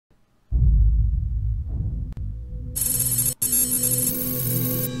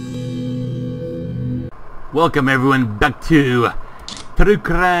Welcome everyone back to True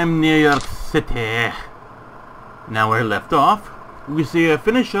Crime New York City. Now where we left off, we see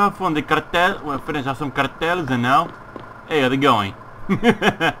finish off on the cartel. We'll finish off some cartels, and now, hey, how's it going?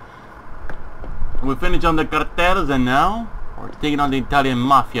 We finish on the cartels, and now we're taking on the Italian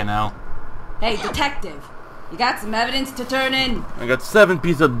mafia now. Hey, detective, you got some evidence to turn in? I got 7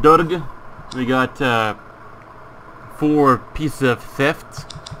 pieces of dirt. We got 4 pieces of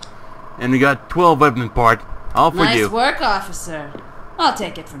theft. And we got 12 weapon part. All for you. Nice work, officer. I'll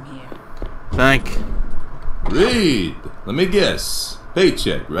take it from here. Thank. Read. Let me guess.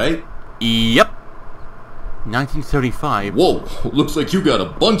 Paycheck, right? Yep. 1935. Whoa, looks like you got a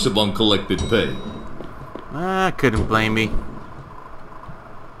bunch of uncollected pay. I couldn't blame me.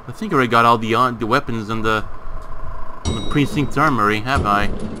 I think I already got all the weapons in the precinct armory, have I?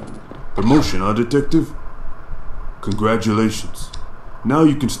 Promotion, huh, detective? Congratulations. Now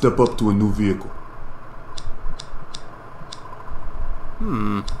you can step up to a new vehicle.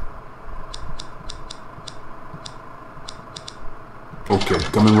 Okay,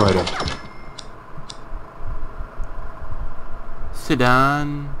 coming right up.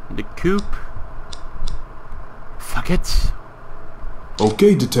 Sedan, the coupe. Fuck it.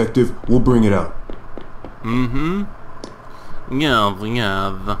 Okay, detective, we'll bring it out. Yeah.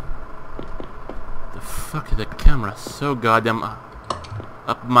 The fuck is the camera so goddamn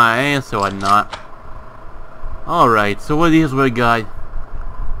up my ass or not? Alright, so what is we got?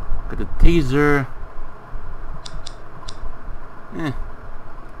 Got the taser.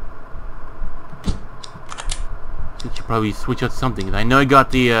 Should probably switch out something. I know I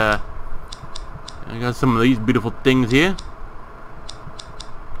got the I got some of these beautiful things here.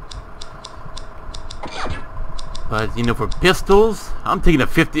 But you know, for pistols, I'm taking the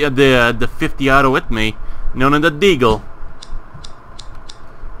 50 the 50 auto with me, known as the Deagle.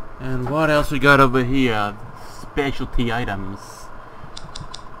 And what else we got over here? Specialty items.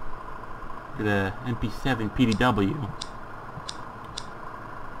 The MP7 PDW.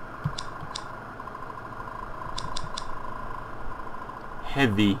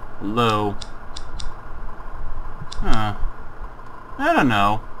 Heavy, low. I don't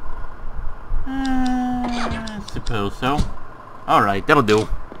know. I suppose so. Alright, that'll do.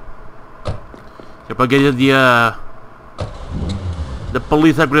 If I get the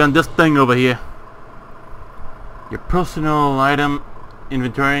police upgrade on this thing over here. Your personal item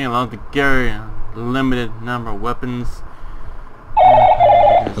inventory allows to carry a limited number of weapons.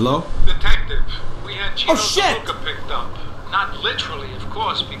 Hello? Detective, we had Chino DeLuca picked up. Not literally, of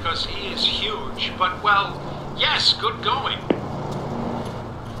course, because he is huge, but, well, yes, good going.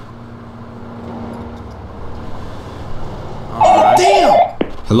 Oh, damn!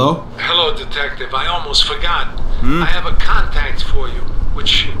 Hello? Hello, Detective. I almost forgot. I have a contact for you,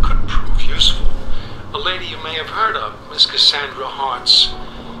 which could prove useful. A lady you may have heard of, Miss Cassandra Hartz.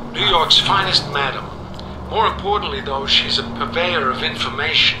 New York's finest madam. More importantly, though, she's a purveyor of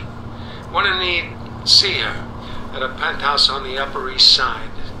information. When in need, see her at a penthouse on the Upper East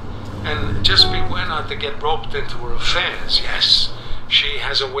Side. And just beware not to get roped into her affairs, yes. She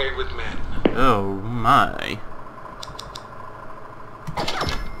has a way with men. oh my.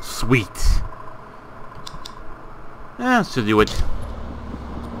 Sweet. Yeah, should do it.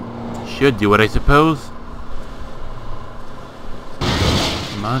 Should do it, I suppose.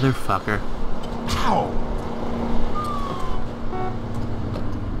 Motherfucker. Ow!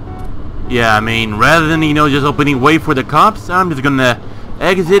 Yeah, I mean, rather than, you know, just opening way for the cops, I'm just gonna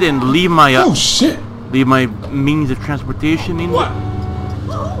exit and leave my Oh shit! leave my means of transportation in What?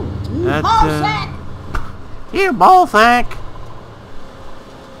 that here, ball sack.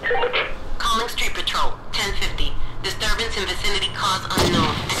 Calling Street Patrol, 1050. Disturbance in vicinity cause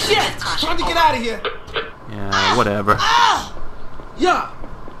unknown. Shit! Trying to get out of here! Yeah, whatever. Yeah!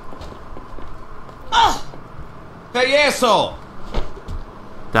 Hey, asshole!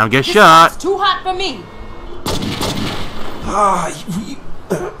 Time to get shot. Too hot for me. Ah,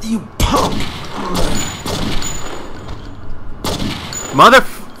 you punk! Mother.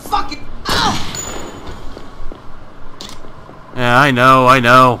 Fucking. Yeah, I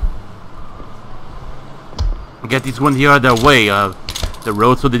know. Get these ones here out of the way of the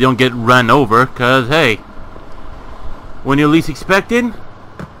road so they don't get run over. Cause hey, when you least expect it,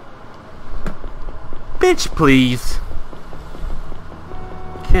 bitch, please.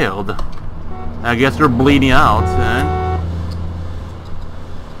 Killed. I guess they're bleeding out, and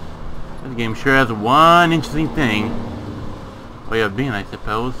this game sure has one interesting thing. Way of being, I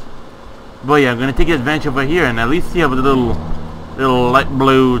suppose. But yeah, I'm gonna take advantage over here and at least see how the little light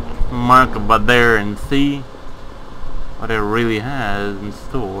blue mark about there and see what it really has in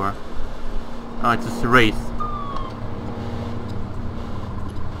store. Oh, it's just a race.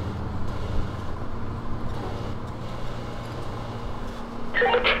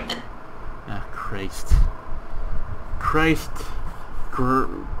 Ah, Christ. Christ.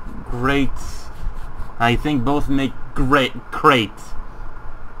 Great. I think both make great.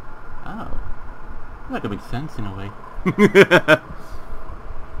 Oh. That could make sense in a way.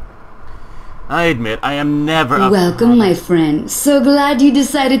 I admit, I am never up. Welcome, my friend. So glad you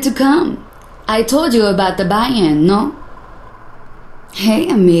decided to come. I told you about the buy-in, no? Hey,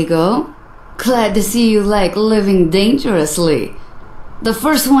 amigo. Glad to see you like living dangerously. The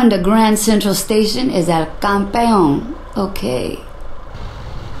first one to Grand Central Station is El Campeón. Okay.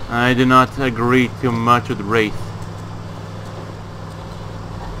 I do not agree too much with race.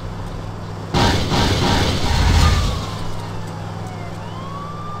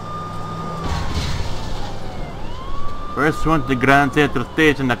 First one to the Grand Central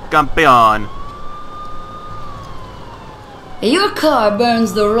Station, the Campeón. Your car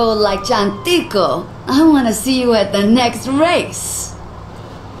burns the road like Chantico. I want to see you at the next race.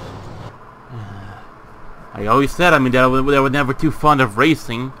 I always said, I mean, that I was never too fond of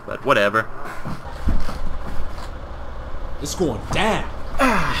racing, but whatever. It's going down.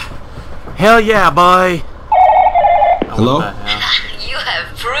 Hell yeah, boy! Hello? What the hell? You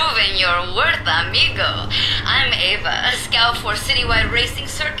have proven your worth, amigo. I'm Ava, a scout for Citywide Racing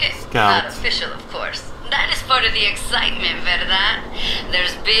Circuit. Scout. Not official, of course. That is part of the excitement, verdad?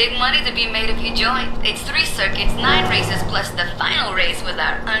 There's big money to be made if you join. It's 3 circuits, 9 races, plus the final race with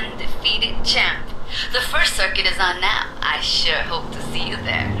our undefeated champ. The first circuit is on now. I sure hope to see you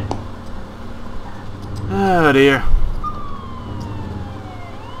there. Oh dear.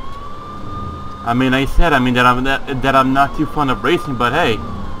 I mean, I said, that I'm not too fond of racing, but hey,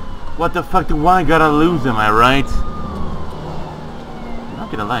 what the fuck do I gotta lose? Am I right? I'm not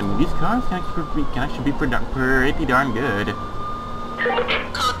gonna lie, I mean, these cars can actually be pretty darn good.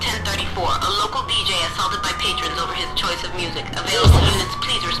 Code 1034. A local DJ assaulted by patrons over his choice of music. Available units,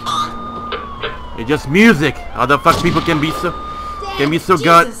 please respond. It's just music. How the fuck people can be so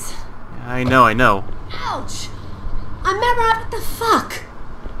good? Jesus. I know. Ouch! I'm never what the fuck?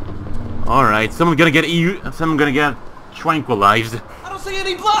 All right, someone's gonna get tranquilized. I don't see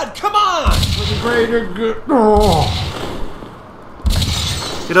any blood. Come on.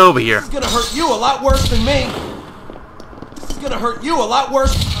 Get over here. This is gonna hurt you a lot worse than me. This is gonna hurt you a lot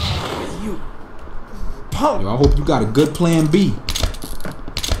worse. You punk. Yo, I hope you got a good plan B.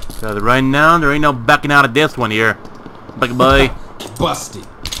 So right now, there ain't no backing out of this one here. Bye bye. Busted.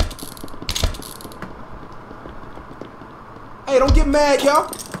 Hey, don't get mad, yo.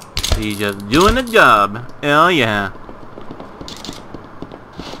 He's just doing the job. Hell yeah.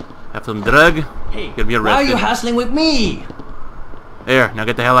 Have some drug. Hey, Gonna be why are you arrested. hassling with me? There, now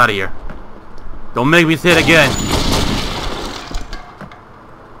get the hell out of here. Don't make me say it again.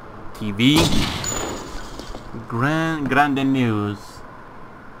 TV. Grande news.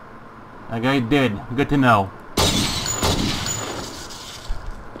 That guy did. Good to know.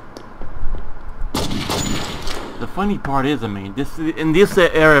 The funny part is, I mean, in this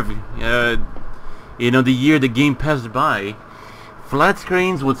era of, you know, the year the game passed by, flat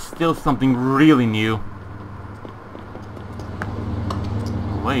screens was still something really new.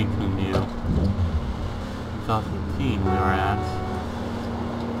 Way too new. 2015 we were at.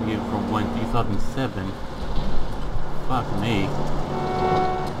 Game from when 2007. Fuck me.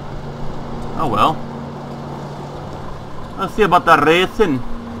 Oh well. Let's see about the racing.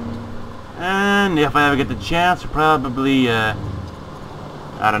 And if I ever get the chance, probably, I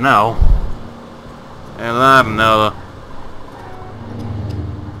don't know. Well, I don't know.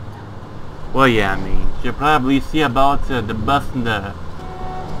 Well, yeah, I mean, you'll probably see about the busting the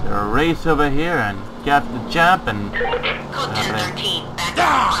race over here and catch the champ and... Code 1013.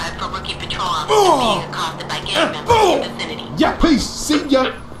 Back for rookie patrol officer being accosted by gang members in the vicinity. Yeah, please, see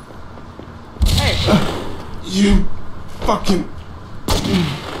ya. You fucking...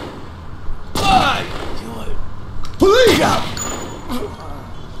 Police!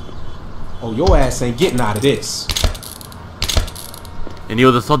 Oh, your ass ain't getting out of this. And he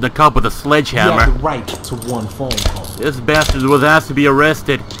was assaulting the cop with a You sledgehammer. have the right to one phone call. This bastard was asked to be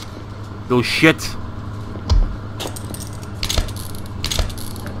arrested. Those shit.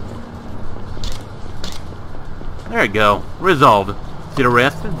 There you go. Resolved. 0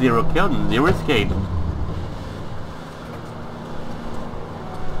 arrested, 0 killed, and 0 escaped.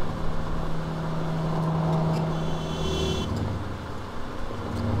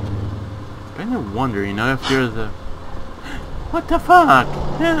 Kinda wonder, you know, if there's a... What the fuck?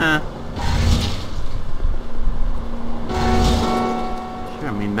 Yeah. Sure,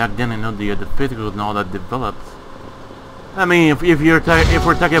 I mean, back then I know the physical and all that developed. I mean, if we're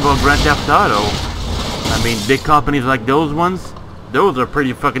talking about Grand Theft Auto, I mean, big companies like those ones, those are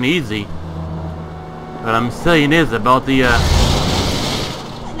pretty fucking easy. What I'm saying is about the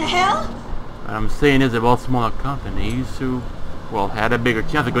What the hell? what I'm saying is about smaller companies who, well, had a bigger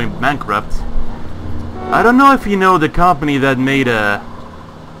chance of going bankrupt. I don't know if you know the company that made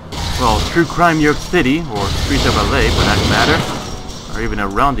well, True Crime New York City, or Streets of LA for that matter, or even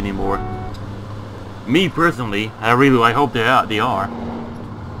around anymore. Me personally, I hope they are.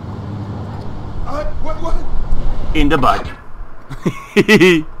 What? In the butt.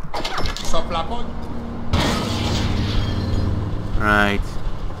 Right.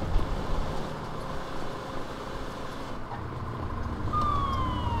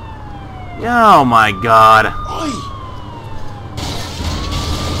 Oh my god.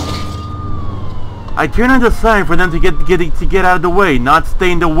 I turn on the sign for them to get out of the way, not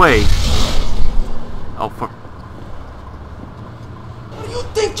stay in the way. Oh fuck. What do you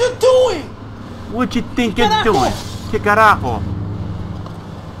think you're doing? What you think you're doing? Que carajo?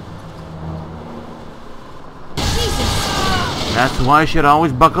 That's why I should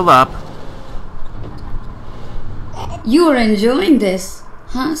always buckle up. You're enjoying this,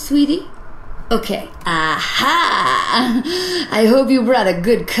 huh, sweetie? Okay. Aha! I hope you brought a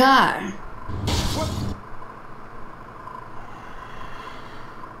good car.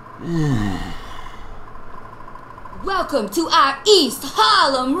 Welcome to our East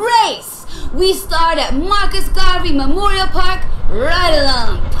Harlem race! We start at Marcus Garvey Memorial Park, right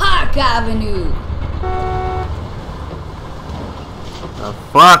along Park Avenue. The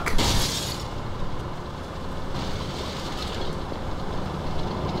fuck?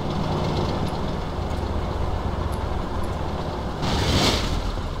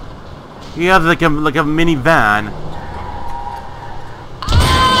 He has like a minivan.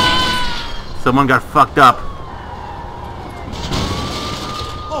 Someone got fucked up.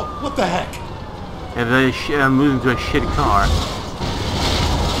 Oh, what the heck? And then moved into a shit car.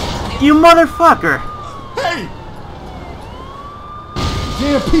 You motherfucker! Hey!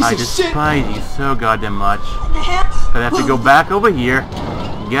 Damn piece I of shit! despise you so goddamn much. What the hell? But I have to go back over here,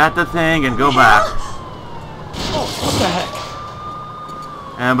 get the thing, and go back. Oh, what the heck?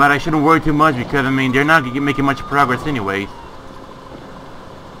 But I shouldn't worry too much because, I mean, they're not making much progress anyways.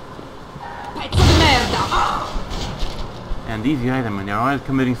 And these guys, I mean, they're always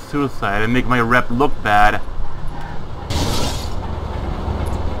committing suicide and make my rep look bad.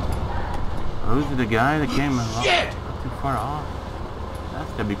 Oh, is it the guy that came not too far off?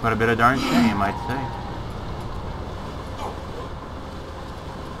 That's gonna be quite a bit of darn shame, I'd say.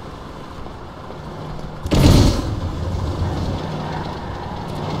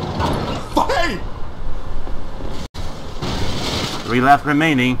 Hey! 3 left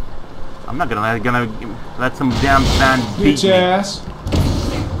remaining. I'm not gonna let some damn fan beat Bitch me. ass.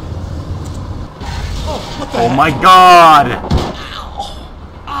 Oh, what the Oh heck? my god!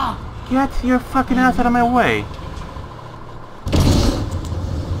 Get your fucking ass out of my way.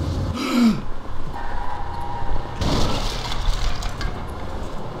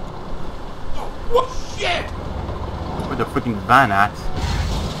 What shit? Where's the freaking van at?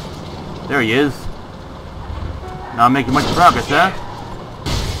 There he is. Not making much progress, huh?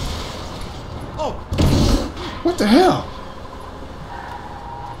 Oh, What the hell?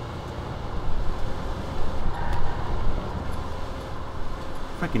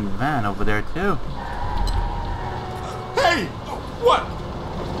 Freaking van over there too. hey! What?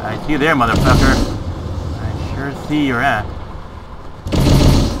 I see you there, motherfucker. I sure see you're at.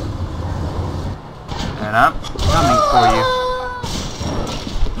 And I'm coming for you.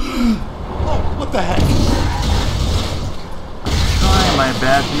 Oh, what the heck? Trying my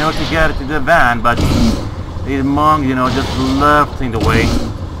best, you know, to get to the van, but these monks, you know, just lifting the way.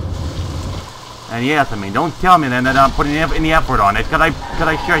 And yes, I mean, don't tell me then that I'm putting any effort on it, cause I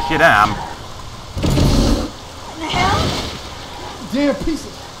sure shit am. What the hell? Damn piece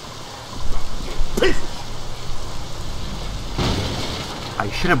of... Piece! I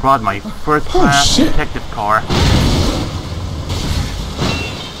should have brought my first class shit. detective car.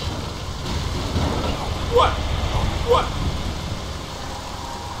 What? What?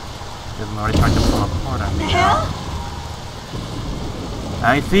 Doesn't already start to fall apart on me What the now. hell?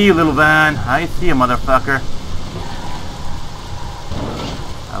 I see you, little van. I see you, motherfucker.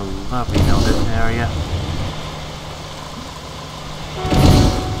 I love being in this area.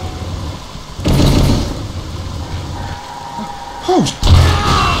 Oh,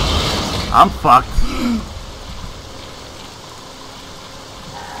 I'm fucked.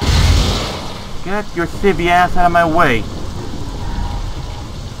 Get your civvy ass out of my way.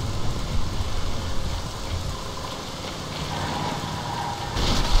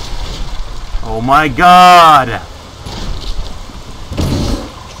 Oh my god!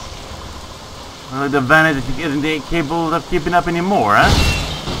 Well, the van isn't capable of keeping up anymore, huh?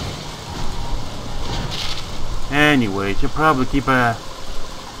 Anyway, should probably keep a...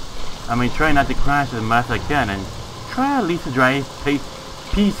 try not to crash as much as I can, and try at least to drive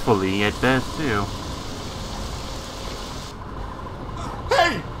peacefully at best, too.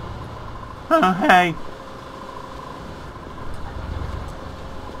 Hey! Oh, hey!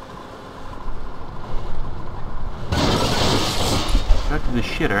 Back to the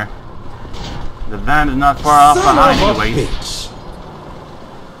shitter. The van is not far off behind anyway.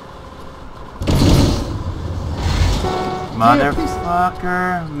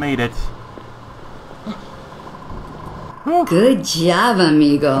 Motherfucker made it. Good job,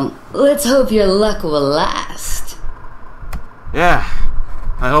 amigo. Let's hope your luck will last. Yeah,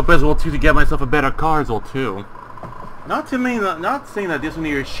 I hope as well too to get myself a better car as well too. Not saying that this one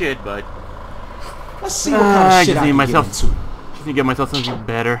here is shit, but Let's see what kind of shit I can get into. Just need to get myself something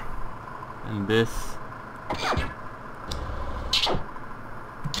better than this. What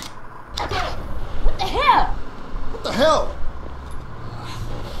the hell? What the hell?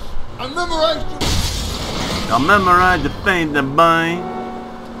 I memorized it. I'll memorize the thing to bind.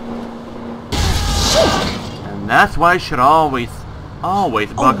 And that's why I should always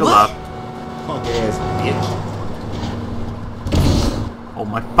buckle up. Punk ass bitch. Oh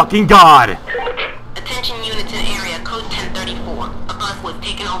my fucking god! Attention units in area, code 1034. A bus was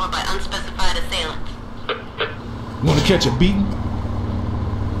taken over by unspecified assailants. Wanna catch a beating?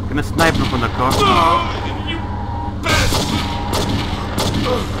 Gonna snipe him from the car.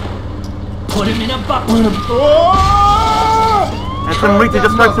 Put him in a bucket. And some reason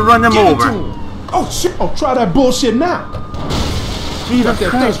just starts to run them over. Oh shit! Oh, try that bullshit now. Jesus Got that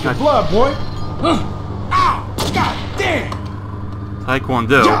Christ, thirst for blood, boy. Ow! God damn!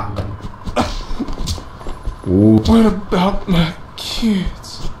 Taekwondo. What about my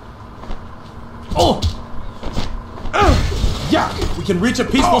kids? Oh! Yeah, we can reach a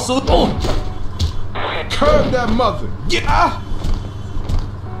peaceful solution. Curb that mother. Yeah!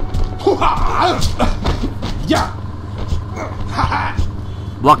 Yeah!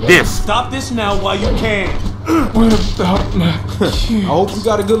 Block this. Stop this now while you can. What about my kids? I hope you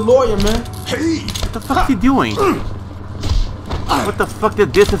got a good lawyer, man. Hey! What the fuck is he doing? What the fuck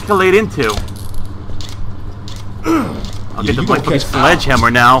did this escalate into? I'll get the my fucking sledgehammer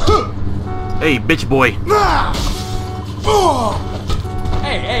now. Hey, bitch boy.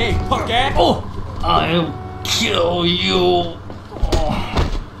 Hey, punk ass. Oh! I'll kill you.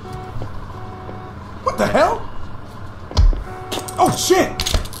 What the hell? Oh shit!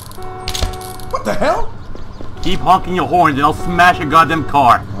 What the hell? Keep honking your horns and I'll smash your goddamn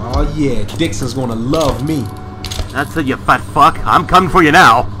car. Oh yeah, Dixon's gonna love me. That's it, you fat fuck. I'm coming for you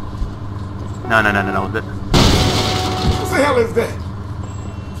now. No. What the hell is that?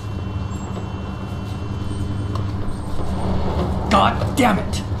 God damn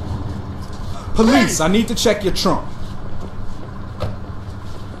it. Police, I need to check your trunk.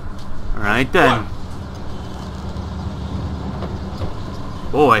 Alright then.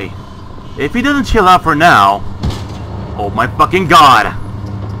 Boy, if he doesn't chill out for now, oh my fucking god.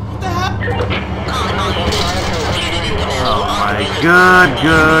 Oh my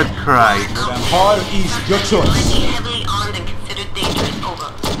good Christ. Hard or easy, your choice. Heavily armed and considered dangerous. Over.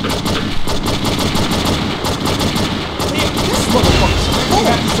 This motherfucker, we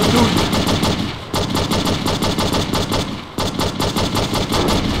have to subdue you.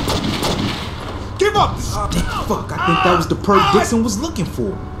 Give up! Fuck, I think that was the perk Dixon was looking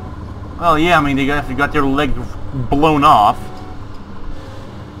for. Well, yeah, I mean, they got their leg blown off.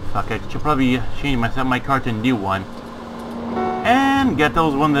 Fuck, I should probably change my car to a new one. And get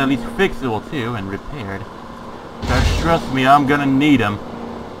those ones at least fixable too, and repaired. Because trust me, I'm gonna need them.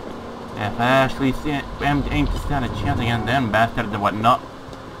 If I actually aim to stand a chance against them bastards and whatnot.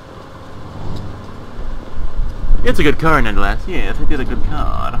 It's a good car nonetheless, yes, it is a good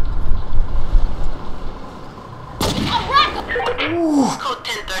car. Code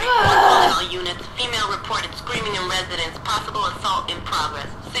 1034, calling all units. Female reported screaming in residence. Possible assault in progress.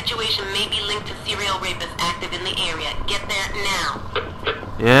 Situation may be linked to serial rapists active in the area. Get there now.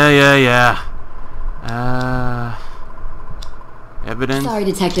 Yeah. Evidence? Sorry,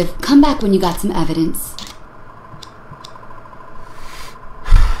 detective. Come back when you got some evidence.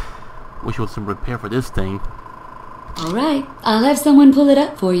 Wish there was some repair for this thing. Alright, I'll have someone pull it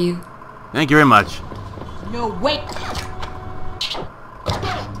up for you. Thank you very much. No, wait.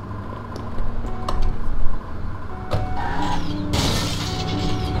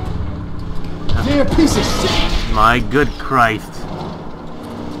 Damn piece of shit! My good Christ.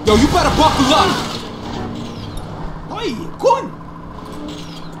 Yo, you better buckle up! Hey, good.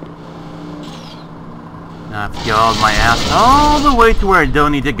 I've yelled my ass all the way to where I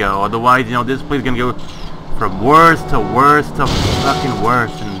don't need to go. Otherwise, you know, this place is gonna go from worse to worse to fucking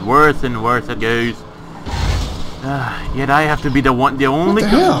worse and worse and worse it goes. Yet I have to be the only. What the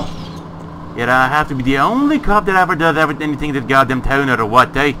hell? Yet I have to be the only cop that ever does anything in this goddamn town or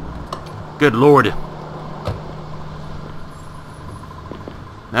what, eh? Good lord.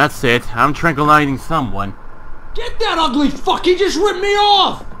 That's it. I'm tranquilizing someone. Get that ugly fuck! He just ripped me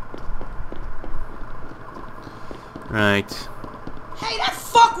off! Right. Hey, that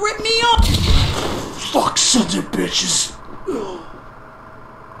fuck ripped me off! Fuck sons of bitches!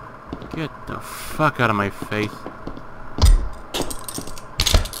 Get the fuck out of my face.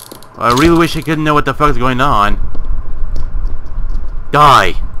 I really wish I could know what the fuck's going on.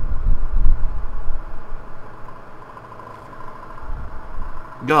 Die!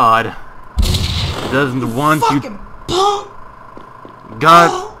 God doesn't want you. God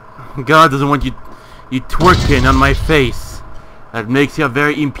doesn't want you twerking on my face. That makes you a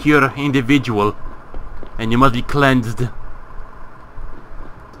very impure individual, and you must be cleansed.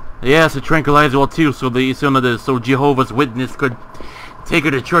 Yes, a tranquilizer will too, so Jehovah's Witness could take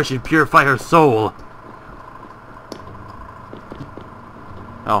her to church and purify her soul.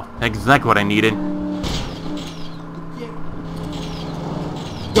 Oh, exactly what I needed.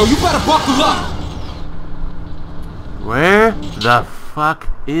 Yo, you better buckle up! Where the fuck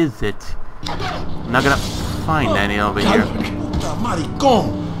is it? I'm not gonna find any over here.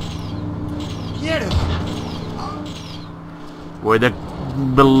 Where the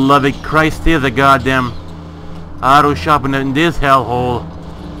beloved Christ is, a goddamn auto shop in this hellhole.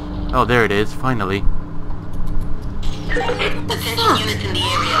 Oh, there it is, finally. Attention units in the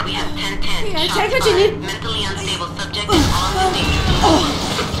area. We have 1010. Yeah, take what you need. Mentally unstable subject and armed and dangerous.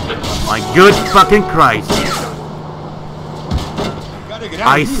 My good fucking Christ.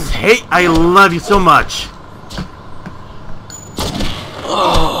 I love you so much.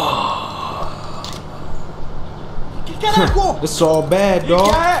 It's all bad,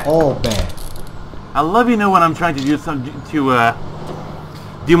 dog. All bad. I love you know when I'm trying to do something to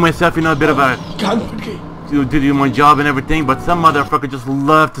do myself, you know, a bit of a to do my job and everything, but some motherfucker just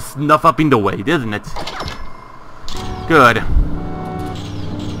love to snuff up in the way, doesn't it? Good.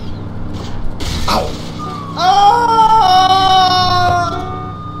 Ow.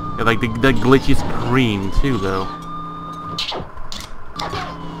 Yeah, like the glitchy screen too, though.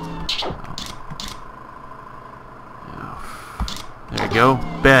 There you go.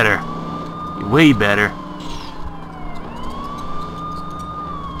 Better. Way better.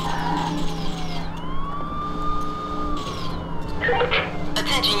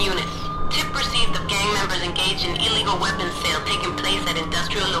 Attention units. Tip received of gang members engaged in illegal weapons sale taking place at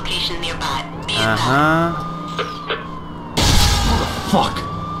industrial location nearby. Be advised. Fuck!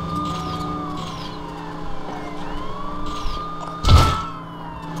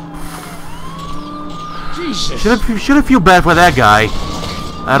 Jesus! Should I feel bad for that guy?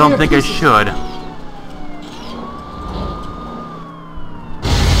 I don't think I should.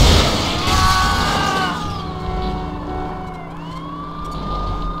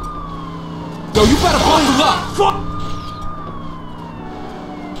 Yo, you better buckle up! Fuck!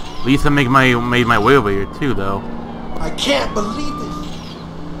 At least I made my way over here too, though. I can't believe this.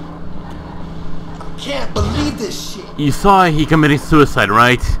 I can't believe this shit. You saw he committed suicide,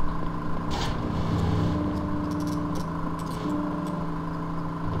 right?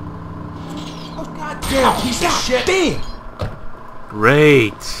 Oh, goddamn piece of shit. Damn.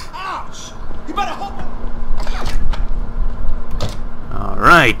 Great. Ouch. You better hold. All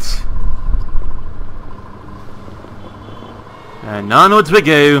right. And onwards we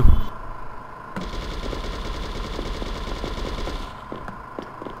go.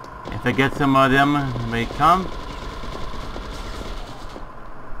 If I get some of them, may come.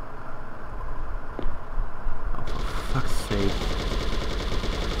 Oh, for fuck's sake.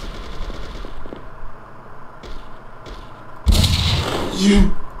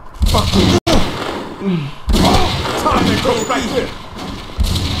 You fucking. Time to go right here.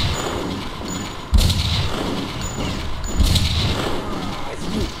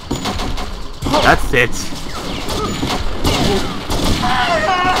 That's it.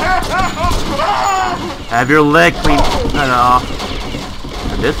 Have your leg clean cut off.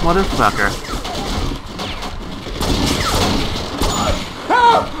 And this motherfucker.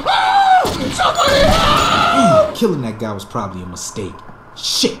 Somebody help! Killing that guy was probably a mistake.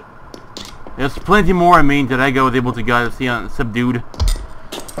 Shit. There's plenty more, I mean, that I was able to see subdued.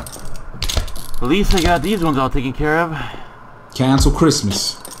 At least I got these ones all taken care of. Cancel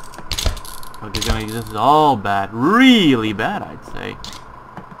Christmas. This is all bad. Really bad, I'd say.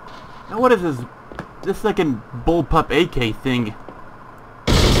 Now what is this? This second bullpup AK thing.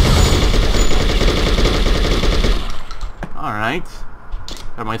 Alright.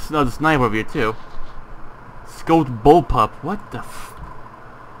 Got my the sniper over here too. Scoped bullpup. What the f...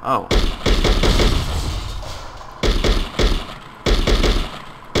 Oh.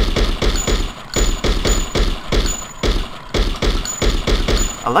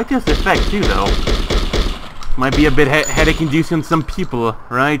 I like this effect too, though. Might be a bit headache-inducing on some people,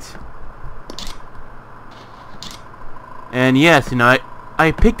 right? And yes, you know,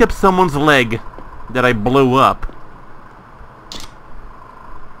 I picked up someone's leg that I blew up.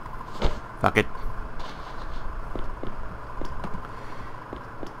 Fuck it.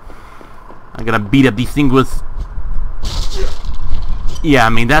 I'm gonna beat up these things with... Yeah, I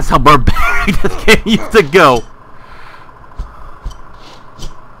mean, that's how barbaric this game used to go.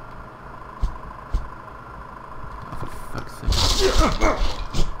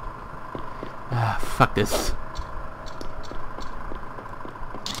 Fuck this.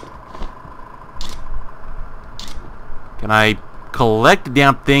 Can I collect the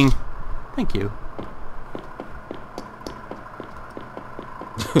damn thing? Thank you.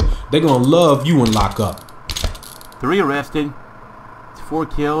 They gonna love you in lockup. 3 arrested, 4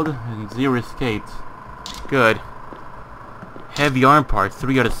 killed, and 0 escaped. Good. Heavy arm parts,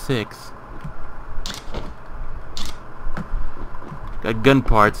 3 out of 6. Got gun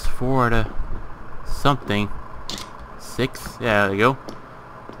parts, 4 out of something. 6? Yeah, there you go.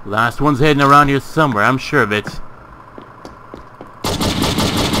 Last one's heading around here somewhere, I'm sure of it.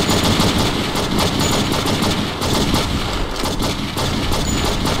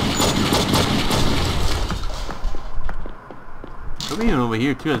 Could be even over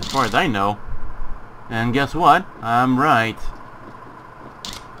here too, as far as I know. And guess what? I'm right.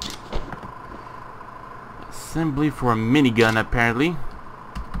 Assembly for a minigun, apparently.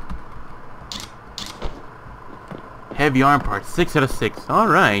 Heavy arm parts, 6 out of 6.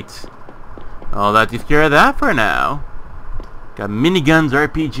 Alright. Well, that takes care of that for now. Got miniguns,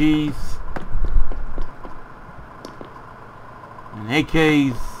 RPGs, and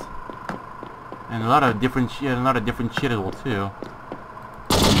AKs, and a lot of different shit, as well too.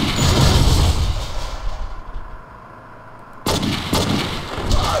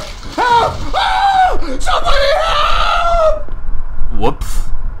 Help! Oh! Somebody help! Whoops.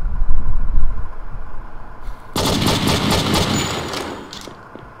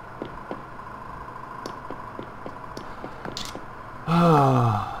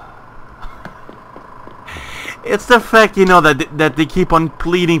 It's the fact, you know, that they keep on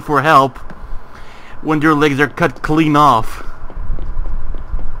pleading for help when their legs are cut clean off.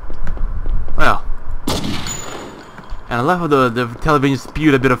 Well, and I love how the television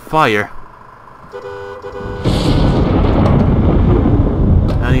spewed a bit of fire.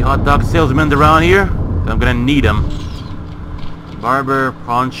 Any hot dog salesmen around here? I'm gonna need them. Barber,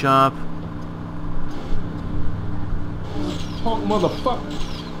 pawn shop. Punk motherfucker.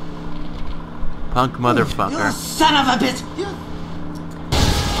 Punk motherfucker. You son of a bitch!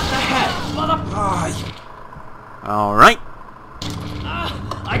 What the heck? Motherfucker! Alright.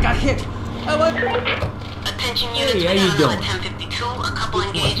 I got hit. I went... Attention units, Hey, how you doing? 1052, a couple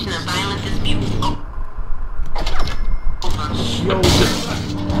engaged in a violent dispute. Over. Yo,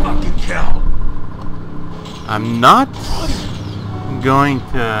 fucking kill. I'm not going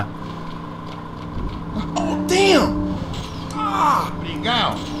to... Oh, damn! Ah!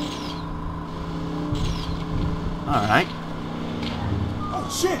 Legal. Alright. Oh,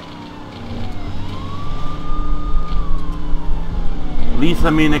 shit! At least, I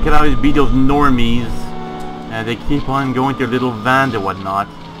mean, they could always be those normies. And they keep on going to their little van and whatnot.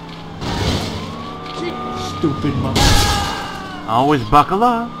 Stupid mother... Always buckle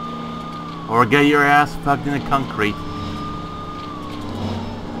up. Or get your ass fucked in the concrete.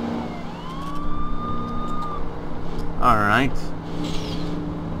 Alright.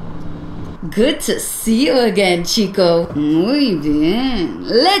 Good to see you again, Chico. Muy bien.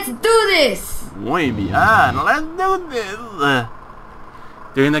 Let's do this! Muy bien. Let's do this.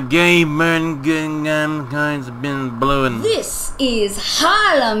 During the game, man, kinds have been blowing. This is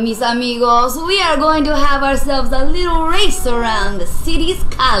Harlem, mis amigos. We are going to have ourselves a little race around the city's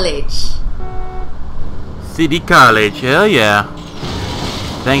college. City College, hell yeah.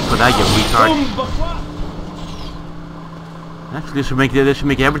 Thanks for that, you retard. Actually, this should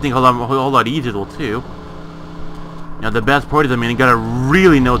make everything a whole lot easier, though, too. Now, the best part is, I mean, you gotta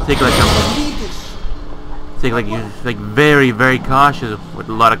really know, take very, very cautious, with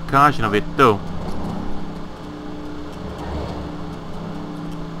a lot of caution of it, too.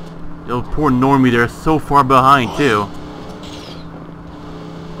 Those poor normie, they're so far behind too.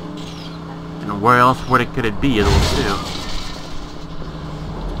 And where else could it be, too?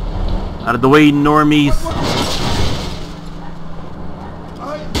 Out of the way, normies.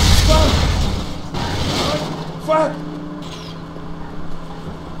 Fuck!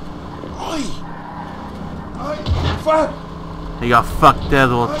 Fuck! He got fucked,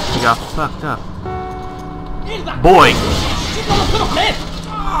 Devil. He got fucked up. Boy!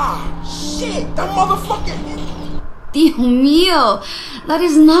 Ah, shit! That motherfucker! Dios mío, that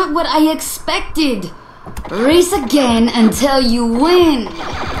is not what I expected. Race again until you win.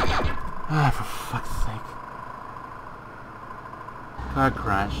 Ah, for fuck's sake. Car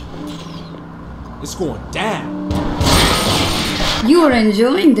crash. It's going down. You are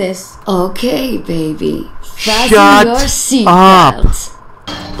enjoying this. Okay, baby. Fasten Shut your up. seatbelt.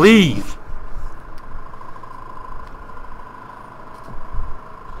 Please.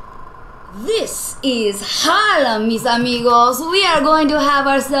 This is Harlem, mis amigos. We are going to have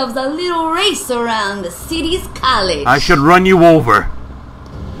ourselves a little race around the city's college. I should run you over.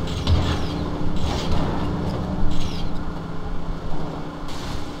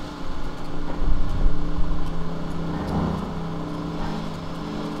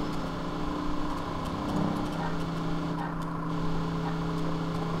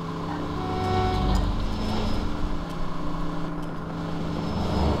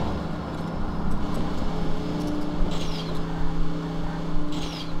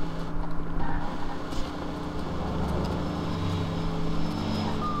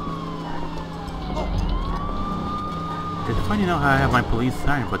 It's funny, how I have my police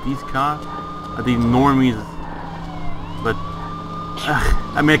siren, but these cops are these normies. But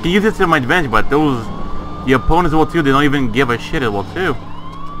I mean, I can use this to my advantage, but the opponents will too. They don't even give a shit. It will too.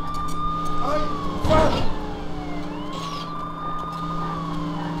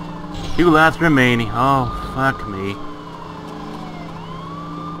 Two laps remaining. Oh, fuck me.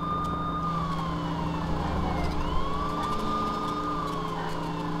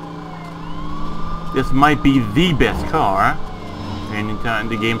 This might be the best car in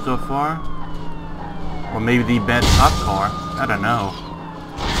the game so far. Or maybe the best top car. I don't know.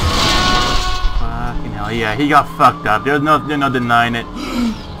 Fucking hell, yeah, he got fucked up. There's no denying it.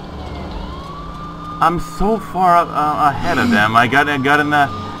 I'm so far ahead of them. I got in the...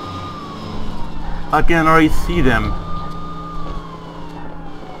 I can already see them.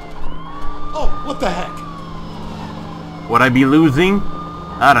 Oh, what the heck? Would I be losing?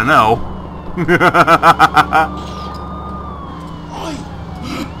 I don't know.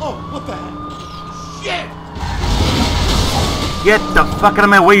 Oh, what the heck? Shit! Get the fuck out of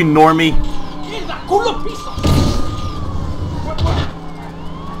my way, normie!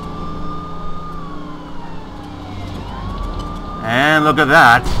 And look at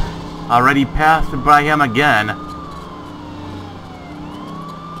that. Already passed by him again.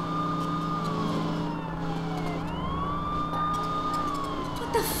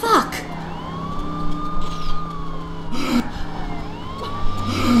 What the fuck?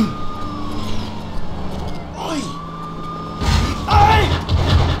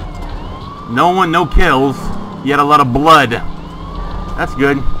 No kills, yet a lot of blood. That's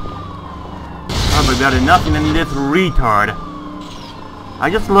good. Probably better than nothing than this retard. I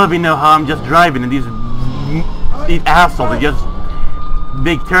just love, how I'm just driving and these assholes, they just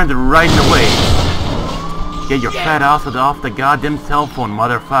make turns right in the way. Get your fat ass off the goddamn cell phone,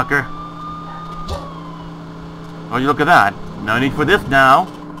 motherfucker. Oh, you look at that. No need for this now.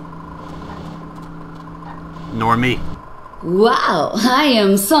 Nor me. Wow, I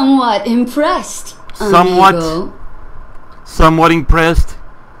am somewhat impressed. Somewhat? Amigo. Somewhat impressed?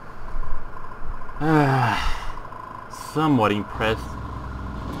 Somewhat impressed.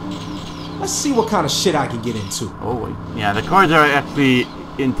 Let's see what kind of shit I can get into. Oh, wait. Yeah, the cars are actually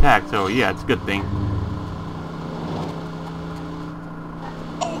intact, so yeah, it's a good thing.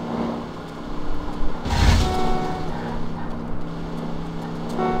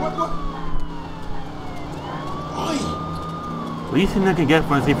 At least I can get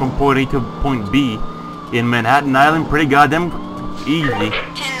from point A to point B in Manhattan Island pretty goddamn easy.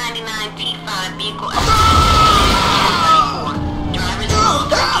 1099 T5 vehicle.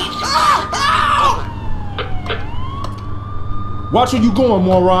 Watch where you going,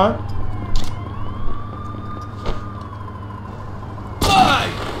 moron.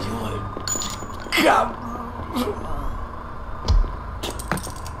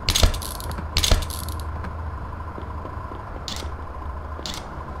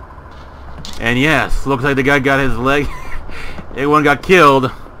 And yes, looks like the guy got his leg. Everyone got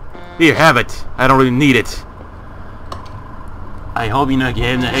killed. Here, have it. I don't really need it. I hope you know he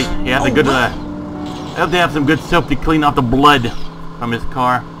has a good. I hope they have some good soap to clean off the blood from his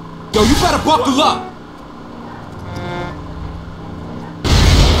car. Yo, you better buckle up.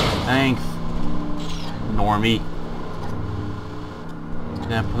 Thanks, Normie.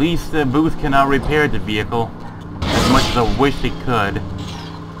 The police booth cannot repair the vehicle as much as I wish they could.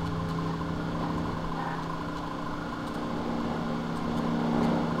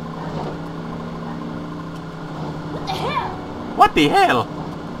 What the hell?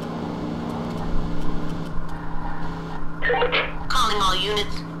 Calling all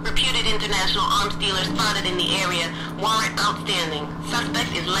units. Reputed international arms dealer spotted in the area. Warrant outstanding.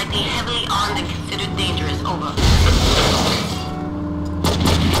 Suspect is likely heavily armed and considered dangerous. Over.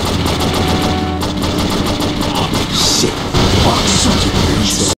 Shit. Fuck, such a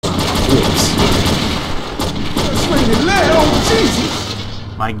beast. Swing the leg, oh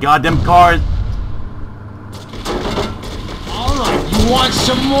Jesus! My goddamn car. Alright, you want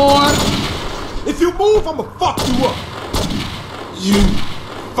some more? If you move, I'ma fuck you up. You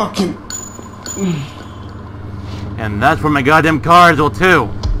fucking... And that's where my goddamn car is, too.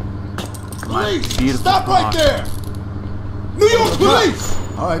 Police! Stop right there! New York Police!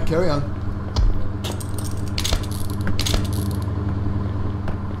 Alright, carry on.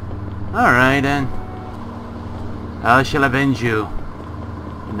 Alright then. I shall avenge you.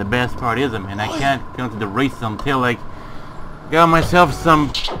 And the best part is, man, I can't go to the race until I got myself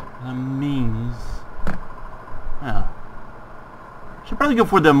some means. Oh. Should probably go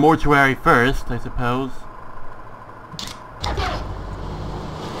for the mortuary first, I suppose.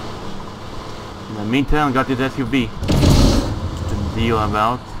 In the meantime, I got this SUV to deal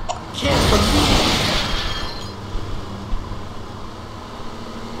about. Can't believe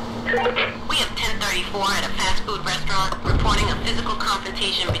We have 1034 at a fast food restaurant reporting a physical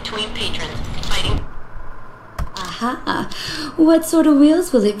confrontation between patrons fighting. Aha. What sort of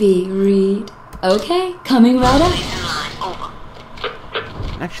wheels will it be, Reed? Okay, coming right up. Police in line. Over.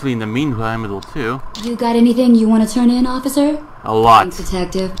 Actually, in the meantime, it'll too. You got anything you want to turn in, officer? A lot. Thanks,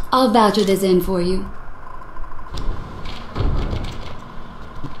 detective. I'll voucher this in for you.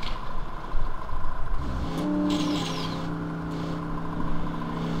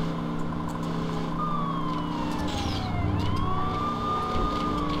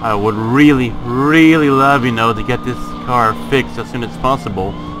 I would really, really love, you know, to get this car fixed as soon as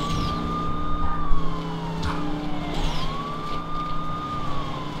possible.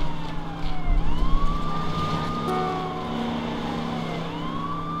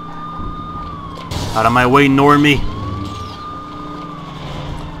 Out of my way, Normie.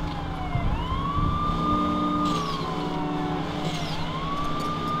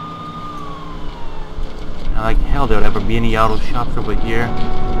 Like hell there would ever be any auto shops over here.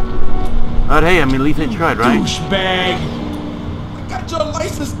 But hey, I mean, at least I tried, right? douchebag! I got your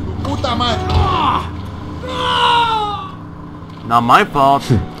license, puta madre! Not my fault.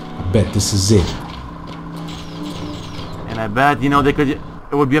 I bet this is it. And I bet, you know, they could...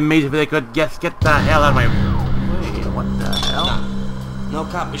 It would be amazing if they could get the hell out of my way. What the hell? No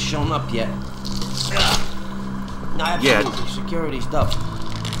cop has shown up yet. No, Yet. absolutely. Security stuff.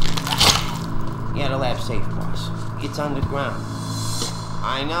 Yeah, the lab's safe, boss. It's underground.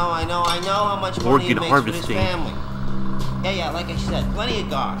 I know how much money Orchid it makes for this harvesting. family. Yeah, like I said, plenty of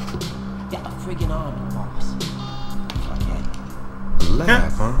guards. Yeah, a friggin' army, boss. Fuckhead. The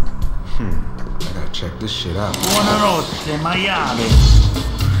lab, huh? I gotta check this shit out. Buonanotte, maiale.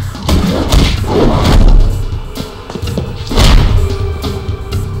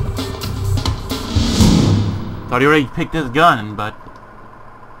 Thought he already picked his gun, but...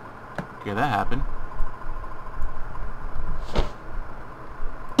 Okay, that happened.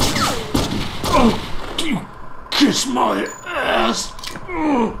 Oh, you kiss my ass.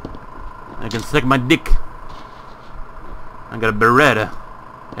 I can suck my dick. I got a Beretta.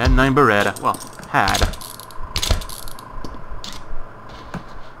 And 9 Beretta. Well, had.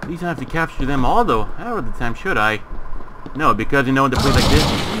 At least I have to capture them all, though. How at the time should I? No, because you know, in a place like this...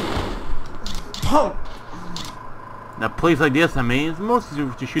 Punk! In a place like this, I mean, it's mostly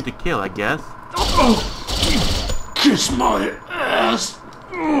to shoot to kill, I guess. Oh, you kiss my ass.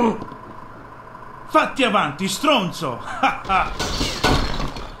 Fatti avanti, stronzo.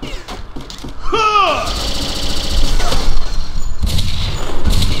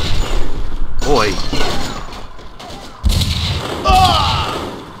 Boy.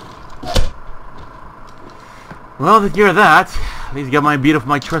 Well, to hear that, at least got my beat of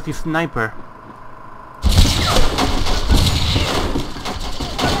my trusty sniper.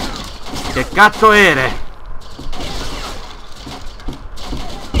 Che cazzo ere?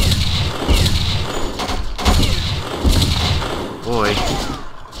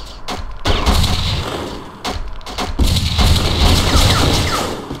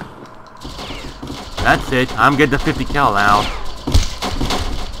 That's it. I'm getting the 50 cal now.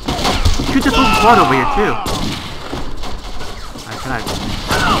 Shoot this little blood over here too.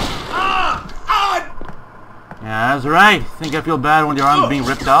 Yeah, that's right. Think I feel bad when your arm's being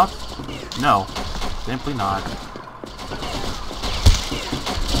ripped off? No, simply not.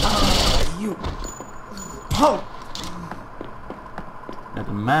 You punk!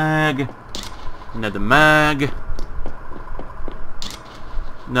 Another mag. Another mag.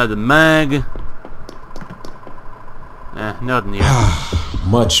 Another mag. Nothing here.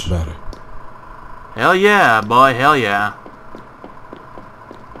 Much better. Hell yeah, boy, hell yeah.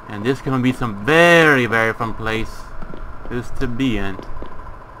 And this can be some very, very fun place just to be in.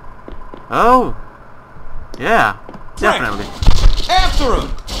 Oh! Yeah, definitely. After him!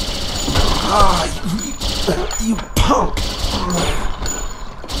 You punk!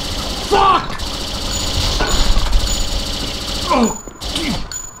 Fuck! Oh, you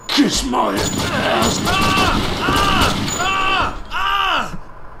kiss my ass!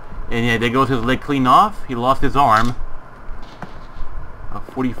 And yeah, there goes his leg clean off. He lost his arm.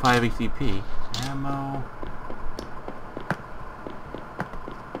 45 ACP. Ammo.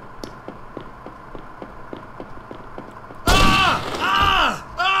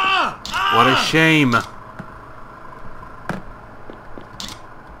 What a shame.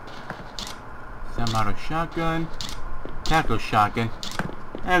 Semi-auto shotgun. Tackle shotgun.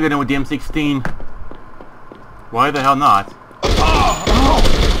 I'm gonna with the M16. Why the hell not?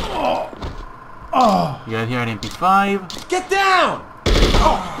 You got here an MP5. Get down!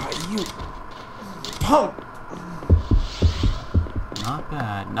 You punk! Not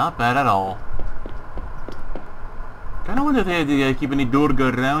bad. Not bad at all. Kinda wonder if they keep any Durga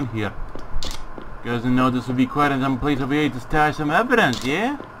around here. Because I know this would be quite a place over here to stash some evidence,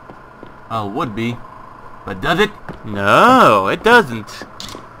 yeah? Well, would be. But does it? No, it doesn't.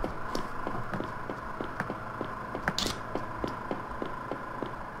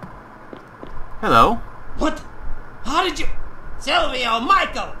 Hello. What? How did you... Silvio,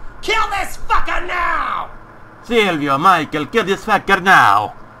 Michael, kill this fucker now! Silvio, Michael, kill this fucker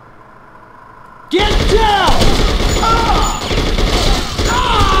now! Get down!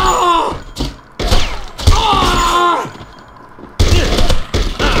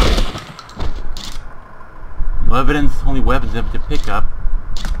 No evidence, only weapons left to pick up.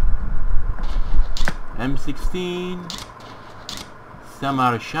 M16.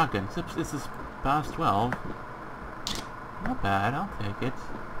 Semi-auto shotgun. This is past 12. Not bad, I'll take it.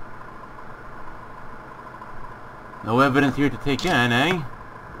 No evidence here to take in, eh?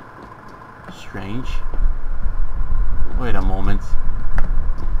 Strange. Wait a moment.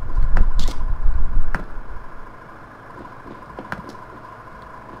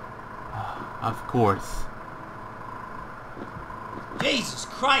 Of course. Jesus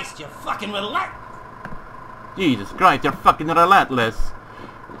Christ, you're fucking relentless! Jesus Christ, you're fucking relentless!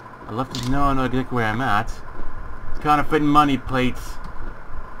 I'd love to know exactly where I'm at. Counterfeit money plates.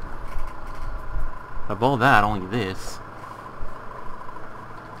 Of all that, only this.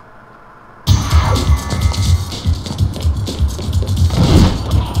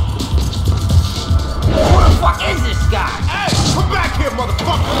 Who the fuck is this guy? Hey, come back here,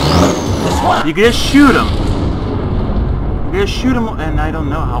 motherfucker! This one? You can just shoot him! You can just shoot him, and I don't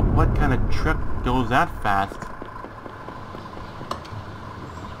know what kind of truck goes that fast.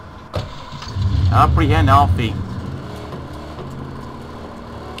 Apprehend Alfie.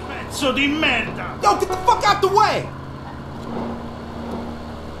 Pezzo di merda! Yo, get the fuck out the way!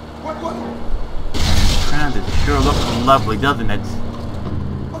 What? Transit sure looks lovely, doesn't it?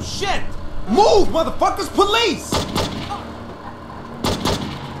 Oh shit! Move, motherfuckers! Police!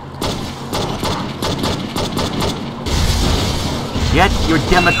 Get your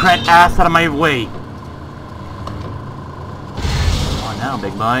Democrat ass out of my way! Come on now,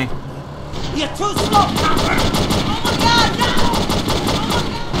 big boy. You're too slow, copper! Oh my god, no!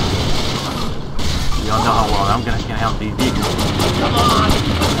 You don't know how well I'm gonna handle these vehicles. Come on!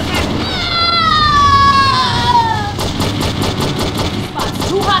 Spot's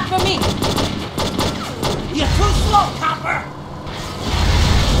too hot for me. You're too slow, copper!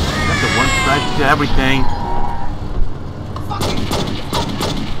 That's the one side to everything.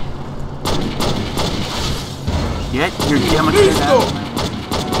 Get your Democrat ass.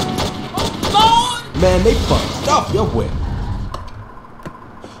 Man, they fucked up your way.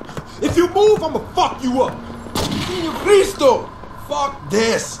 If you move, I'ma fuck you up. Senor Cristo! Fuck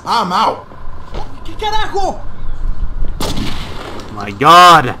this. I'm out. ¿Qué carajo? My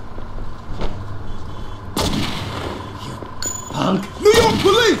God! Punk! New York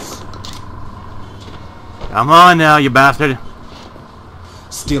police! Come on now, you bastard.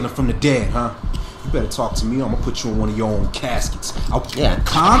 Stealing from the dead, huh? You better talk to me or I'm gonna put you in one of your own caskets.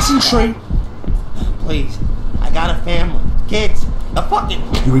 Concentrate. Please. I got a family. Kids. A fucking...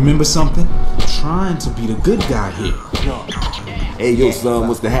 You remember something? I'm trying to be the good guy here. No. Hey, yo, son,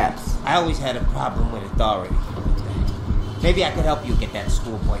 what's the haps? I always had a problem with authority. Maybe I could help you get that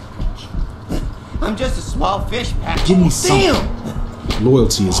schoolboy pitch. I'm just a small fish, Pat. Give me something.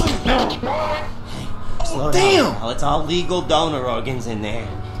 Loyalty is... Slow down. Oh, it's all legal donor organs in there.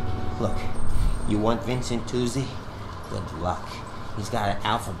 Look, you want Vincent Tuzzi? Good luck. He's got an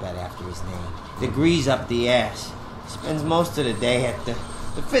alphabet after his name. Degrees up the ass. Spends most of the day at the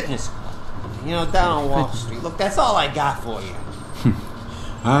fitness club. You know, down on Wall Street. Look, that's all I got for you.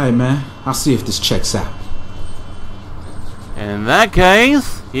 Alright, man. I'll see if this checks out. In that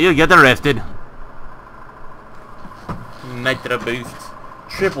case, he'll get arrested. Nitro boost.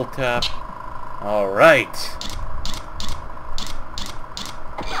 Triple tap. Alright.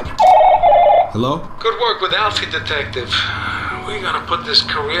 Hello? Good work with Alfie, Detective. We're gonna put this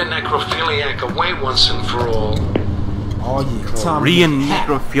career necrophiliac away once and for all. Oh yeah, Korean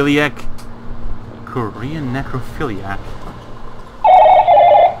necrophiliac. Korean necrophiliac.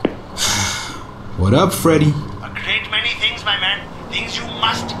 What up, Freddy? A great many things, my man. Things you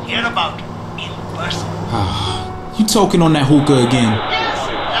must hear about in person. You talking on that hookah again? Yes,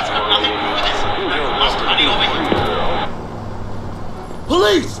 that's got nothing to do with this. Now you must hurry over here.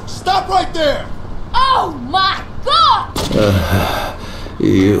 Police! Stop right there! Oh my God!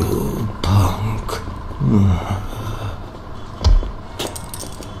 You punk.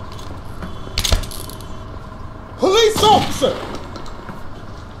 Police officer!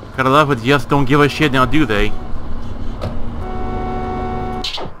 Gotta love it, just don't give a shit now, do they?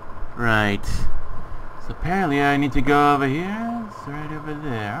 Right. So apparently I need to go over here. It's right over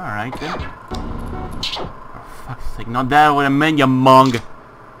there. Alright then. For fuck's sake, not that what I meant, you mong.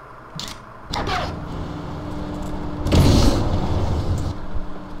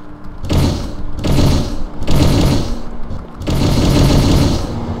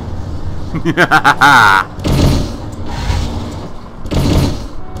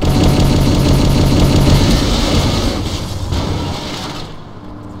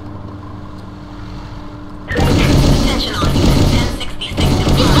 Attention all units, 1066 in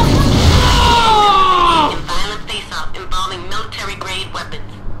violent face-off involving military-grade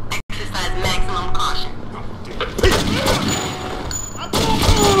weapons. Exercise maximum caution.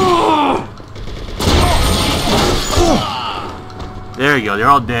 There you go, they're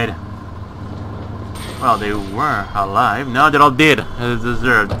all dead. Well, they were alive. Now they're all dead, as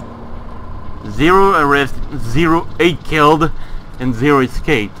deserved. 0 arrest, 0 8 killed, and 0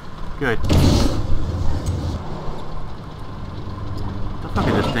 escaped. Good. What the fuck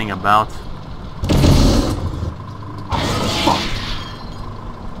is this thing about?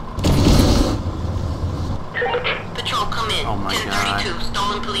 Patrol come in. Oh my 1032. God.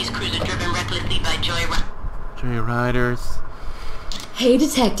 Stolen police cruiser driven recklessly by Joyriders. Hey,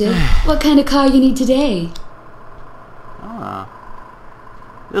 detective. What kind of car you need today? Ah.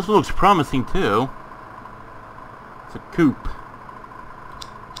 This looks promising too. It's a coupe.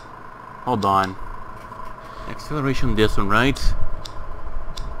 Hold on. Acceleration this one, right?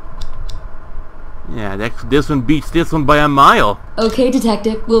 Yeah, this one beats this one by a mile. Okay,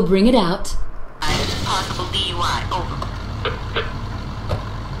 detective. We'll bring it out. Possible DUI. Over.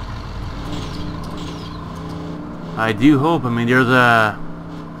 I do hope. I mean, there's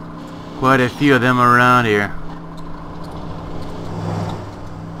quite a few of them around here.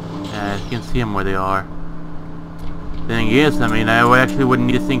 Yeah, you can see them where they are. Thing is, I mean, I actually wouldn't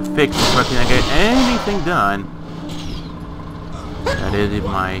need this thing fixed if I can get anything done. That is, if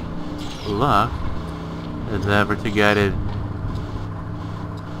my luck is ever to get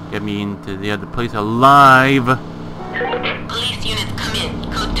me into the other place alive. Police units come in.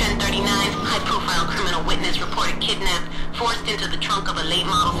 Code 1039. High-profile criminal witness reported kidnapped, forced into the trunk of a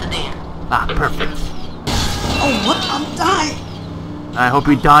late-model sedan. Ah, perfect. Oh, what? I'm dying. I hope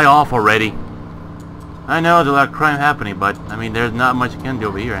you die off already. I know there's a lot of crime happening, but I mean, there's not much you can do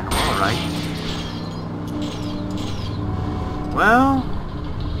over here anymore, right? Well,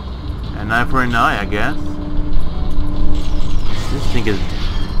 an eye for an eye, I guess. This thing is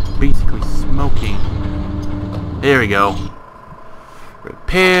basically smoking. There we go.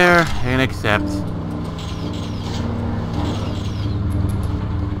 Repair and accept.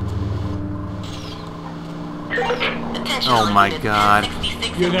 Oh my God.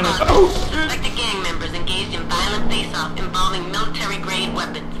 You're gonna... Suspect the gang members engaged in violent face-off involving military-grade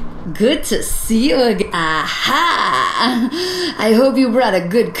weapons. Good to see you again. Aha! I hope you brought a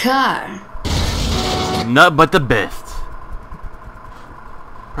good car. Not but the best.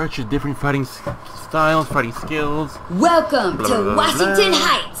 Purchase different fighting styles, fighting skills. Welcome to Washington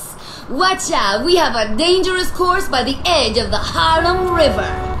Heights. Watch out, we have a dangerous course by the edge of the Harlem River.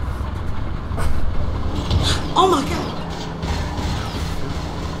 Oh my god.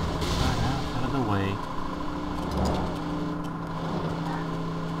 Out of the way.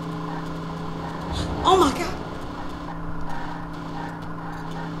 Oh my god.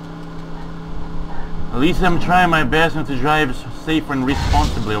 At least I'm trying my best not to drive safe and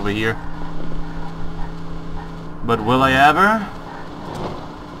responsibly over here. But will I ever?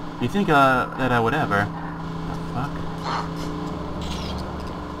 You think that I would ever? The fuck?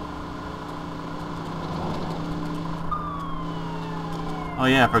 Oh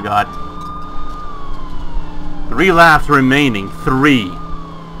yeah, I forgot. 3 laps remaining. 3.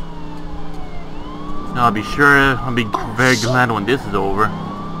 Now I'll be very glad when this is over.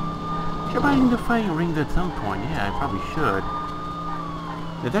 Should I in the fighting ring at some point? Yeah, I probably should.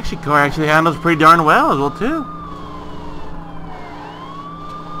 That car actually handles pretty darn well as well too.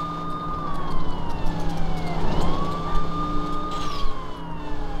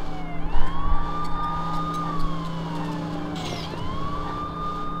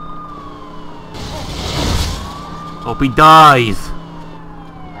 Hope he dies.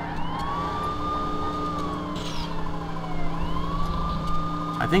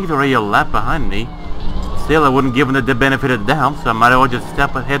 I think he's already a lap behind me. Still, I wouldn't give him the benefit of the doubt, so I might as well just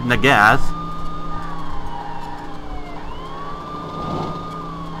step ahead in the gas.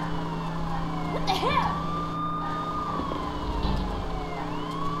 What the hell?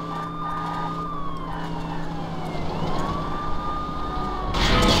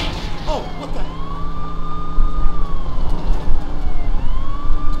 Oh, what the?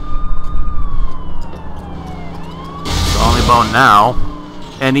 It's only about now.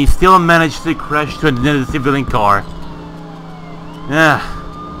 And he still managed to crash to another civilian car. Yeah.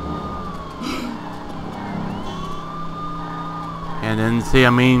 And then see,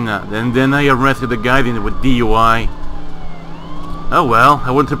 then I arrested the guy with DUI. Oh well, I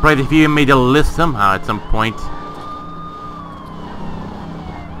wouldn't be surprised if he made a list somehow at some point.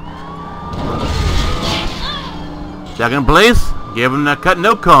 Second place, give him a cut,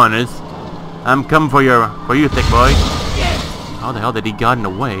 no corners. I'm coming for you, thick boy. How the hell did he get in the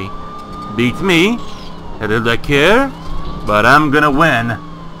way? Beats me. Did I care? But I'm gonna win.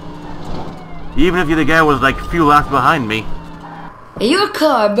 Even if the guy was like a few laps behind me. Your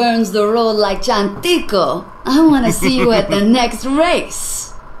car burns the road like Chantico. I want to see you at the next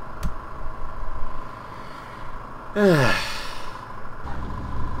race. Now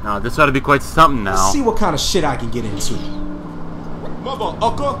this ought to be quite something now. Let's see what kind of shit I can get into. Mother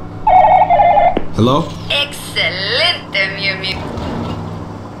ucker. Hello? Excelente, mi amigo.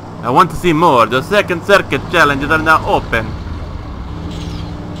 I want to see more. The second circuit challenges are now open.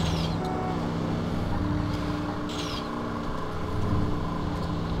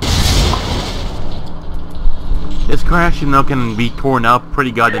 This crash, can be torn up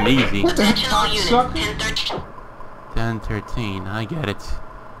pretty goddamn easy. What the heck, sucker? 10-13, I get it.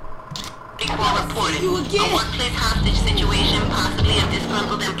 Equal reported. A workplace hostage situation, possibly a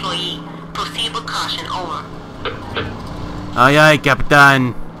disgruntled employee. Proceed with caution, over. Aye aye,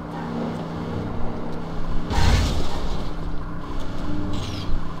 Captain.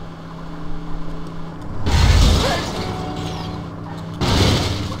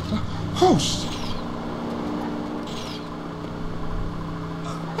 Oh shit.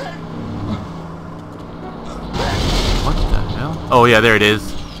 What the hell? Oh yeah, there it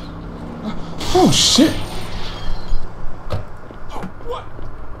is. Oh shit.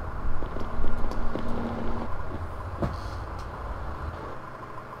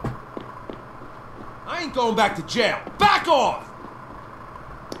 I ain't going back to jail. Back off!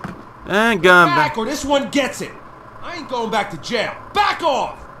 And gone Back or this one gets it. I ain't going back to jail. Back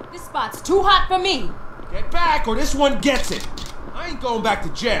off! This spot's too hot for me. Get back or this one gets it. I ain't going back to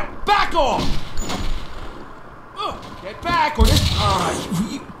jail. Back off! Get back or this...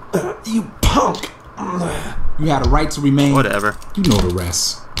 You punk. You had a right to remain. Whatever. You know the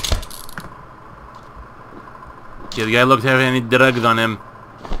rest. Yeah, the guy looks to have any drugs on him.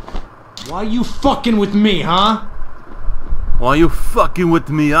 Why you fucking with me, huh? Why you fucking with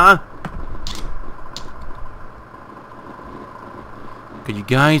me, huh? Could you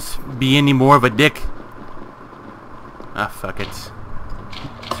guys be any more of a dick? Ah, fuck it.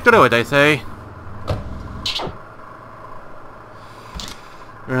 Screw it, I say.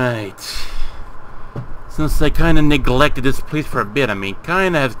 Right. Since I kind of neglected this place for a bit,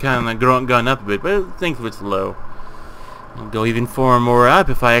 kind of has gone up a bit, but things were slow. I'll go even 4 more up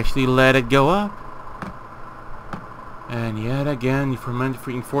if I actually let it go up. And yet again,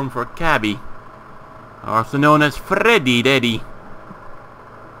 informed for a cabbie, also known as Freddy Daddy.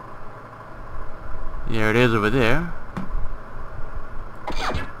 There it is over there.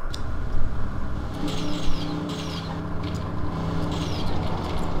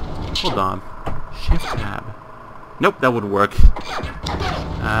 Hold on. Shift tab. Nope, that would work.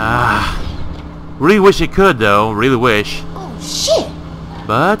 Really wish it could though. Really wish. Oh shit!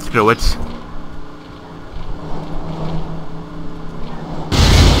 But screw it.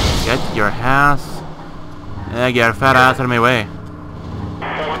 Get your ass. Get your fat ass out of my way.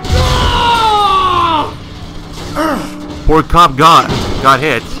 Poor cop got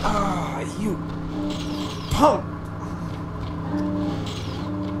hit. You punk.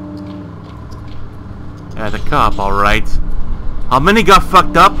 Yeah, the cop, alright. How many got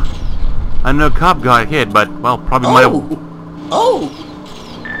fucked up? I know cop got hit, but, well, probably might have... Oh!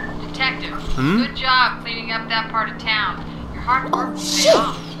 Detective, good job cleaning up that part of town. Your hard work will pay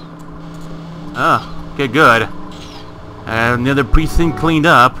off. Ah, okay, good. And the other precinct cleaned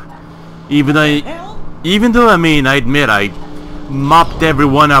up. Even though, I mean, I admit I mopped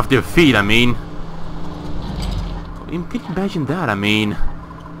everyone off their feet, I mean. Can you imagine that, I mean.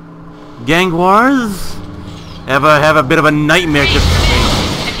 Gang wars? Have a bit of a nightmare to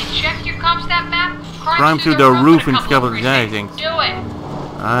Have you checked your CompStat map? Crime through the roof and stuff like that, I think. Do it!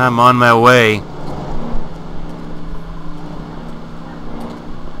 I'm on my way.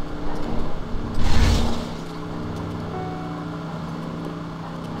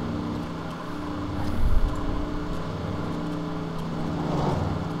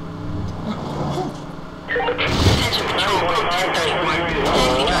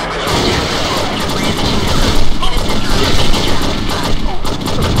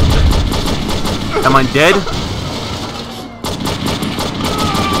 Am I dead?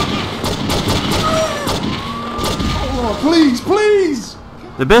 Oh, please, please!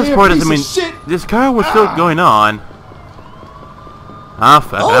 The best part is, I mean, this car was still going on. Ah,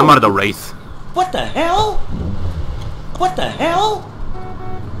 fuck it, I'm out of the race. What the hell? What the hell?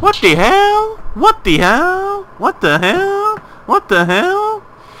 What the hell? What the hell? What the hell? What the hell?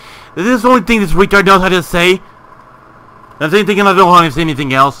 Is this the only thing this retard knows how to say? That's anything I don't know how to say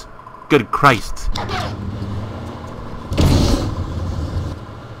anything else. Good Christ.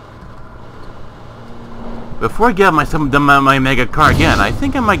 Before I get myself my mega car again, I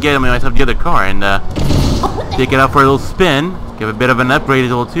think I might get myself the other car and take it out for a little spin. Give a bit of an upgrade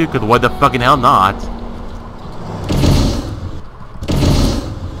as well too, because why the fucking hell not?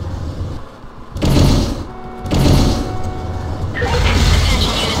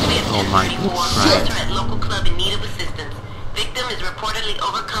 Oh my Christ. At local club in need of assistance. Victim is reportedly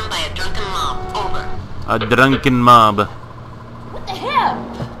overcome by a drunken mob. Over. A drunken mob. What the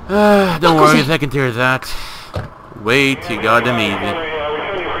hell? Don't worry, I can tear that. Way too goddamn easy.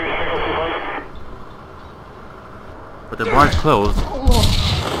 But the bar's closed.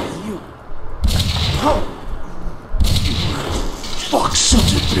 Fuck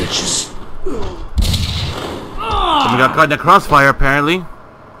sons of bitches. Someone got caught in the crossfire apparently.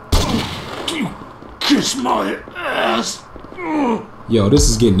 Kiss my ass. Yo, this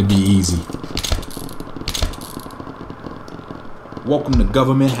is getting to be easy. Welcome to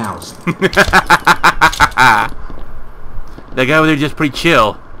government housing. That guy over there just pretty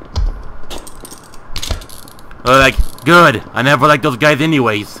chill. Oh, like, good. I never liked those guys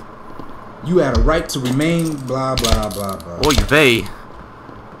anyways. You had a right to remain, blah, blah, blah, blah. Oy vey.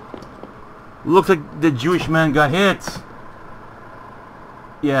 Looks like the Jewish man got hit.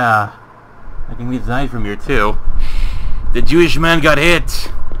 Yeah. I can read his eyes from here, too. The Jewish man got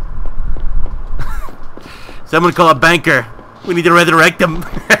hit. Someone call a banker. We need to resurrect him.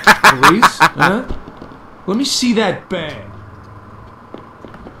 Police? Huh? Let me see that bag.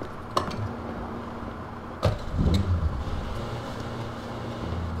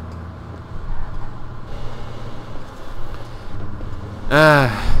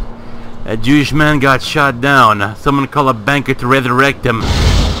 A Jewish man got shot down. Someone call a banker to resurrect him.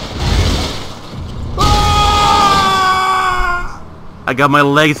 I got my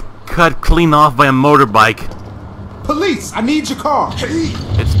legs cut clean off by a motorbike. Police, I need your car.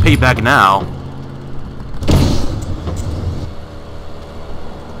 It's payback now.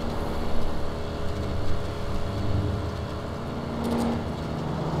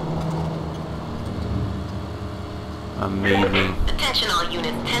 Amazing. Attention all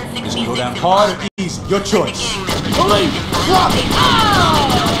units, 1066. Go down hard or easy, your choice. Police, drop it!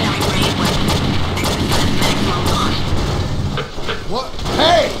 What?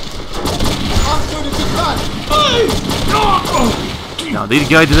 Hey! Now these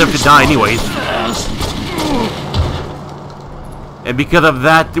guys deserve to die anyways. And because of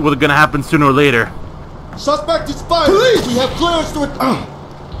that, it was gonna happen sooner or later. Suspect is fired. Police! We have clearance to it.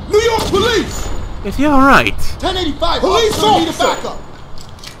 New York Police! Is he alright? 1085. Police officer! Backup.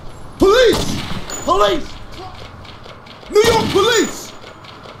 Police! Police! New York Police!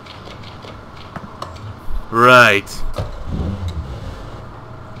 Right.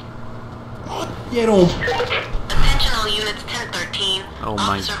 Get on. Attention all units 1013. Oh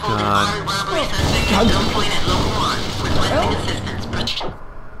my Officer holding God. armed robbery suspect at gunpoint at local 1. Requesting assistance.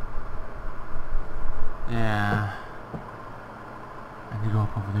 Yeah. I need to go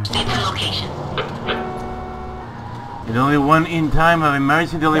up over there. Need the location. There's only one in time of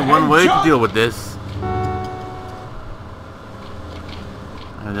emergency, there's only one way to deal with this.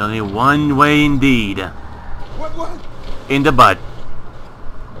 There's only one way indeed. What? In the butt.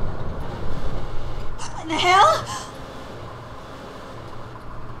 What in the hell?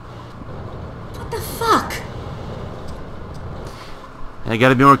 What the fuck? I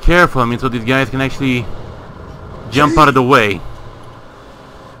gotta be more careful, I mean, so these guys can actually jump out of the way.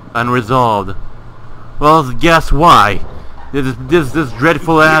 Unresolved. Well, guess why? This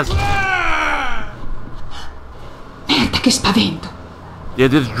dreadful ass... Merda, che spavento. Yeah,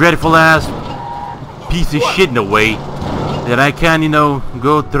 this dreadful ass piece of shit in the way that I can't, you know,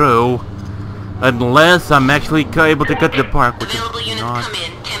 go through unless I'm actually able to cut to the park, which is not... Come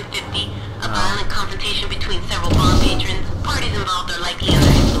in 1050. A violent confrontation between several bar patrons. Parties involved are likely under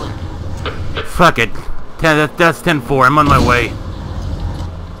influence. Fuck it. That's 10-4. I'm on my way.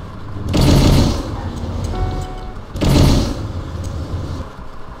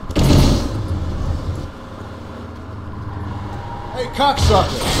 Hey,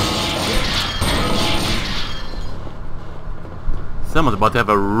 cocksucker! Someone's about to have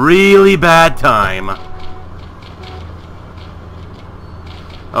a really bad time.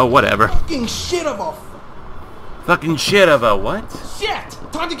 Oh, whatever. Fucking shit of a... Fucking shit of a what? Shit!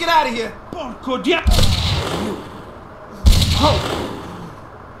 Time to get out of here! Porco dia... Oh!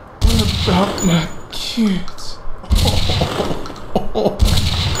 What about my kids?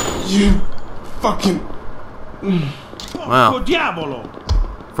 You fucking... Well, Porco diavolo!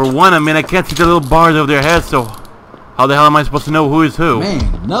 for one, I mean, I can't see the little bars over their heads, so how the hell am I supposed to know who is who?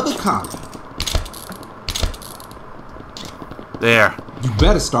 Man, another copy. There. You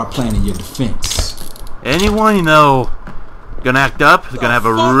better start planning your defense. Anyone, you know, gonna act up is gonna have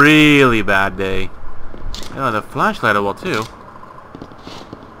a really bad day. Oh, the flashlight as well, too.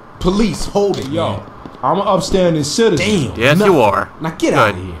 Police, hold it, Yo, man. I'm an upstanding citizen. Damn. Yes, nothing. you are. Now get Good. out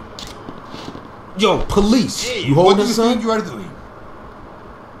of here. Yo, police. Hey, you what hold do us, you son? think you ready to leave?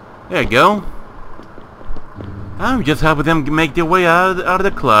 There you go. I'm just helping them make their way out of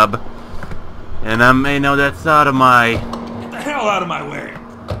the club. And you know, that's out of my... Get the hell out of my way!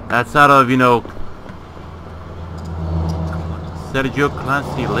 That's out of, you know... Sergio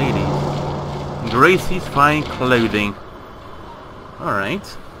Classy Ladies. Gracie's Fine Clothing.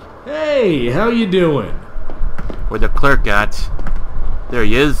 Alright. Hey, how you doing? Where the clerk at? There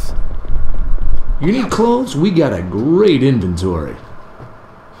he is. You need clothes? We got a great inventory.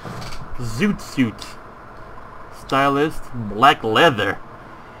 Zoot suit. Stylist. Black leather.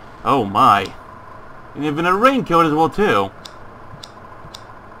 Oh my. And even a raincoat as well too.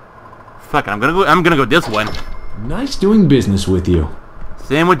 Fuck it, I'm gonna go this one. Nice doing business with you.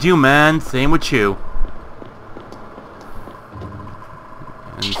 Same with you, man. Same with you.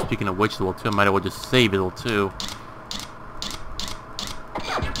 And speaking of which, well, too, I might as well just save it, too.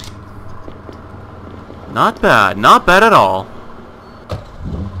 Not bad. Not bad at all.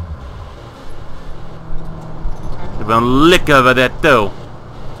 There's one lick over that, though.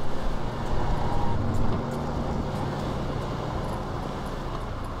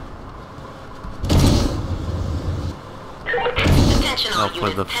 Attention all for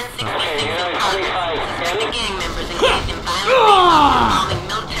the units 1066 in progress. Suspected gang members engaged in violent involving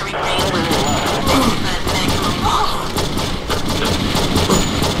military grade weapons. Maximum force.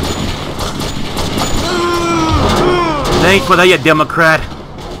 Thanks for that, you Democrat.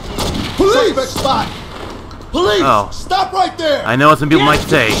 Police! Suspect spot! Police! Oh. Stop right there! I know what some people might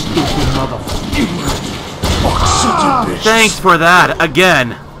say. Thanks for that,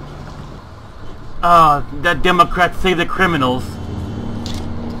 again. That Democrat saved the criminals.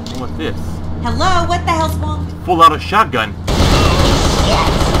 What's this? Hello, what the hell's wrong? Full out of shotgun.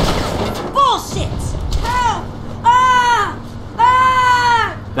 Bullshit! Help! Ah!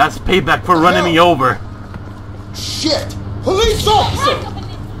 Ah! That's payback for running me over. Shit! Police officer!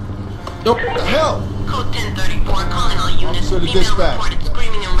 Yo, what the hell? Code 1034 calling all units. Officer to Female dispatch. reported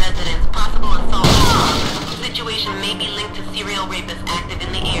screaming in residence. Possible assault. Situation may be linked to serial rapists active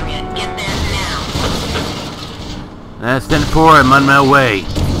in the area. Get there now. That's 10-4, I'm on my way.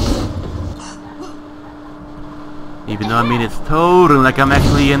 Even though I mean it's totally like I'm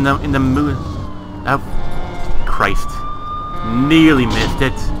actually in the mood. Oh, Christ. Nearly missed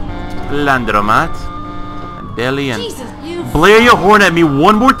it. Landromat. Deli and... Jesus, you... Blare your horn at me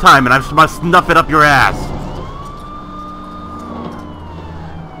one more time and I'm just about to snuff it up your ass.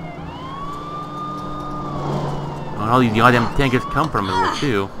 Oh, all these goddamn tankers come from it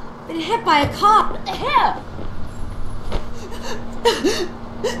too. Been hit by a car. What the hell?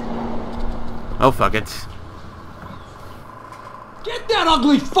 Oh, fuck it. Get that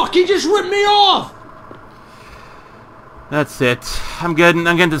ugly fuck! He just ripped me off! That's it. I'm getting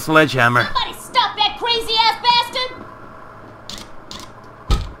the sledgehammer. Somebody stop that crazy ass bastard!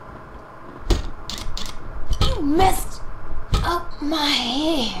 You messed up my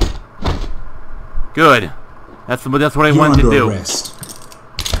hair. Good. That's what I wanted to do. Arrest.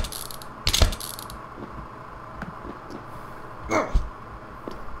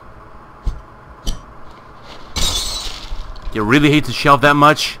 You really hate the shelf that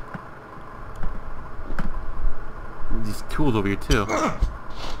much? These tools over here too.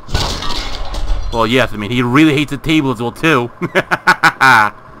 Well, yes, I mean he really hates the table as well too.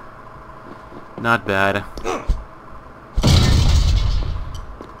 Not bad.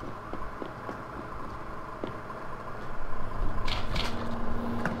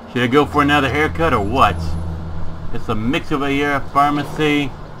 Should I go for another haircut or what? It's a mix over here, pharmacy,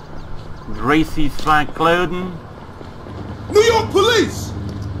 Gracie's fine clothing. New York police!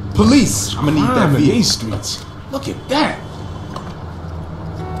 Police! I'm gonna need that in vehicle. these streets. Look at that!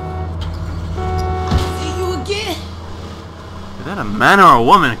 See you again. Is that a man or a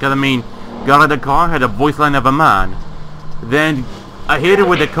woman? Because I mean, got out of the car, had a voice line of a man. Then I hit her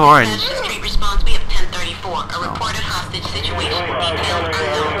with the car and... Street response, we have 1034. A reported hostage situation. Details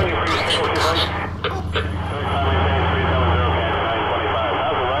unknown. Proceed with caution.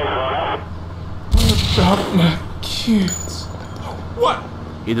 What about my kids? What?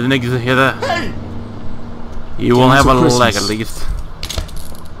 He doesn't hear that. Hey! You won't have a Christmas. leg at least.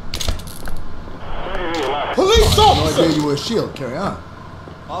 Police officer! I gave you a shield. Carry on.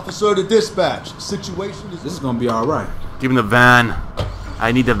 Officer to dispatch. Situation is... This is gonna be alright. Give him the van.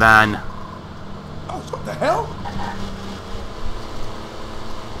 I need the van. Oh, what the hell?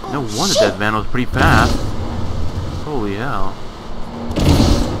 No wonder that van was pretty fast. Holy hell.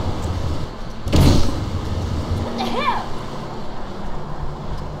 What the hell?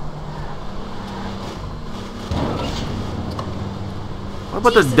 What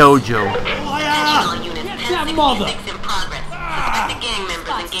about the dojo? All units, Get that mother! 1066 in progress. Suspected gang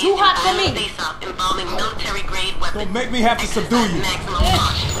members engaged too in hot for violent me. face-off involving military-grade weapons. Don't make me have to subdue you. Maximum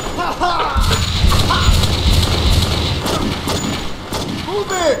caution.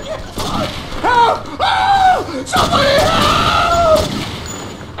 Move it! Help! Oh! Somebody help!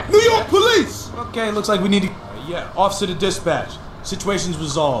 New York police! Okay, looks like we need to... yeah, officer to dispatch. Situation's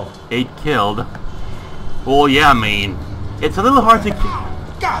resolved. 8 killed. Well, yeah, I mean, it's a little hard to...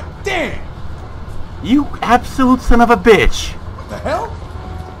 God damn! You absolute son of a bitch! What the hell?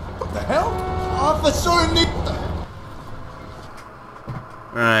 What the hell? Officer need...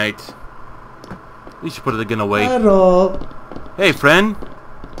 Alright. We should put the gun away. Hello. Hey, friend.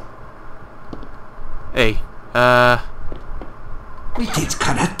 Hey, We teach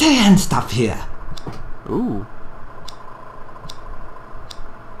karate and stuff here. Ooh.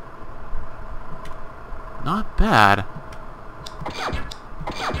 Not bad.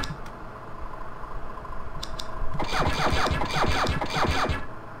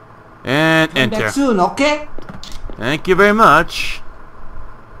 And enter. Back soon, okay? Thank you very much.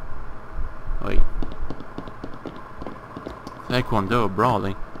 Wait. Taekwondo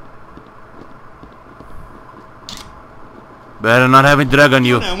brawling. Better not have a drug on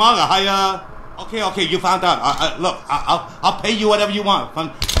you. Okay, you found out. Look, I'll pay you whatever you want. From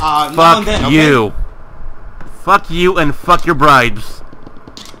now and Fuck then, okay? you. Fuck you and fuck your bribes.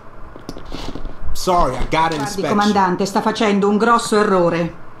 Sorry, I got an Guardi, inspection. comandante, sta facendo un grosso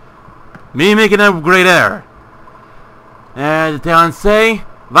errore. Me making a great error. The town say,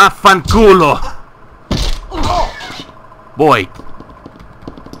 vaffanculo. Boy.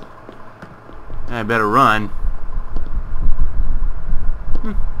 I better run.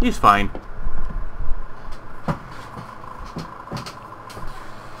 He's fine.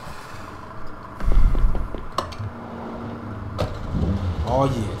 Oh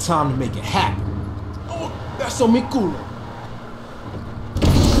yeah, time to make it happen. Oh, that's on mi culo.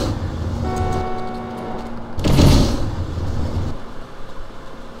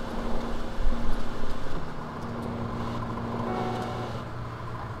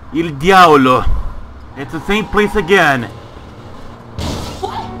 Il diavolo. It's the same place again.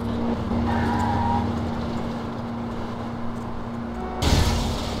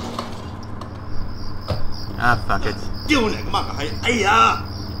 Ah, fuck it.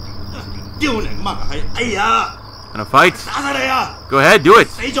 Gonna fight? Go ahead, do it.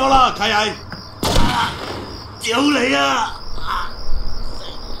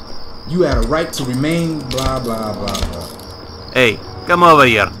 You had a right to remain, blah, blah, blah, blah. Hey, come over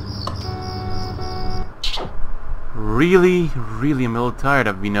here. Really, I'm a little tired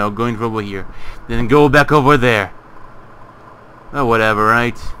of, going over here. Then go back over there. Oh, whatever,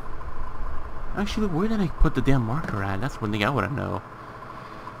 right? Actually, where did I put the damn marker at? That's one thing I want to know.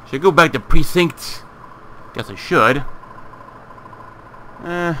 Should I go back to precinct? Guess I should.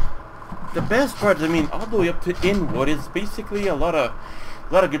 The best part, all the way up to Inwood is basically a lot of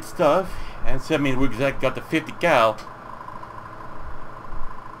good stuff. And so, we exactly got the 50 cal.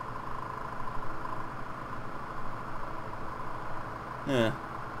 Yeah.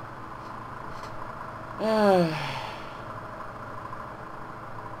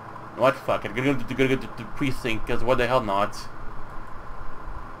 What? Fuck it. Gonna go to the precinct, because what the hell not?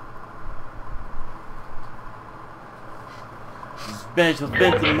 Attention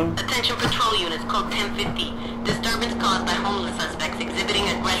patrol units, code 1050. Disturbance caused by homeless suspects exhibiting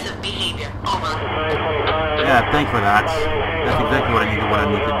aggressive behavior. Over. Yeah, thanks for that. That's exactly what I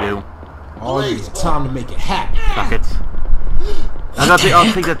need to do. Oh, yeah, time to make it happen. Fuck it.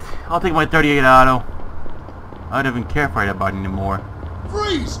 I'll take my 38 auto. I don't even care if I about it anymore.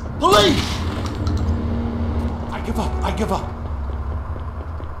 Freeze! Police! I give up.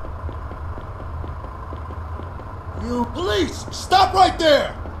 You police! Stop right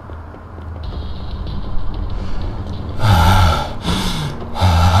there!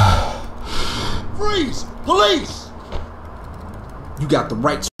 Freeze! Police! You got the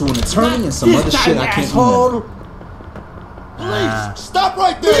right to an attorney and some other shit I can't remember. Police! Stop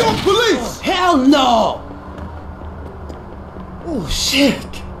right there! New York police! Oh, hell no! Oh,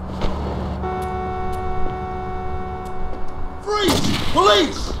 shit! Freeze!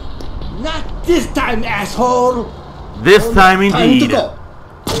 Police! Not this time, asshole! This time indeed.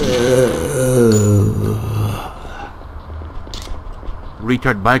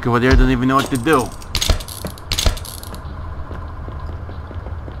 Retard bike over there doesn't even know what to do.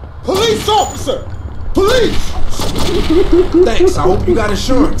 Police officer! Police! Thanks, I hope you got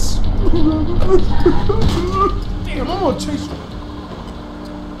insurance. Damn, I'm gonna chase you.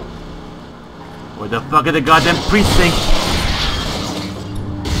 Where the fuck is the goddamn precinct?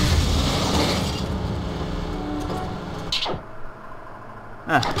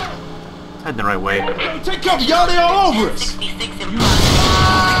 Head the right way. Take cover, y'all, they all over us!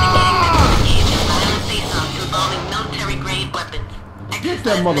 Get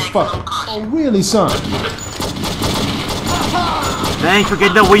that motherfucker! Oh, really, son? Thanks for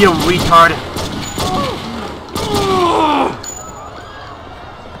getting away, you retard.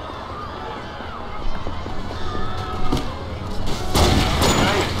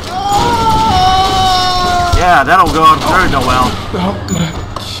 Yeah, that'll go very well.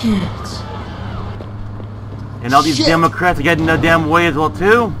 And all these Democrats are getting in the damn way as well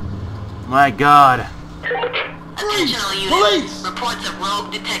too? My God. Attention all units. Police! Reports of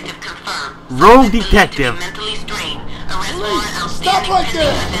rogue detective confirmed. Rogue detective? Mentally strained. Arrest warrant Stop outstanding right pending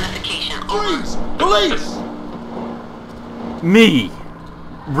there! identification. Freeze! Police! Me,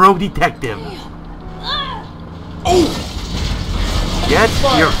 rogue detective. Oh! Get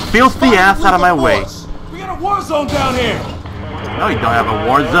your filthy ass out of my way. We got a war zone down here! No, you don't have a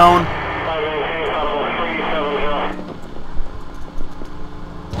war zone.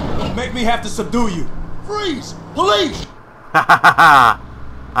 Don't make me have to subdue you. Freeze! Police! Ha ha ha ha!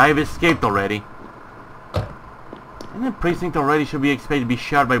 I've escaped already. And the precinct already should be expected to be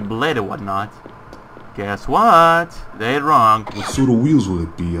shot by blade or whatnot. Guess what? They're wrong. What sort of wheels will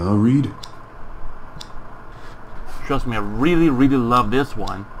it be, huh, Reed? Trust me, I really love this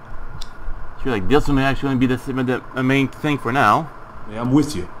one. I feel like this one is actually going to be the main thing for now. Hey, I'm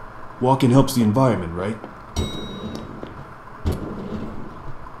with you. Walking helps the environment, right?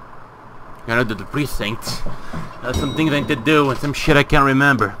 Gotta do the precinct. There's some things I need to do and some shit I can't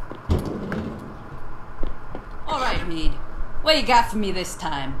remember. Alright, Reed. What you got for me this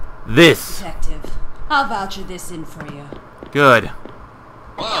time? This. Detective, I'll voucher this in for you. Good.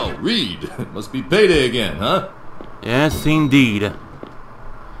 Wow, Reed. Must be payday again, huh? Yes, indeed.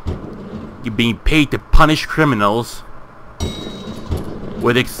 You're being paid to punish criminals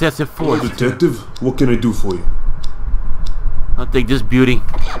with excessive force. Hello, detective. What can I do for you? I'll take this beauty.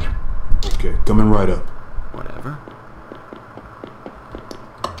 Okay, coming right up. Whatever.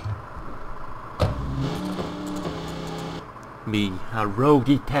 me, a rogue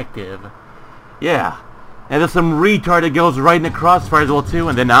detective. Yeah. And there's some retard that goes right in the crossfire as well too,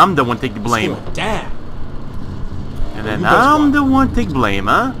 and then I'm the one to take the blame. Damn. And then I'm the one to take blame,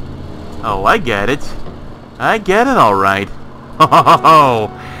 huh? Oh, I get it. I get it alright. Ho ho ho ho!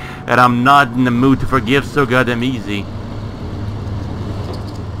 And I'm not in the mood to forgive so goddamn easy.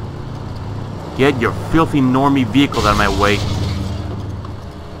 Get your filthy normie vehicle out of my way.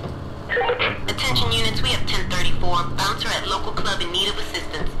 Attention units, we have 1034. Bouncer at local club in need of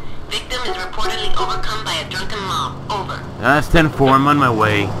assistance. Victim is reportedly overcome by a drunken mob. Over. That's 10-4, I'm on my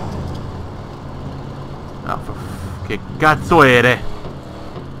way. Oh, for che cazzo ere?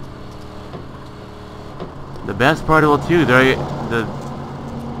 The best part of it too, they're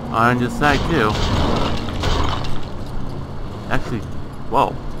on this side too. Actually,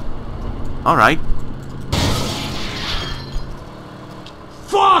 whoa. Alright.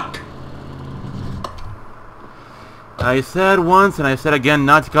 Fuck! I said once and I said again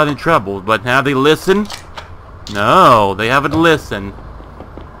not to get in trouble, but have they listened? No, they haven't listened.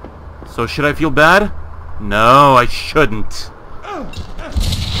 So should I feel bad? No, I shouldn't.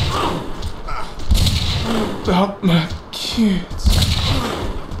 About my kids.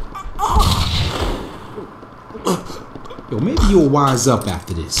 Yo, maybe you'll wise up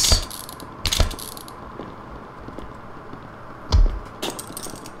after this.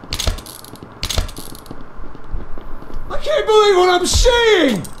 I can't believe what I'm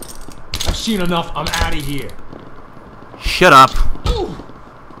seeing! I've seen enough, I'm out of here. Shut up.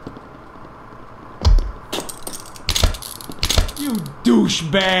 You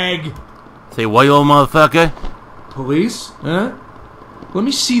douchebag! Say what, you old motherfucker? Police? Huh? Let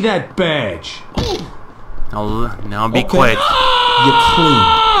me see that badge. Now be quiet. You're clean.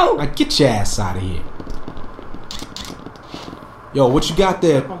 Now get your ass out of here. Yo, what you got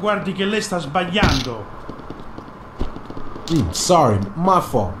there? Ma guardi che lei sta sbagliando. Sorry, my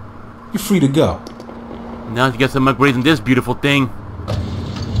fault. You're free to go. Now to get some upgrades in this beautiful thing.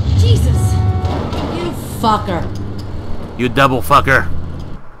 Jesus! You fucker. You double fucker.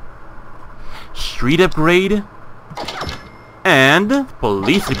 Street upgrade. And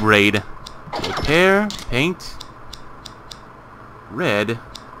police upgrade. Repair, paint. Red.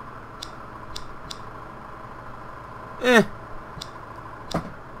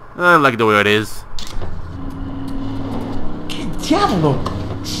 I like the way it is. Diavolo!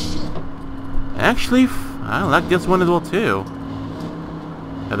 Actually, I like this one as well too.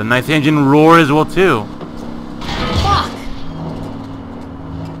 Got a nice engine roar as well too. Fuck!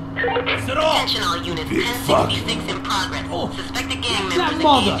 Attention all units, 1066 in progress. Suspected gang members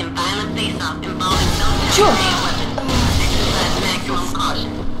engaged in violent face-off involving self-destructive weapons. Exercise maximum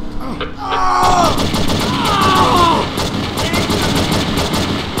caution.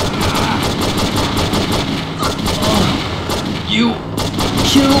 You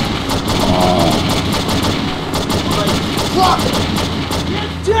killed. Fuck it! Get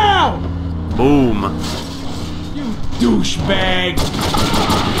down! Boom. You douchebag!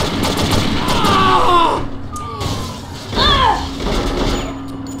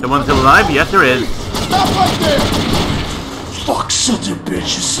 Someone still alive? Yes, there is. Stop right there! Fuck, sons of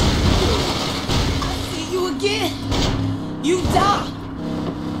bitches! See you again. You die.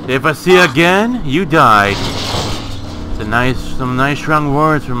 If I see you again, you die. Some nice strong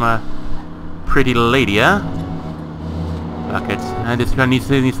words from a pretty lady, huh? Fuck it. And this gun needs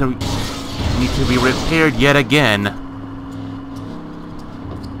to be repaired yet again.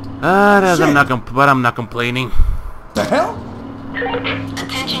 But I'm not complaining. The hell?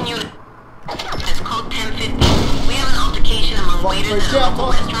 Attention unit. It's code 1050. We have an altercation among waiters at a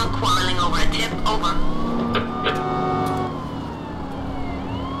local restaurant quarreling over a tip. Over.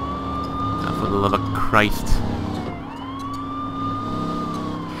 For the love of Christ.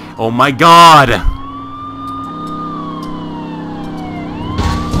 Oh my God!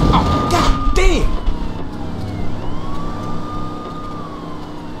 Oh, God damn!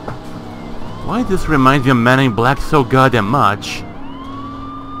 Why this reminds me of Men in Black so goddamn much?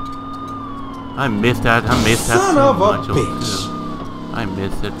 I miss that. I miss that Son so of a much. bitch. I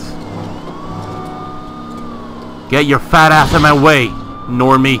miss it. Get your fat ass in my way,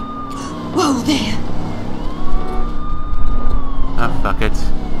 normie. Whoa there. Ah, fuck it.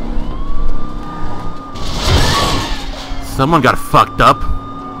 Someone got fucked up.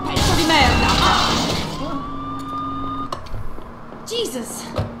 Pezzo di merda. Jesus.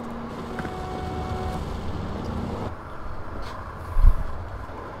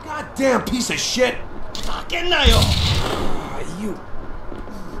 Goddamn piece of shit! Fucking nail! You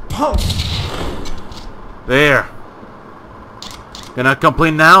punk! There. Gonna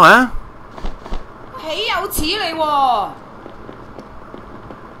complain now, huh? 豈有此理喎！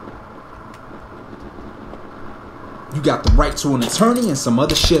 You got the right to an attorney and some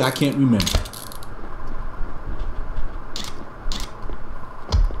other shit I can't remember.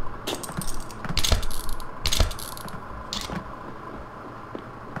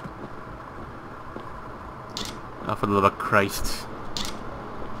 Oh, for the love of Christ.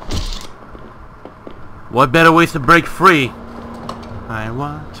 What better ways to break free? I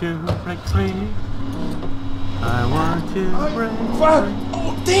want to break free. I want to break free.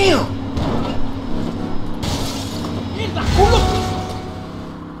 Oh, damn! Mierda, culo!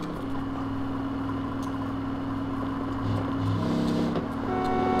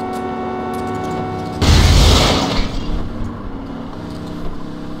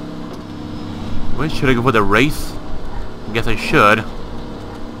 Wait, should I go for the race? I guess I should.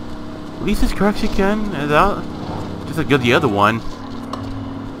 At least this correction can, just like the other one.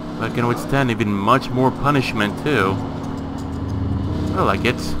 I can withstand even much more punishment too. I like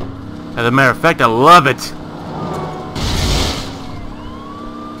it. As a matter of fact, I love it.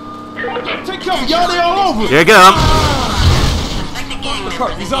 Take cover, y'all! They all over! Here you go. The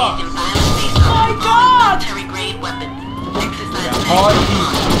curtain's off. My God!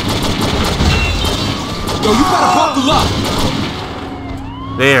 Yo, you better buckle up.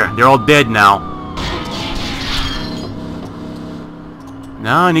 There, they're all dead now.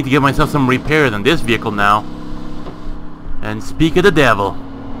 Now I need to give myself some repairs on this vehicle now. And speak of the devil.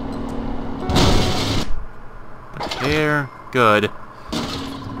 Repair, good.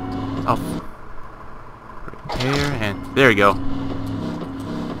 Oh. Repair, and there you go.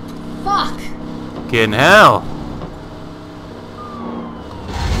 Fuck! Get in hell.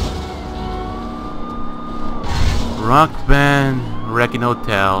 Rock band, wrecking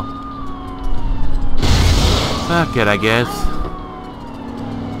hotel. Fuck it, I guess.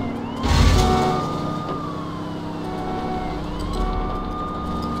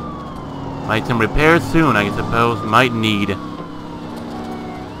 Might some repairs soon, I suppose. Might need.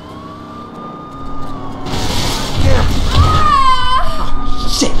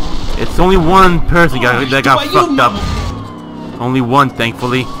 Shit! It's only one person that got fucked up. Only one,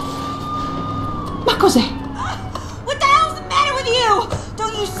 thankfully. Ma cos'è? What the hell's the matter with you?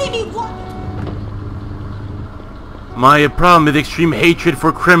 Don't you see me? My problem is extreme hatred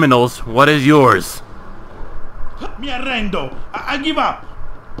for criminals. What is yours? Mi arrendo. I give up.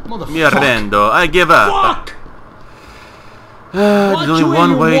 Mi arrendo. I give up. Fuck! There's only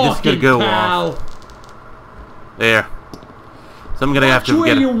one way this could go off. There. So I'm gonna have to get.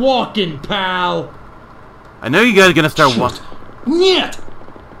 Where you walking, pal? I know you guys are gonna start walking. Niet!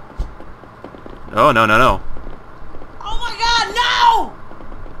 Oh no. Oh my God, no!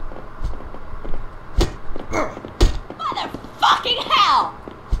 Motherfucking hell!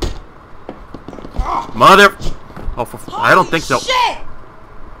 Mother. Oh, I don't think so. Shit!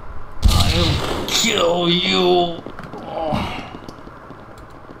 I'll kill you.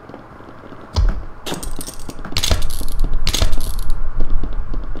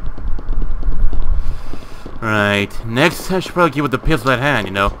 Right. Next, I should probably keep with the pistol at hand,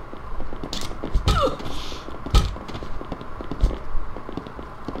 you know.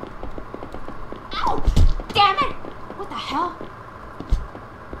 Ow! Damn it! What the hell?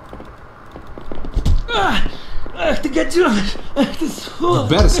 To get you. You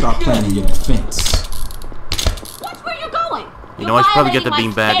better start planning your defense. Watch where you're going! You know, I should probably get the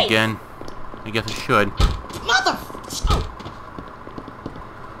beanbag again. I guess I should. Mother...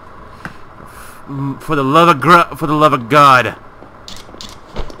 For the love of God.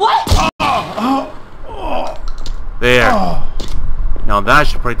 What? There. Now that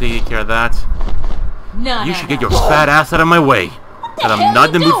should probably take care of that. No, You should get your fat ass out of my way. Cause I'm not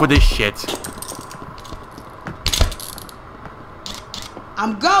in the mood for this shit.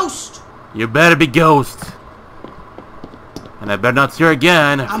 I'm Ghost. You better be Ghost. And I better not see her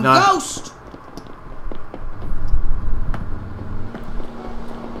again. I'm not... Ghost.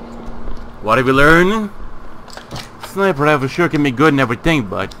 What have you learned? Sniper rifle sure can be good and everything,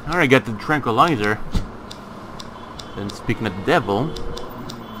 but I already got the tranquilizer. Then speaking of the devil...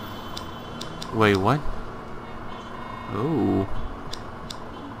 Wait, what? Oh.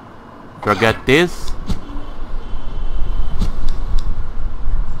 Forgot this?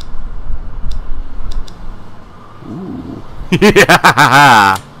 Ooh.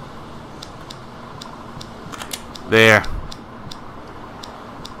 Yeah! There.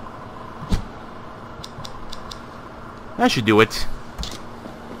 That should do it.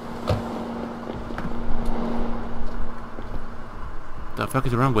 The fuck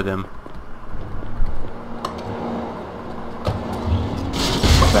is wrong with him?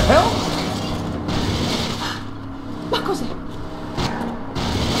 What the hell? Ma cos'è?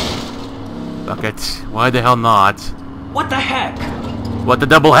 Fuck it. Why the hell not? What the heck? What the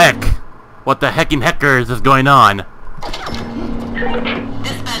double heck? What the heckin' heckers is going on?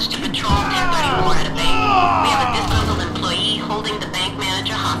 Dispatch to patrol 1034 at a bank. We have a disgruntled employee holding the bank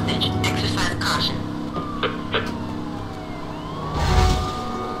manager hostage. Exercise caution.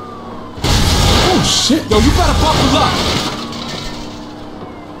 Oh shit, yo, you better buckle up.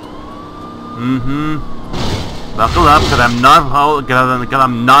 Buckle up, cause I'm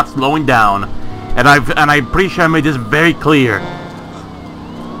not slowing down, and I'm pretty sure I made this very clear.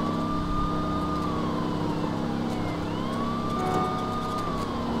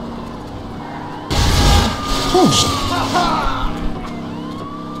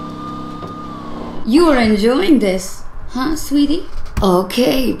 You are enjoying this, huh, sweetie?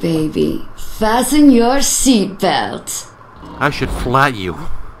 Okay, baby. Fasten your seatbelt. I should flat you.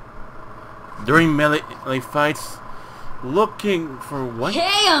 During melee fights, looking for what?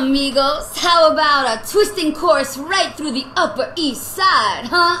 Hey, amigos. How about a twisting course right through the Upper East Side,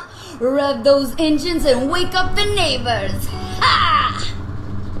 huh? Rev those engines and wake up the neighbors. Ha!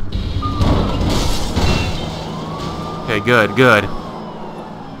 Okay, good.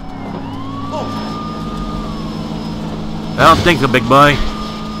 I don't think so, big boy.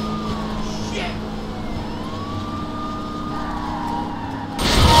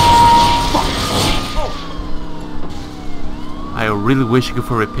 I really wish I could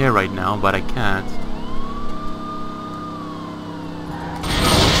for repair right now, but I can't.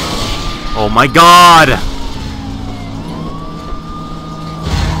 Oh my god!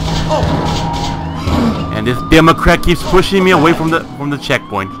 And this Democrat keeps pushing me away from the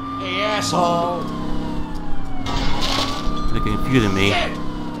checkpoint. Hey, asshole! They're confusing me.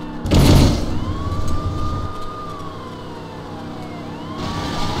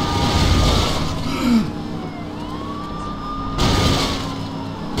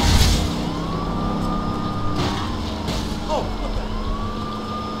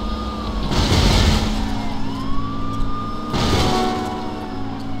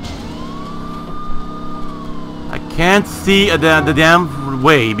 Can't see the damn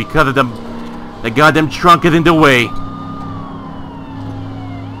way because of the goddamn trunk is in the way.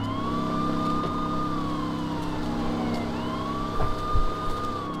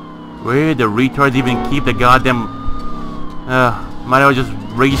 Where the retards even keep the goddamn? Might as well just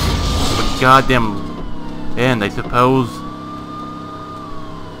race the goddamn end, I suppose.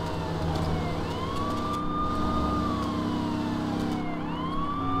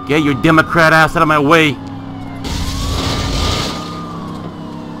 Get your Democrat ass out of my way.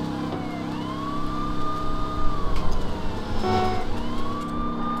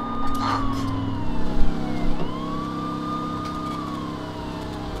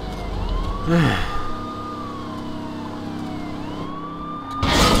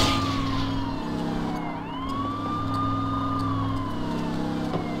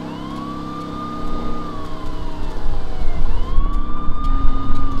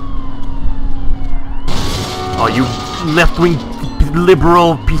 Oh, you left-wing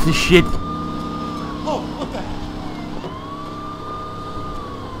liberal piece of shit. Oh, what the heck?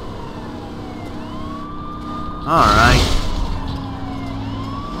 Alright.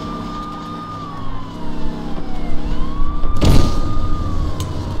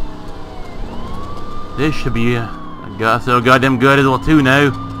 This should be so goddamn good as well too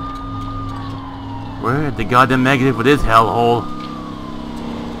now. Where's the goddamn negative for this hellhole?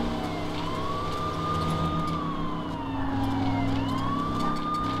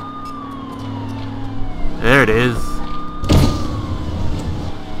 There it is.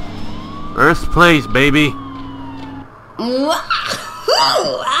 First place, baby.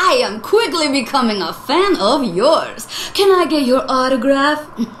 I am quickly becoming a fan of yours. Can I get your autograph?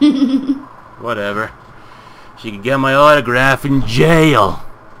 Whatever. She can get my autograph in jail.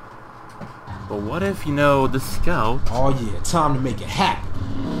 But what if, you know, the scout... Oh yeah, time to make it happen.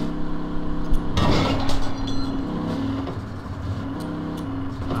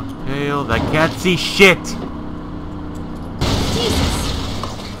 Hell, I can't see shit. Jesus.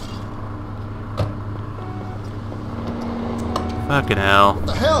 Fucking hell. What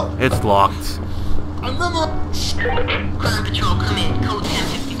the hell? It's locked. I never... Crime Patrol, come in. Code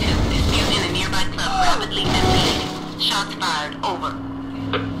 1052. Dispute in a nearby club rapidly escalating. Shots fired. Over.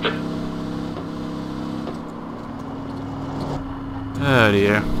 Oh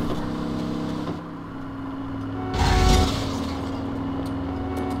dear.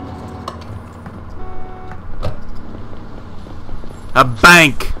 A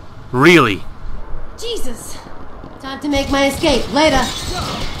bank! Really? Jesus! Time to make my escape. Later.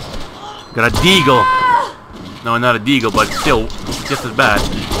 Got a deagle. No, not a deagle, but still just as bad.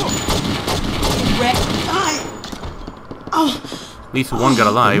 At least one got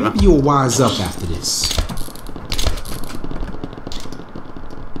alive. Maybe you'll wise up after this.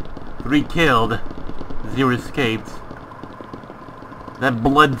 3 killed, 0 escaped. That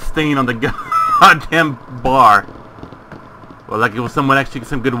blood stain on the goddamn bar. Well, like it was someone actually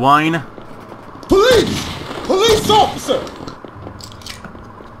some good wine. Police! Police officer!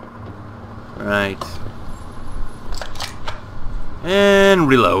 Right. And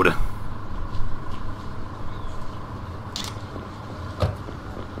reload.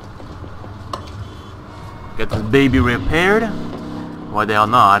 Get this baby repaired? Why the hell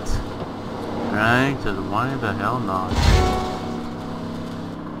not? Right, just why the hell not?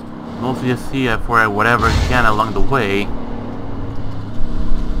 Mostly just see it for whatever I can along the way.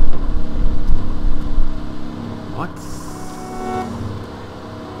 What?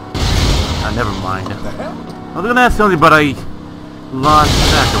 Ah, never mind. I was gonna ask something, but I lost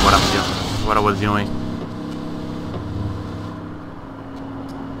track of what I'm doing. What I was doing.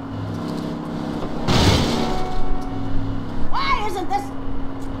 Why isn't this?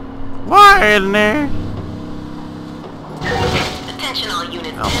 Why isn't there? Attention all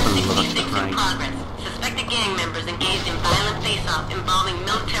units. 1066 in progress. Suspected gang members engaged in violent face-off involving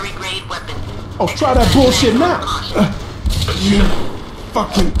military-grade weapons. Oh, try that bullshit now. You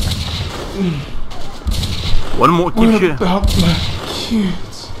fucking. One more keep shooting. What about my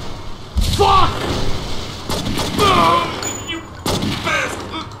kids? Fuck! You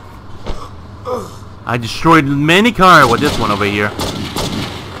bastard! I destroyed many cars with this one over here.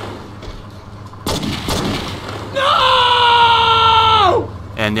 No!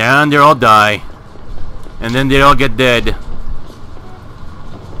 And then they all die. And then they all get dead.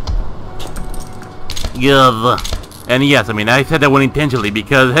 Give. And yes, I mean, I said that one intentionally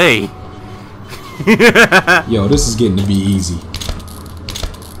because, hey. Yo, this is getting to be easy.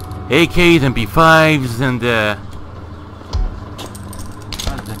 AKs, MP5s, and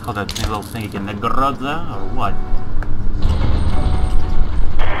what do they call that little thing again? The Groza or what?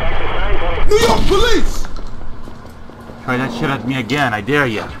 New York police! Try that shit at me again, I dare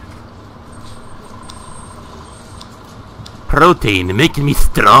ya. Protein, making me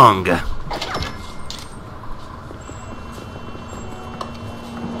strong.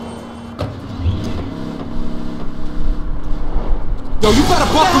 Yo, you better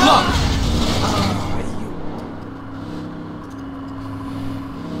buckle up!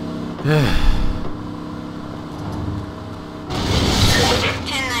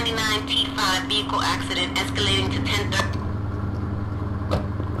 1099 T5 vehicle accident escalating to 1030.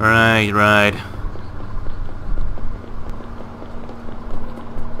 Right.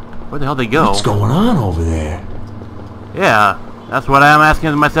 Where the hell they go? What's going on over there? Yeah, that's what I'm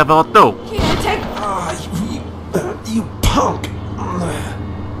asking myself all too. You punk!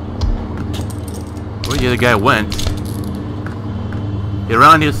 Where the other guy went? He's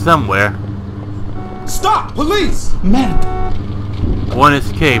around here somewhere. Stop! Police! Man! One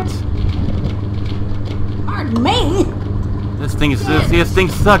escaped. Pardon me? This thing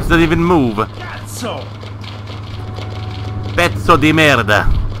sucks, doesn't even move. Cazzo! Pezzo di merda.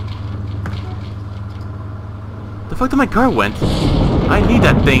 The fuck did my car went? I need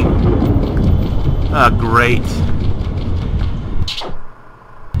that thing. Ah, great.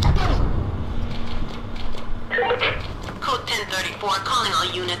 Code 1034, calling all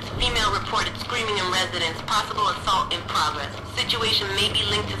units. Female reported screaming in residence. Possible assault in progress. Situation may be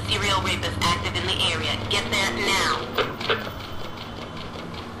linked to serial rapists active in the area. Get there now.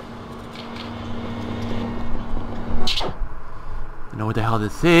 I know what the hell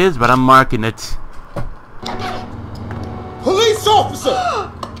this is, but I'm marking it. Police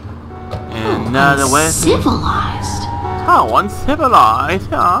officer! And another way. Civilized. How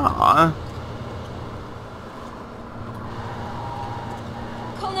uncivilized. Ah.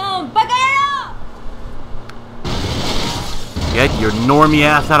 Get your normie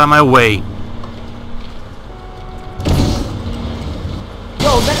ass out of my way.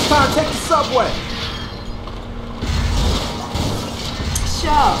 Yo, next time take the subway.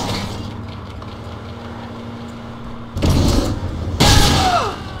 Show.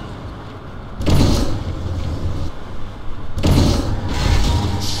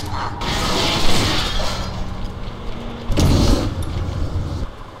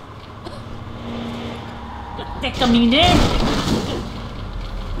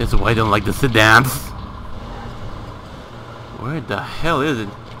 That's why I don't like the sedans. Where the hell is it?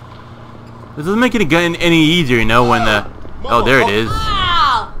 This doesn't make it any easier, you know, when oh, there it is.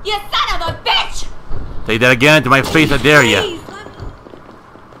 Wow! You son of a bitch! Say that again to my face, I dare ya.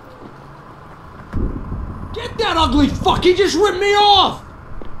 Get that ugly fuck! He just ripped me off!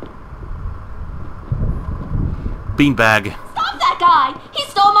 beanbag. Stop that guy! He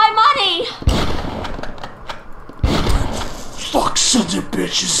stole my money! Fuck sons of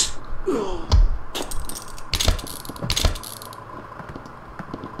bitches.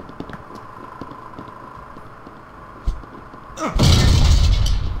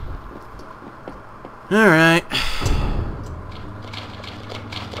 Alright.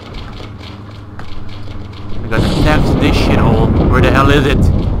 I got to snap this shithole. Where the hell is it?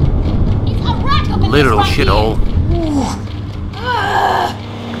 Literal shithole.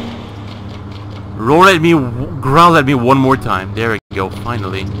 Roll at me, growl at me one more time. There we go,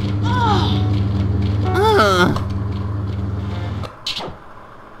 finally.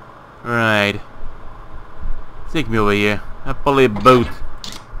 Right. Take me over here. I pull a boat.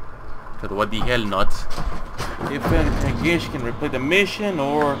 Cause what the hell not? If engaged can replay the mission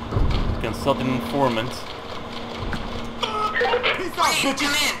or consult an informant. Please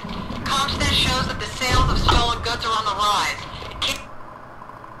come in. Comstat shows that the sales of stolen goods are on the rise.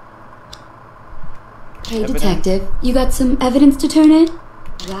 Hey, detective, you got some evidence to turn in?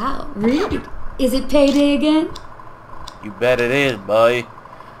 Wow, really? Is it payday again? You bet it is, boy.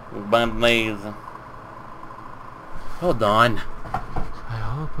 Hold on.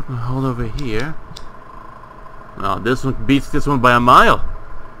 I'll put my hold over here. Oh, this one beats this one by a mile.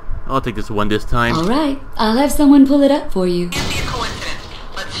 I'll take this one this time. Alright, I'll have someone pull it up for you. Can't be a coincidence.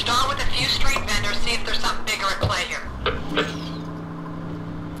 Let's start with a few street vendors, see if there's something bigger at play here.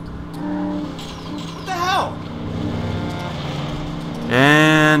 What the hell?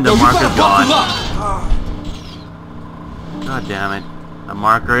 And the marker's gone. God damn it. The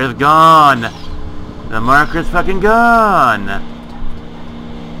marker is gone. The marker's fucking gone.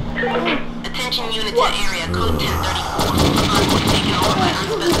 Attention units to area, code 1034. Convoy taken over by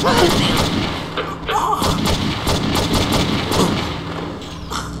unspecified sales.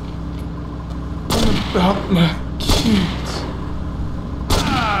 What about my kids?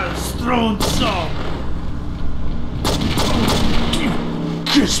 Stronzo!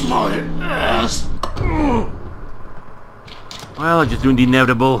 Kiss my ass! Well, I'm just doing the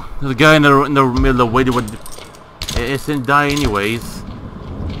inevitable. There's a guy in the middle of the way that would isn't die anyways.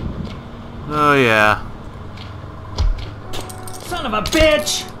 Oh yeah. Son of a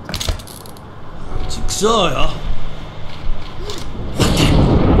bitch! Jigsaw,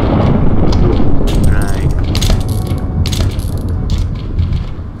 Right.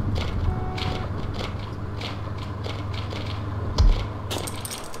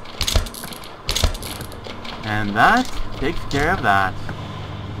 And that takes care of that.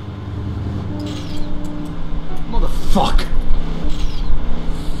 Motherfucker!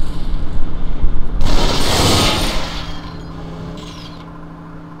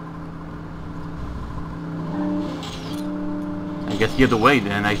 I guess the other way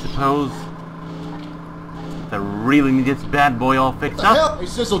then, I suppose. I really need this bad boy all fixed up. Hey,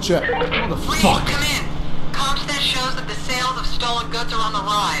 sizzle check. Motherfucker! Come in. Comstat shows that the sales of stolen goods are on the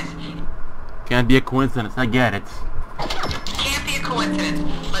rise. Can't be a coincidence, I get it. Can't be a coincidence.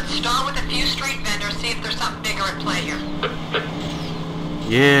 Let's start with a few street vendors, see if there's something bigger at play here.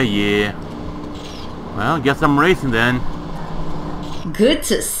 Yeah. Well, guess I'm racing then. Good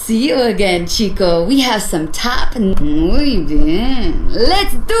to see you again, Chico. We have some top. Muy bien.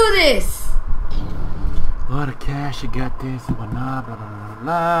 Let's do this! A lot of cash, you got this, whatnot, blah, blah,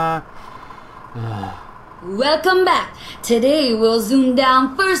 blah, blah. Welcome back. Today we'll zoom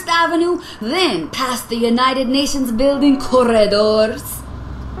down First Avenue, then past the United Nations building corridors.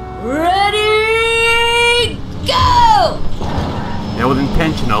 Ready? Go! That was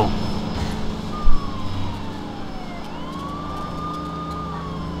intentional.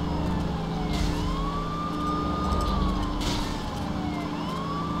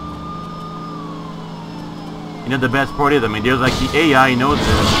 You know the best part is, I mean, there's like the AI knows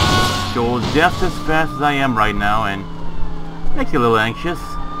this. Goes just as fast as I am right now, and makes you a little anxious.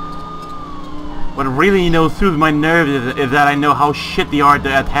 What really, soothes my nerves is that I know how shit they are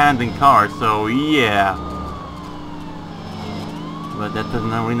at handling cars, so yeah. But that doesn't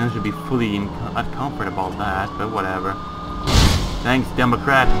really mean I should be fully at comfort about that, but whatever. Thanks,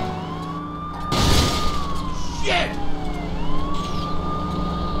 Democrat. Shit!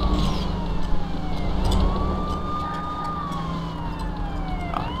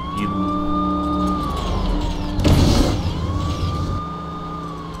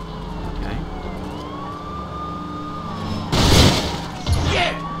 Okay.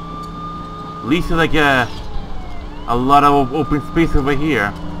 Shit! At least there's like a lot of open space over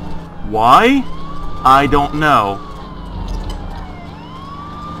here. Why? I don't know.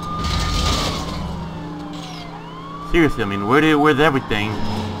 Seriously, I mean, where's everything?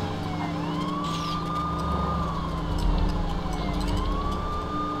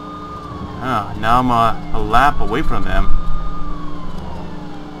 Now I'm a lap away from them.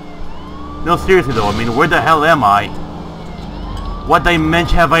 No, seriously though, I mean, where the hell am I? What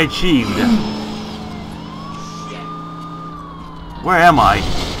dimension have I achieved? Where am I?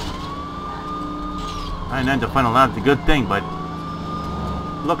 I know the final lap's a good thing, but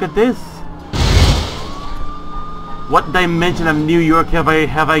look at this. What dimension of New York have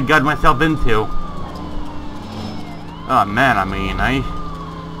I got myself into? Oh man, I mean,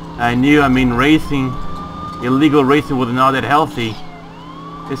 I knew, I mean, racing, illegal racing wasn't all that healthy.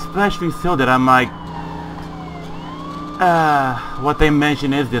 Especially so that I'm like, what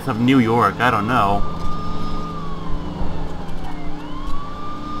dimension is this of New York? I don't know.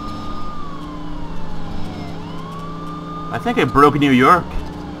 I think I broke New York.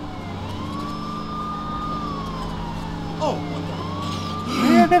 Oh,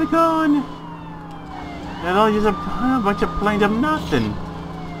 Where got it going? They're all just a bunch of planes of nothing.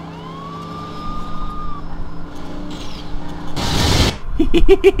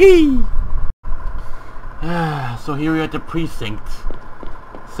 So here we're at the precinct.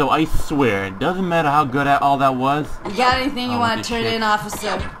 So I swear, it doesn't matter how good all that was. You got anything you want to turn in,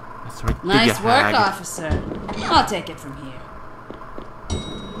 officer? That's right. Nice work, officer. I'll take it from here.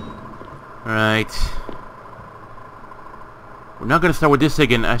 Alright. We're not gonna start with this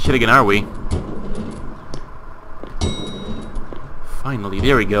again, shit again, are we? Finally,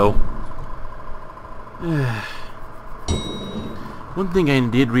 there we go. One thing I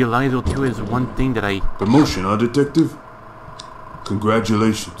did realize though too is one thing that I... Promotion, huh, detective?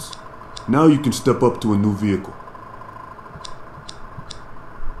 Congratulations. Now you can step up to a new vehicle.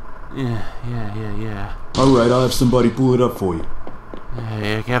 Yeah. Alright, I'll have somebody pull it up for you.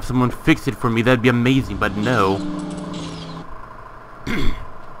 I can have someone fix it for me, that'd be amazing, but no.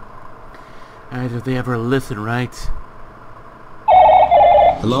 Alright, if they ever listen, right?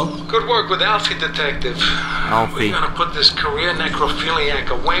 Hello? Good work with Alfie, Detective. Alfie. We're gonna put this career necrophiliac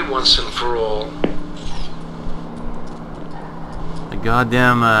away once and for all. The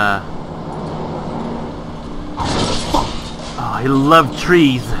goddamn, Oh, I love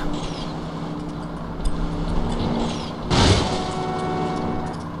trees.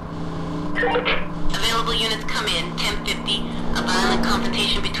 Available units come in, 1050. A violent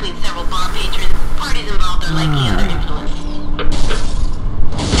confrontation between several bar patrons. Parties involved are likely under influence.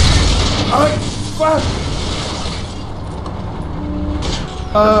 Alright, fine.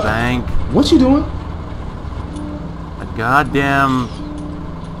 The bank. What you doing? A goddamn...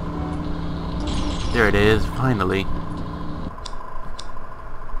 There it is, finally.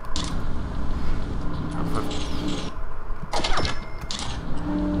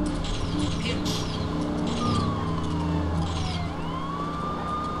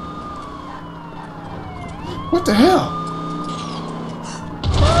 What the hell?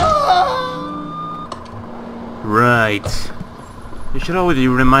 Right. I should always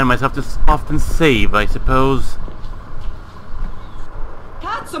remind myself to often save, I suppose.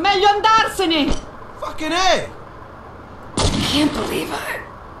 Cazzo, meglio andarsene! Fucking A! I can't believe I...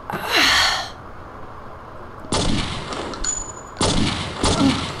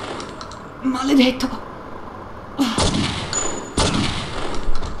 Maledetto.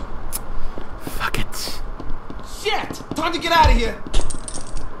 Fuck it. Shit! Time to get out of here!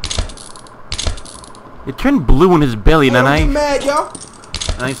 It turned blue in his belly, and Don't get mad, yo!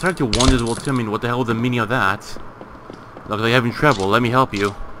 And I started to wonder as well too, I mean, what the hell is the meaning of that? Look, they're having trouble. Let me help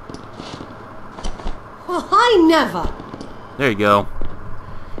you. Well, I never. There you go.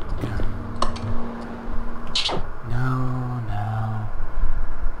 No.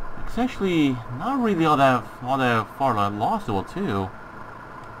 It's actually not really all that far lost, well, too.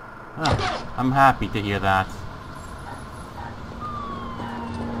 I'm happy to hear that.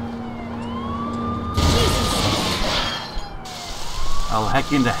 I'll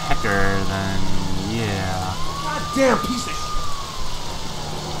hack you into Hecker, then, yeah. Goddamn piece of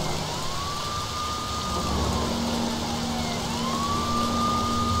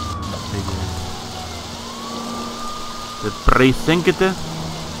The precinct. Attention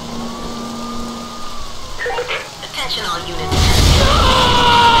all units.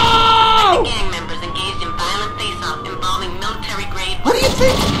 Suspected gang members engaged in violent face-off involving military-grade... What do you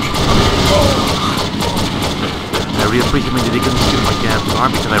think? I really appreciate that they couldn't shoot my damn car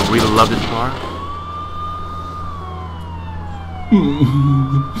because I really love this car.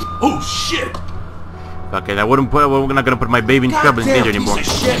 Oh shit! Okay, we're not gonna put my baby in trouble in danger anymore. Piece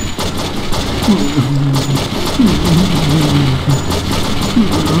of shit.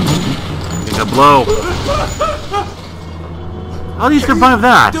 It's gonna blow. How do you survive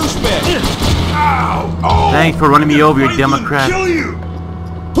that? Douchebag! Ow! Oh, Thanks for running me over, you Democrat. Kill you!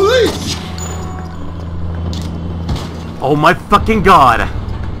 Police! Oh my fucking god!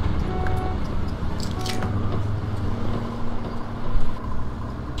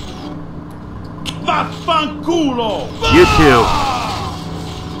 Vaffanculo! You too.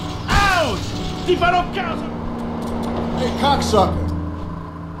 Ouch! Ti farò caso! Hey, cocksucker!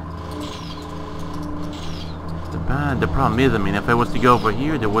 The problem is, I mean, if I was to go over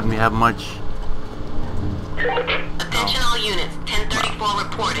here, there wouldn't have much. Attention all units. 1034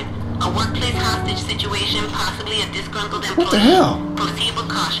 reported. A workplace hostage situation, possibly a disgruntled employee. What the hell? Proceed with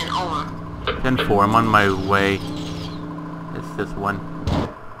caution. Over. 10-4, I'm on my way. It's this one.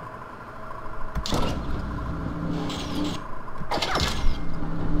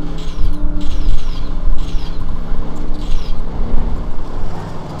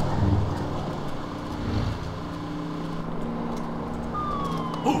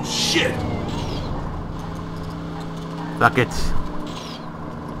 Oh shit! Fuck it.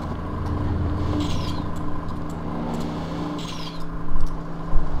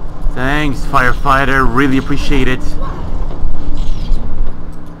 Thanks, firefighter. Really appreciate it.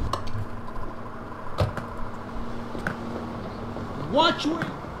 Watch where.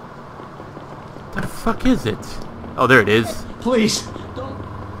 The fuck is it? Oh, there it is. Please, don't.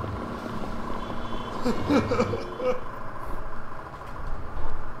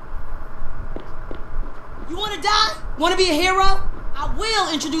 You wanna die? Wanna be a hero? I will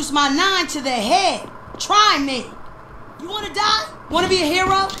introduce my 9 to the head. Try me. You wanna die? Wanna be a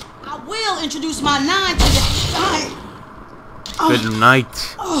hero? I will introduce my 9 to the... Good night.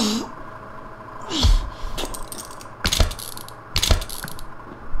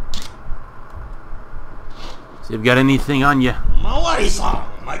 See if you got anything on you. Mawari-san,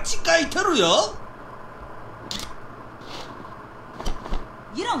 間違えてるよ.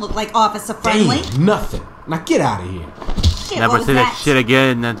 You don't look like officer friendly. Damn, nothing. Now get out of here. Shit, Never what was say that shit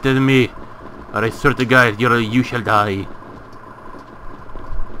again to me. Or I swear to God, you shall die.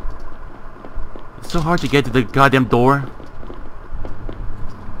 It's so hard to get to the goddamn door.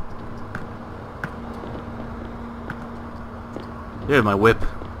 There's my whip.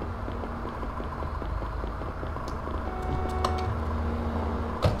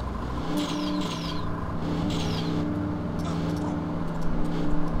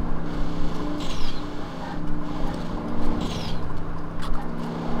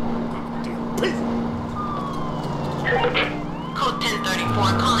 Code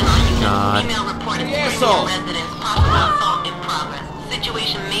 1034 calling on you. Female reported screaming residents. Possible assault in progress.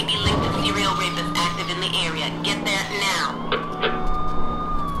 Situation may be linked to serial rapists active in the area. Get there now.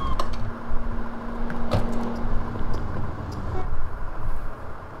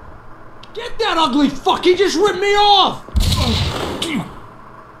 Get that ugly fuck! He just ripped me off!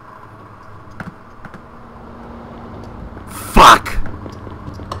 Fuck!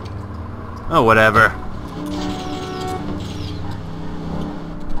 Oh, whatever.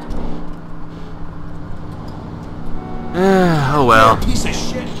 Oh well. Piece of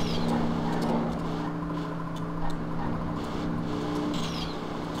shit!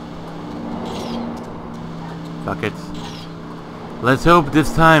 Fuck it. Let's hope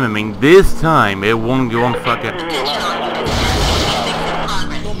this time, this time it won't fuck it.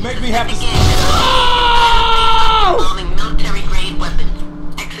 Don't make me have to... Involving military grade weapons.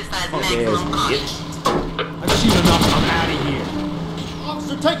 Exercise maximum caution. I've seen enough. I'm out of here.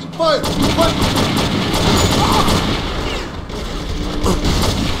 Officer, taking fire!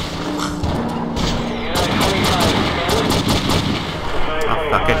 Oh,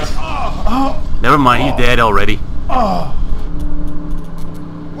 fuck it. Never mind, he's dead already.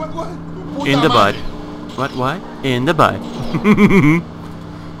 In the bud. What? In the bud.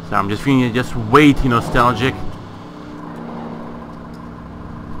 So I'm just feeling just way too nostalgic.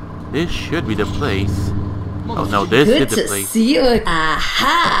 This should be the place. Oh no, this is the Good to place. see you.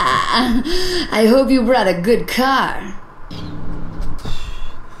 Aha! I hope you brought a good car.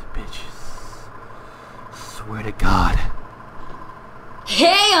 Bitches. Swear to God.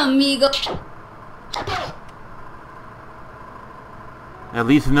 Hey, amigo. At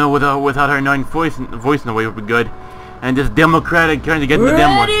least you know without her annoying voice in the way would be good. And this democratic trying to get in the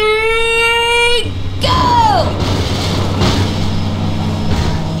demo. Ready, go!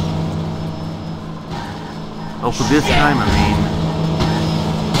 Hopefully this time,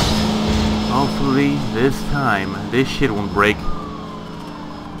 hopefully this time, this shit won't break.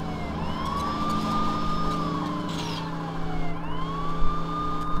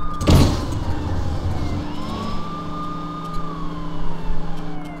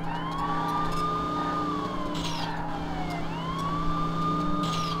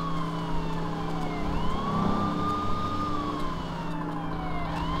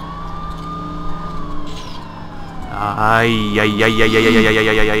 Ay.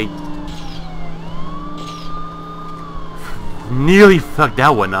 Nearly fucked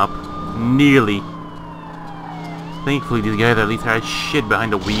that one up. Nearly. Thankfully, these guys at least had shit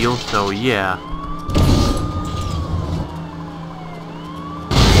behind the wheel, so yeah.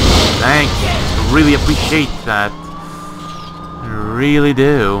 Thanks. I really appreciate that. I really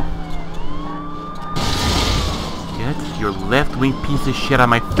do. Get your left-wing piece of shit out of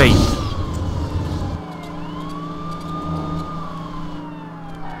my face.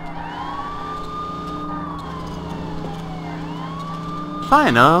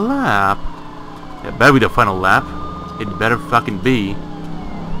 Final lap. It better be the final lap. It better fucking be.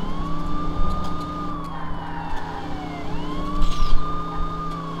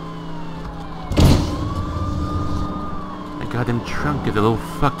 The goddamn trunk is a little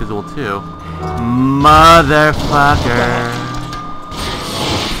fucked as well too. Motherfucker.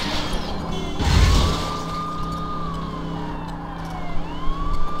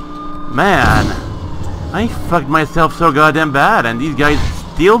 Man, I fucked myself so goddamn bad, and these guys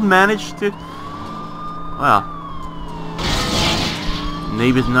still managed to. Well,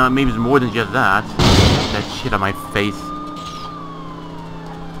 maybe it's not. Maybe it's more than just that. That shit on my face.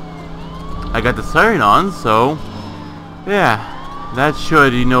 I got the siren on, so yeah, that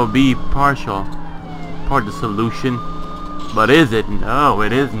should, you know, be part of the solution. But is it? No,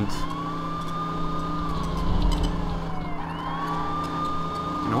 it isn't.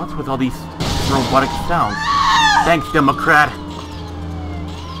 You know what's with all these robotic sounds? Thanks, Democrat.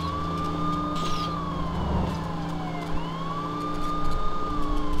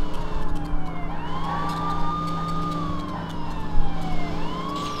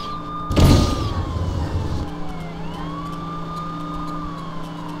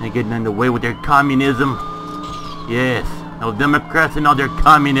 They're getting in the way with their communism. Yes, no Democrats and all their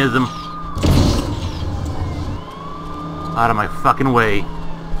communism. Out of my fucking way.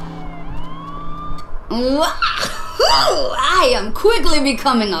 I am quickly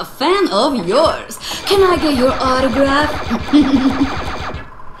becoming a fan of yours. Can I get your autograph?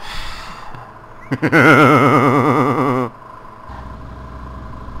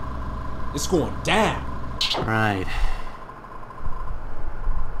 It's going down. Right.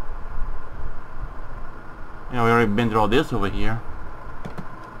 Yeah, we already been through all this over here.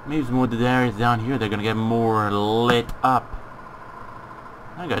 Maybe some more of the areas down here, they're gonna get more lit up.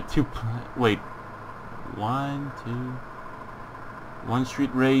 I got two. Wait. 1 street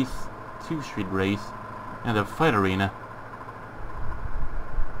race, 2 street race, and a fight arena.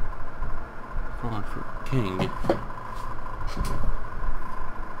 Going for King.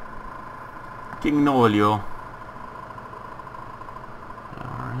 King Nolio.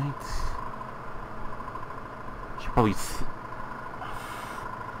 Alright. Should probably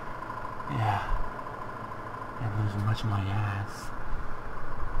yeah. And lose much of my ass.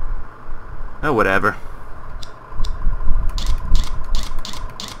 Oh, whatever.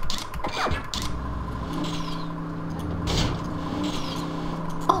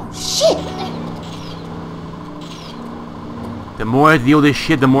 The more I deal with this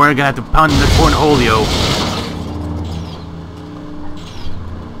shit, the more I'm gonna have to pound in the cornholio.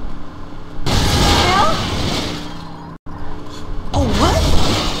 Oh, what?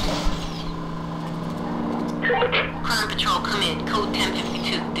 Crime Patrol, come in. Code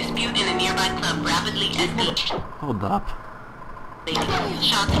 1052. Dispute in a nearby club rapidly escalating. Hold up.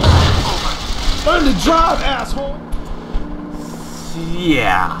 Shots fired. Over. Learn to drive, asshole!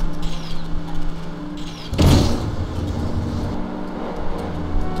 Yeah.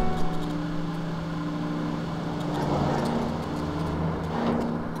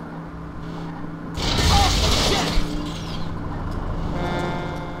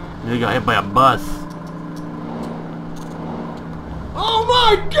 You got hit by a bus. Oh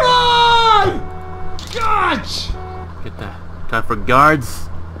my god! Gosh! Get that. Time for guards?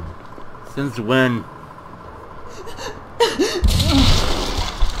 Since when?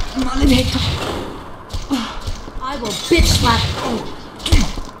 I will bitch slap.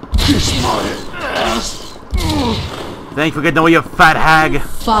 Kiss my ass! Thanks for getting away, you fat hag.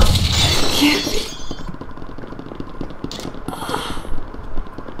 Fuck.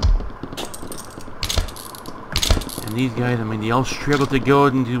 And these guys, I mean, they all struggle to go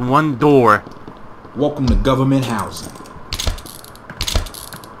into one door. Welcome to government housing.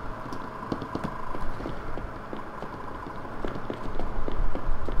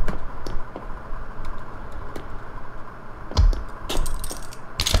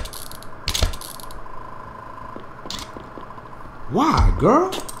 Why,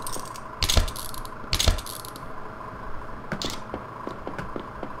 girl?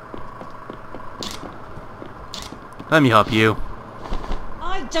 Let me help you.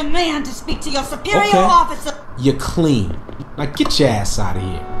 I demand to speak to your superior officer. You're clean. Now get your ass out of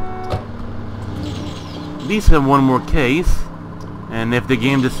here. At least have one more case. And if the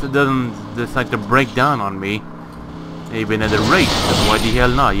game just doesn't decide to break down on me, even at a rate, why the hell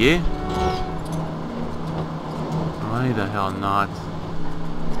not, yeah? Why the hell not?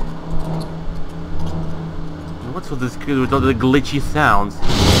 What's with this kid with all the glitchy sounds?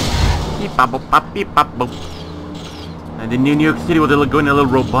 Beep bop bop bop beep bop boop. And in New York City where they're going a little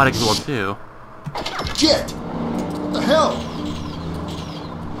robotic as well too. Shit! What the hell?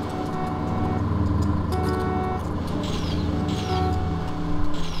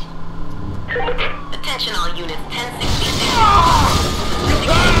 Attention all units, 1066.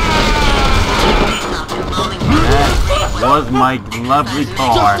 That was my lovely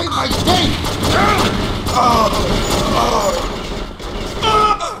car. Just ain't my thing!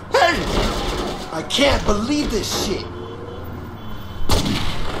 Hey! I can't believe this shit.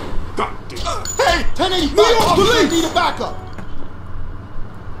 Hey! 1085! Officer, need a backup!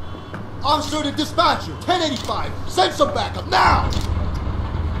 Officer to dispatcher, 1085! Send some backup, now!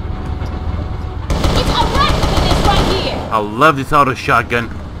 It's a wreck for this right here! I love this auto shotgun.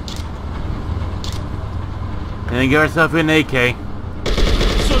 And get yourself an AK.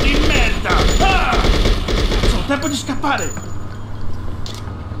 Pezzo di merda! Ah! Cazzo, tempo di scappare!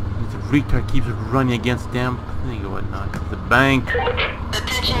 This retard keeps running against them. Thing or whatnot. The bank.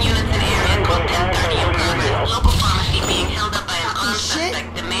 Attention units in area code 1030 in progress. Local pharmacy being held up by an armed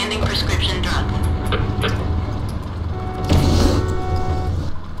suspect demanding prescription drugs.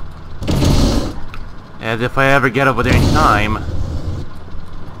 As if I ever get over there in time.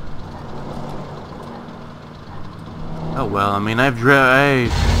 Oh well, I mean I've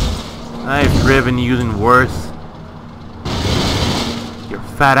driven using worse. Your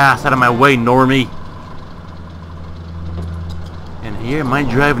fat ass out of my way, normie. And here am I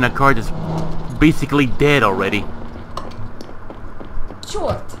driving a car that's basically dead already.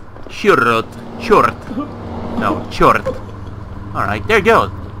 Short. Short. No, short. Alright, there you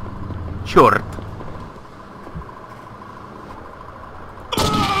go. Short.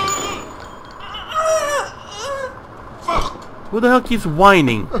 Who the hell keeps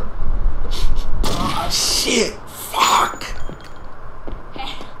whining? Oh, shit! Fuck!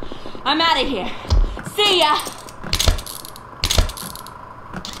 Hey, I'm out of here. See ya!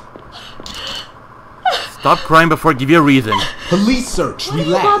 Stop crying before I give you a reason. Police search, What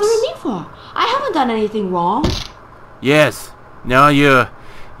relax. are you bothering me for? I haven't done anything wrong. Yes. Now you're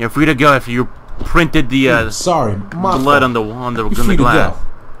free to go if you printed the sorry, my blood fault. on the You're free to glass. go.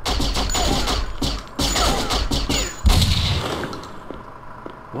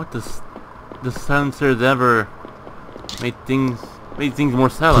 What does the silencers ever made things more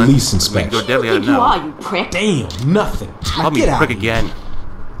silent? Police inspection. Go deadly, I Who do don't you know. are, you prick? Damn, nothing. Call Now me get out prick of here. again.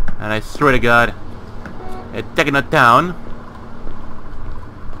 And I swear to God, at taking it down.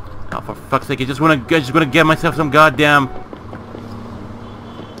 Oh, for fuck's sake! I just wanna get myself some goddamn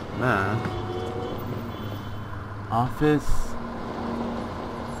office.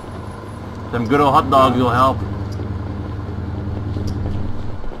 Some good old hot dogs will help.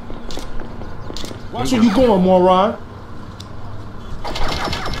 Watch where you going, moron.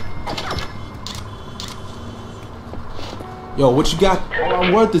 Yo, what you got? All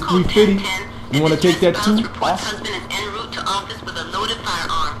I'm worth is 350. You wanna take that too? Reports husband is en route to office with a loaded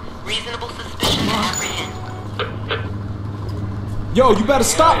firearm. Reasonable suspicion to apprehend. Yo, you better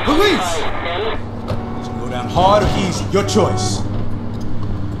stop, police! Go down hard or easy, your choice.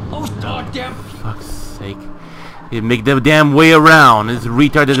 Oh, goddamn. Fuck's sake. You make the damn way around. This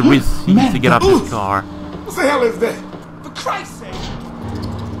retard that refuses to get off his car. What the hell is that? For Christ's sake!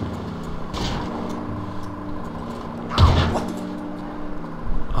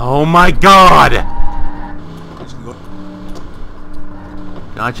 Oh my God!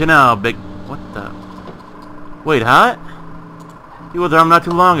 Gotcha now, big. What the? Wait, huh? He was armed not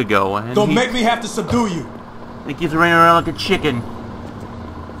too long ago. And Don't make me have to subdue you. I think he's running around like a chicken.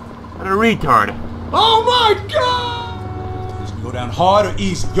 What a retard. Oh my God! Go down hard or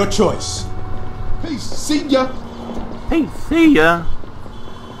easy, your choice. Peace, see ya. Hey, see ya.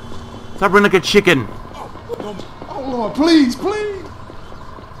 Stop running like a chicken. Oh Lord, please, please.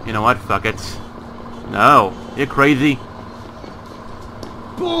 You know what? Fuck it. No, you're crazy.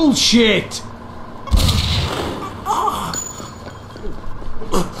 Bullshit!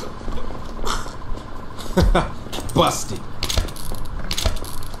 Busted.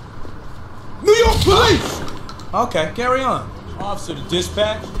 New York police! Okay, carry on. Officer to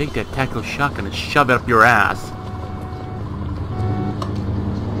dispatch. Take that tactical shotgun and shove it up your ass.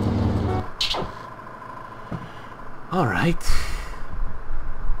 Alright.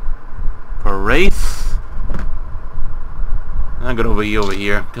 For a race. I'm gonna over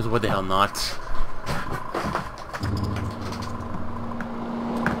here, because what the hell not?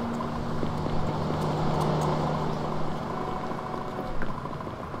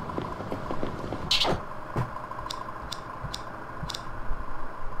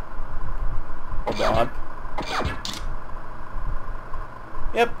 Hold on.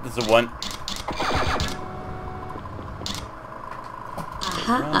 Yep, this is one.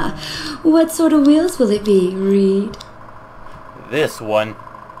 Aha. What sort of wheels will it be, Reed? This one.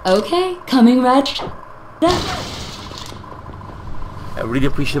 Okay, coming right up. I really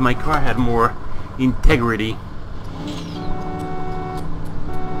appreciate my car had more integrity.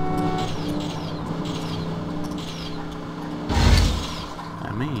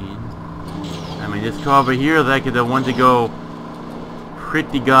 I mean this car over here, that could want to go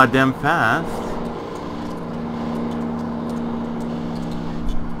pretty goddamn fast.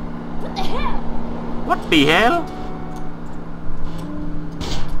 What the hell? What the hell?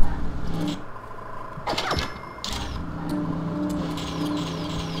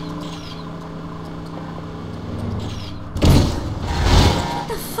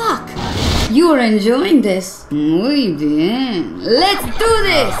 You're enjoying this. Muy bien. Let's do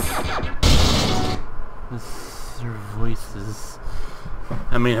this! Her voice is...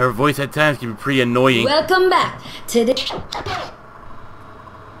 I mean, her voice at times can be pretty annoying. Welcome back to the...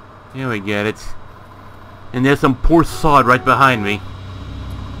 Here we get it. And there's some poor sod right behind me.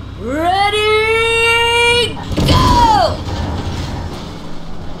 Ready, go!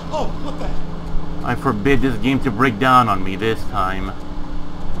 Oh, what the... I forbid this game to break down on me this time.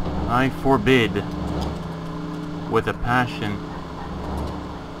 I forbid. With a passion.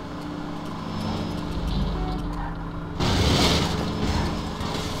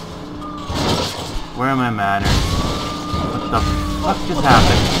 Where are my manners? What the fuck just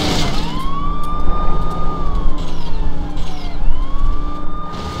happened?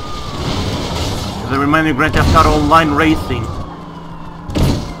 Does it remind me of Grand Theft Auto Online Racing?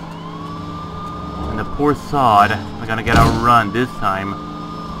 And the poor sod are gonna get outrun this time.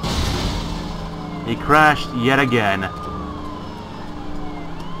 He crashed yet again.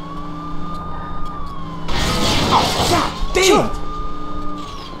 Oh, God damn!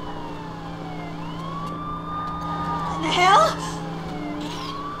 What the hell?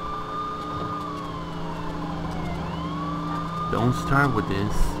 Don't start with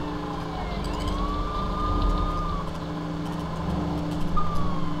this.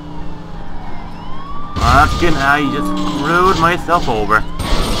 Fucking hell, you just screwed myself over.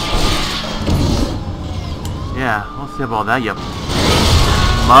 Yeah, we'll see about that, you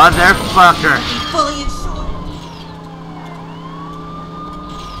motherfucker! Fully insured.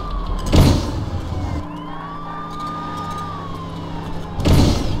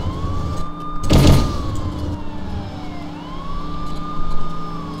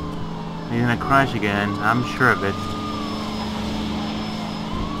 He's gonna crash again, I'm sure of it.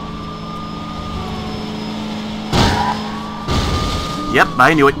 Yep,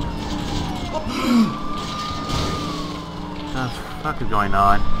 I knew it. What the fuck is going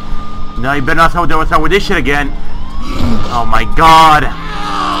on? No, you better not start with this shit again. Oh my god.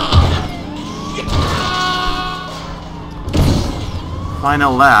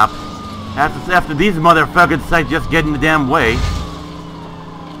 Final lap. After these motherfuckers decide to just get in the damn way.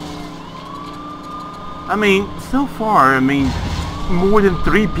 I mean, so far, I mean, more than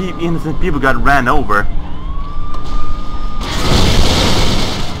 3 innocent people got ran over.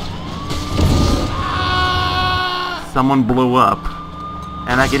 Someone blew up,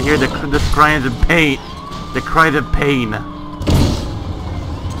 and I can hear the cries of pain. The cries of pain.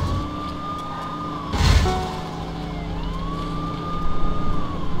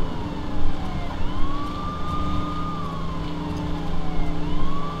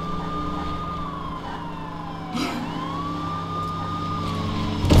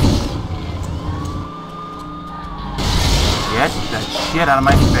 Get that shit out of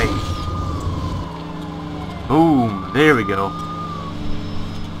my face. Boom, there we go.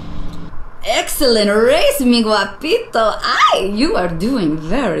 Excellent race, mi guapito. Ay, you are doing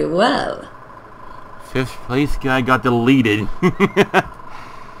very well. 5th place guy got deleted.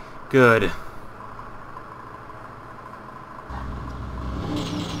 Good.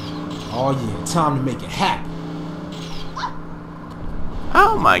 Oh yeah, time to make it happen.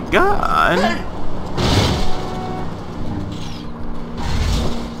 Oh my god.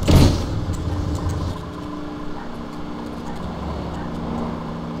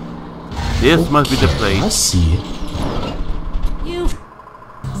 This must be the place. I see it. You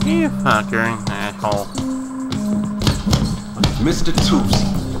fucker, asshole. Mr. Tuesday.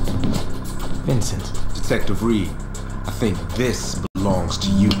 Vincent. Detective Reed. I think this belongs to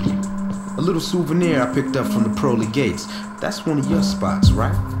you. A little souvenir I picked up from the Proly Gates. That's one of your spots,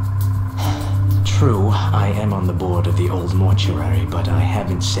 right? True, I am on the board of the old mortuary, but I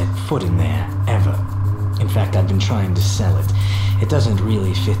haven't set foot in there, ever. In fact, I've been trying to sell it. It doesn't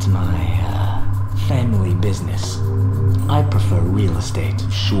really fit my, family business. I prefer real estate.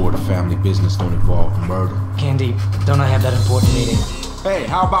 Sure, the family business don't involve murder. Candy, don't I have that important meeting? Hey,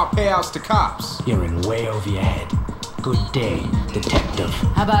 how about payouts to cops? You're in way over your head. Good day, detective.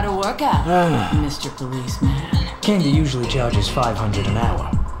 How about a workout, Mr. Policeman? Candy usually charges $500 an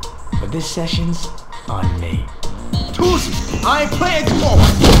hour, but this session's on me. Tuesday, I ain't playing tomorrow.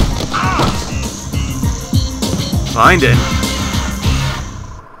 Find it.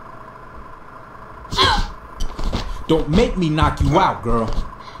 Don't make me knock you out, girl.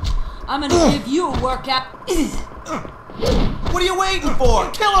 I'm gonna give you a workout. What are you waiting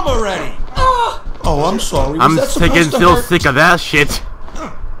for? Kill him already! Oh, I'm sorry. I'm still sick of that shit.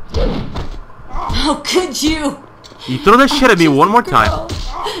 How could you? You throw that shit at me one more time.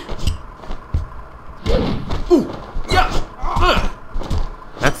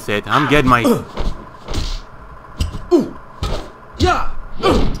 That's it. I'm getting my.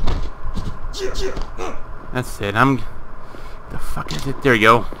 That's it. I'm. The fuck is it? There you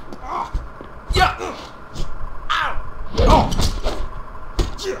go.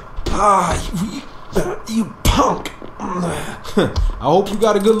 You punk. I hope you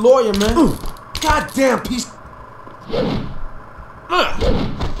got a good lawyer, man. Goddamn piece.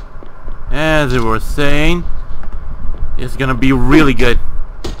 As we were saying, it's gonna be really good.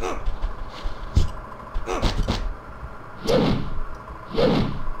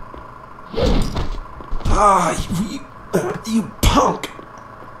 You punk.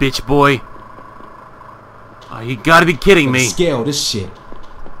 Bitch boy. Oh, you gotta be kidding me. Scale this shit.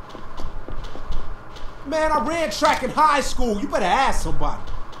 Man, I ran track in high school. You better ask somebody.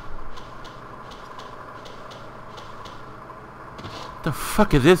 The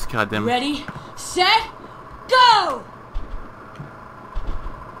fuck is this goddamn? Ready, set, go!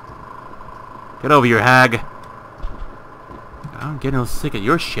 Get over here, hag. I'm getting sick of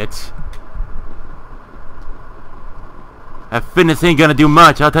your shit. That fitness ain't gonna do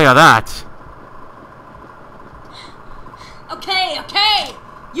much, I'll tell you that. Okay,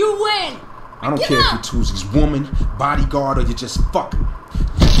 you win. I don't care if you're Tuesday's woman, bodyguard, or you're just fucking.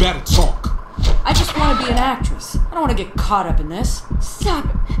 You better talk. I just want to be an actress. I don't want to get caught up in this. Stop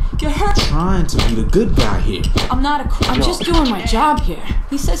it. You're hurt. Trying to be the good guy here. I'm just doing my job here.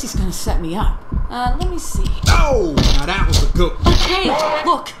 He says he's gonna set me up. Let me see. Oh, now that was a good. Okay,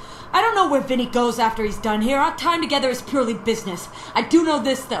 look. I don't know where Vinny goes after he's done here. Our time together is purely business. I do know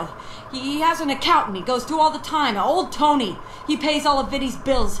this, though. He has an accountant he goes through all the time. Old Tony. He pays all of Vinny's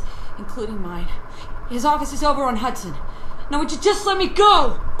bills, including mine. His office is over on Hudson. Now would you just let me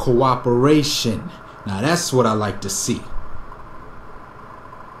go? Cooperation. Now that's what I like to see.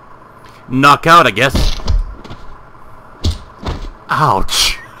 Knockout, I guess.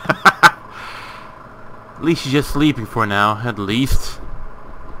 Ouch. At least she's just sleeping for now, at least.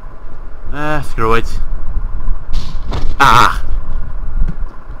 Screw it. Ah!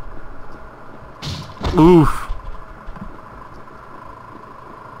 Oof.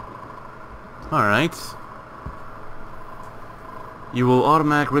 Alright. You will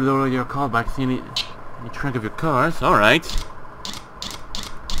automatically reload your callbacks in the trunk of your cars. Alright.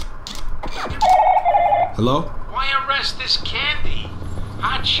 Hello? Why arrest this Candy?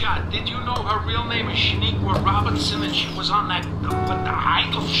 Hotshot, did you know her real name is Shaniqua Robinson and she was on that, the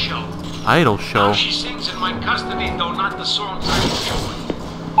Idol show? Idol show? Now she sings in my custody, though not the songs I enjoy.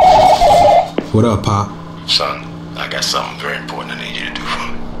 What up, Pop? Son, I got something very important I need you to do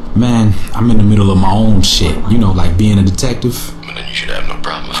for me. Man, I'm in the middle of my own shit. You know, like being a detective. But then you should have no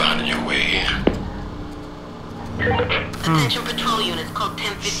problem finding your way here. Attention patrol units, code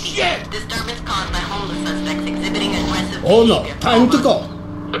 1050. Disturbance caused by homeless suspects exhibiting aggressive Oh no, behavior. time to go.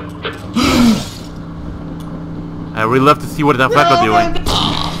 I really love to see what that fucker doing.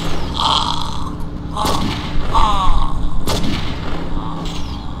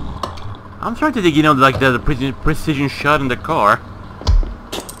 I'm trying to think, you know, like the precision shot in the car.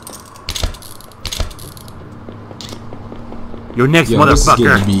 Your next motherfucker. This is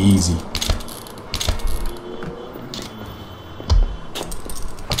gonna be easy.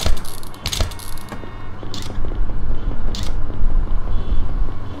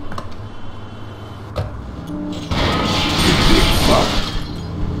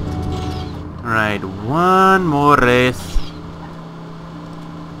 Alright, one more race.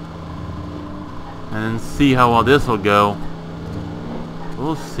 And then see how well this will go.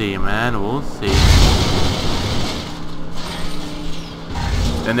 We'll see, man. We'll see.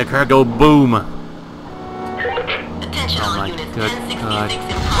 Then the car go boom. Attention all units. 1066 God. in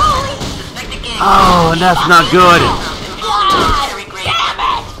progress. Suspected gang. Oh, that's not good.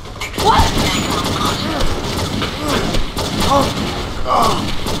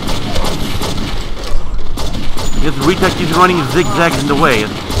 This retard keeps running zigzags in the way.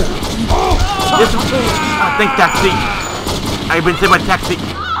 This, I think taxi. I've been saved by taxi.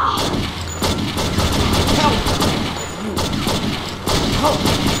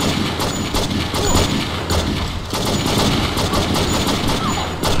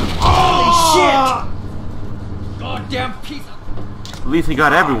 Holy shit! Goddamn piece of... At least he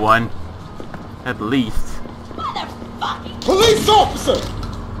got everyone. At least. Police officer!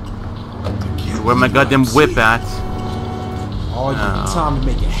 Where my goddamn whip at? Oh, you need time to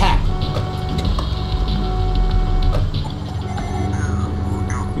make it happen.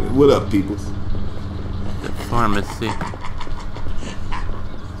 What up, peoples? The pharmacy.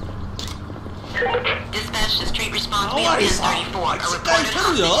 Dispatch to street response via 1034. A reported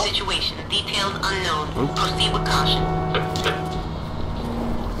hostage situation. Details unknown. Proceed with caution.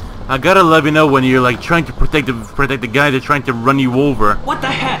 I gotta let you know when you're like trying to protect the guy that's trying to run you over. What the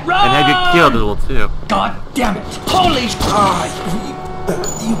heck? Run! And have you killed as well too. God damn it! Holy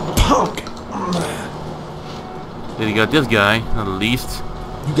you punk! Then you got this guy, at least.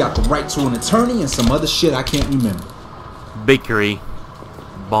 You got the right to an attorney and some other shit I can't remember. Bakery.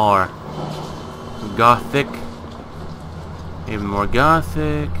 Bar. Gothic. Even more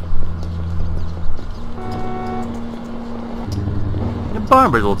gothic. And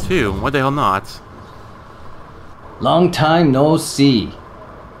Barberville too. Why the hell not? Long time no see.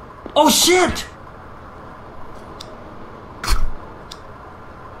 Oh shit!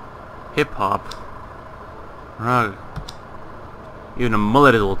 Hip hop. Right. Even a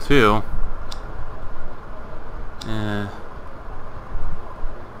mullet as well too. I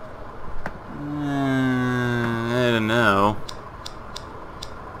don't know.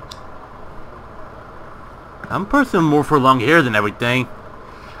 I'm personally more for long hair than everything.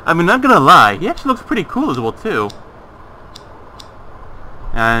 I mean, not gonna lie, he actually looks pretty cool as well too.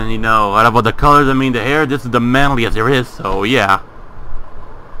 And you know, out of all the colors, I mean, the hair, this is the manliest there is, so yeah.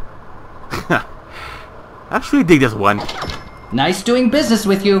 Actually dig this one. Nice doing business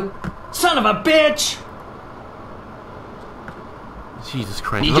with you. Son of a bitch! Jesus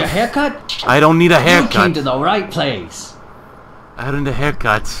Christ. Need your haircut? I don't need a haircut. You came to the right place. I don't need a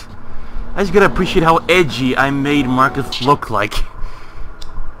haircut. I just gotta appreciate how edgy I made Marcus look like.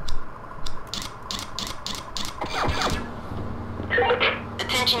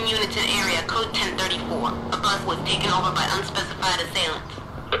 Attention units in area, code 1034. A bus was taken over by unspecified assailants.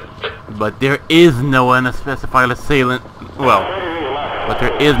 But there is no unspecified assailant. Well, but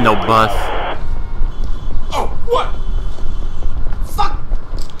there is no bus. Oh, what? Fuck!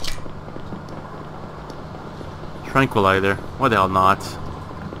 Tranquilizer. What the hell not?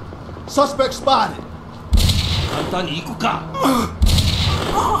 Suspect spotted.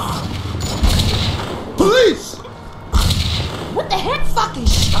 Police! What the heck? Fucking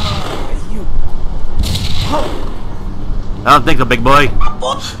shit! I don't think so, big boy.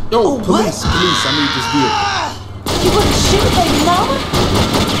 Yo, police, I need this vehicle. You gonna shoot baby mama?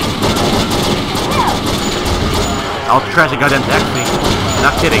 I'll trash the goddamn taxi.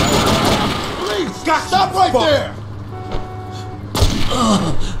 Not kidding. Police, stop right there!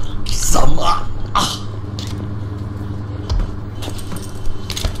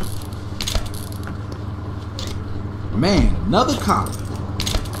 Man, another cop.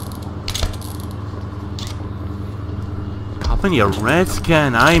 How many arrests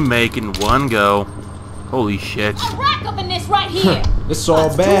can I make in one go? Holy shit. A rack up in this right here. It's all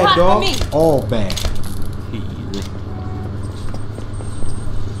It's bad, too hot dog. for me. All bad. Jeez.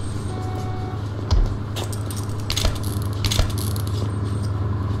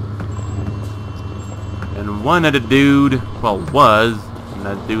 And one other dude, well, was, and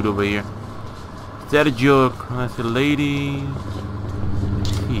that dude over here. Is that a joke? That's a lady.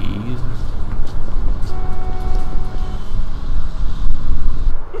 Jeez.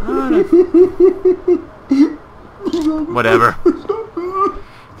 Whatever.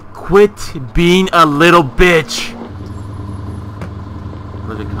 Quit being a little bitch.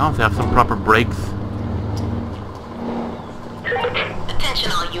 But the cops have some proper breaks.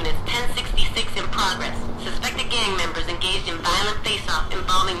 Attention all units, 1066 in progress. Suspected gang members engaged in violent face-off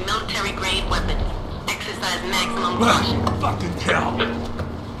involving military-grade weapons. Exercise maximum caution. Fucking hell!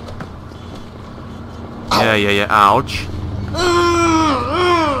 Yeah, ouch.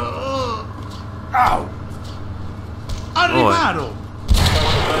 Ow! Arrivado!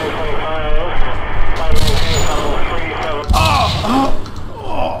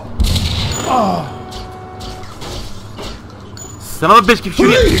 son of a bitch keeps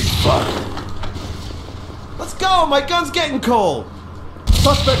shooting. Fuck. Let's go. My gun's getting cold.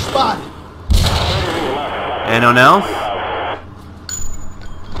 Suspect spotted. Anyone else?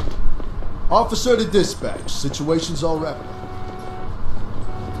 Officer to dispatch. Situation's all wrapped.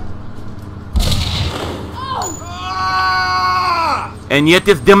 And yet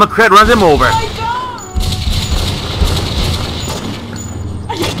this Democrat runs him over.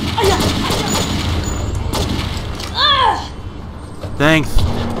 Thanks.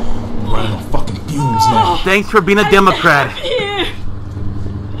 Running on fucking fumes now. Thanks for being a Democrat.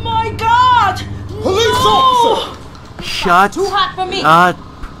 My God! Police officer! Shut Too hot for me.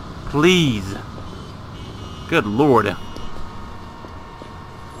 Please. Good Lord.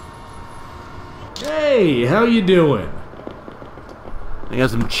 Hey, how you doing? They got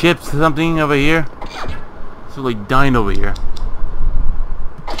some chips or something over here. It's really dying over here.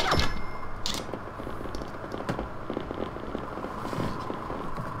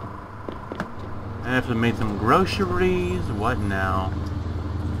 I have to make some groceries. What now?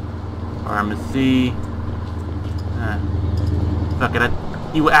 Pharmacy. Fuck it,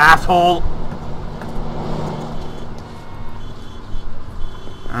 you asshole!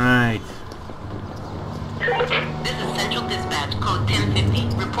 Alright. This is Central Dispatch, code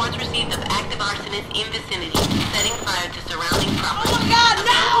 1050. Reports received of active arsonists in vicinity, setting fire to surrounding property. Oh my God,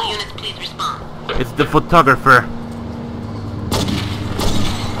 no! Available units, please respond. It's the photographer.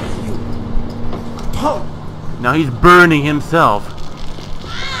 Now he's burning himself.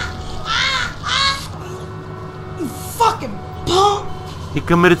 You fucking punk! He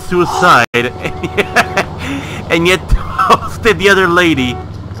committed suicide and yet toasted the other lady.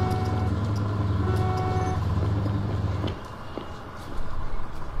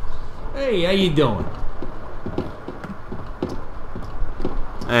 Hey, how you doing?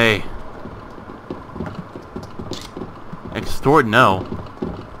 Hey. Extort? No.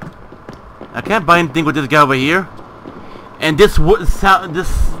 I can't buy anything with this guy over here. And this would sound. This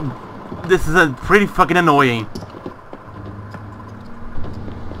is a pretty fucking annoying.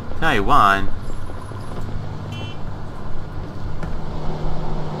 Taiwan.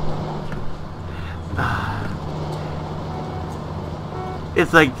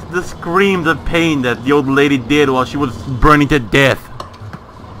 It's like the screams of pain that the old lady did while she was burning to death.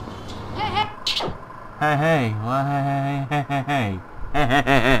 Hey, hey, well, hey, hey, hey, hey, hey,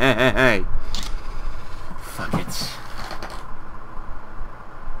 hey, hey, hey, hey. Fuck it.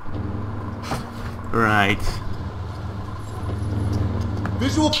 Right.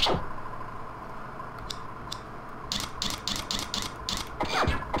 Visual.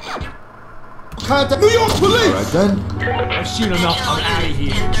 Contact New York Police! All right, then. I've seen enough. I'm out of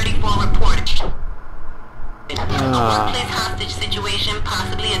here. 1034 reported. A workplace hostage situation,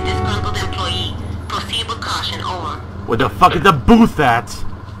 possibly a disgruntled employee. Proceed with caution, over. Where the fuck is the booth at?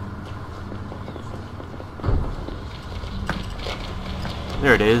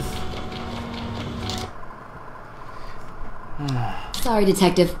 There it is. Sorry,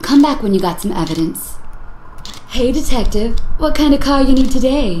 Detective. Come back when you got some evidence. Hey, Detective. What kind of car you need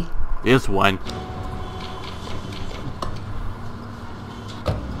today? This one.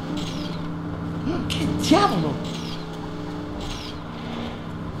 Che diavolo!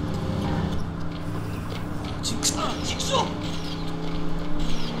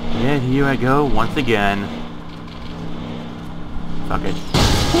 And here I go once again. Fuck it.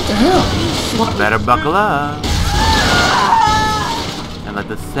 What the hell? Better buckle up. And let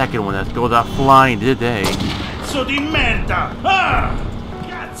the second one that goes out flying today. Pezzo di merda! Ah!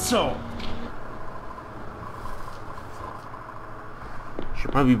 Cazzo!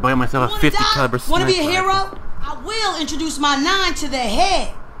 Should probably buy myself a 50 caliber sniper. Wanna be a hero? I will introduce my 9 to the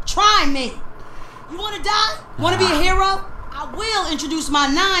head. Try me. You wanna die? Wanna be a hero? I will introduce my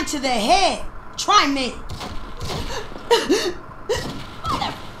 9 to the head. Try me.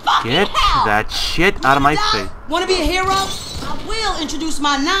 Get that shit out of my face. Wanna be a hero? I will introduce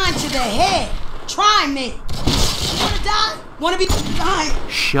my 9 to the head. Try me. You wanna die? Wanna be die?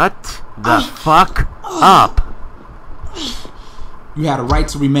 Shut the fuck up. You had a right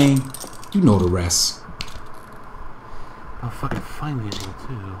to remain. You know the rest. I'll fucking find me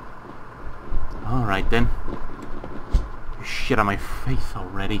too. Alright then. Get shit on my face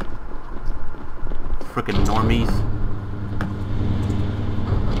already. Frickin' normies.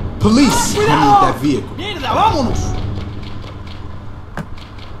 Police! Come with that vehicle.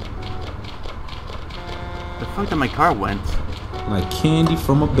 The fuck did my car went? Like candy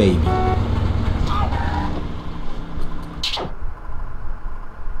from a baby.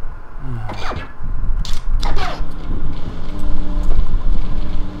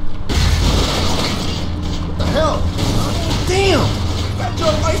 What the hell? Damn!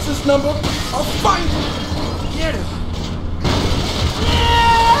 number, I'll find you. Get her.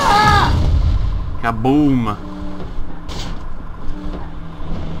 Kaboom.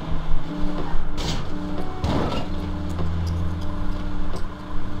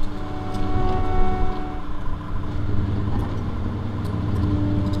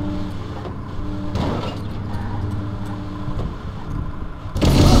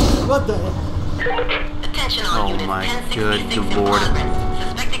 What the hell? Attention all units. My 1066 good in lord. progress.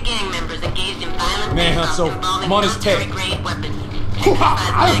 Suspected gang members engaged in violent Manhunt, assaults so involving I'm on his tail. military-grade weapons. Exercise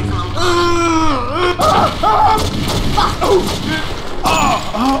maximum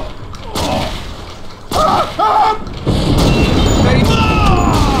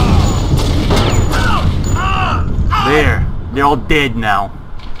There. They're all dead now.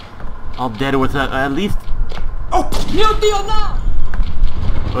 All dead with at least... Oh, new deal now!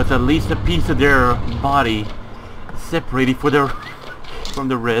 With at least a piece of their body separated from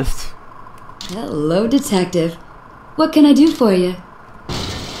the rest. Hello, Detective. What can I do for you?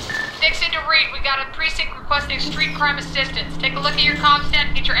 Dixon to Reed, we got a precinct requesting street crime assistance. Take a look at your comms net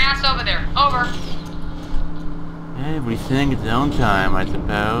and get your ass over there. Over. Everything its own time, I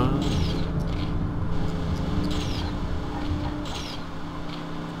suppose.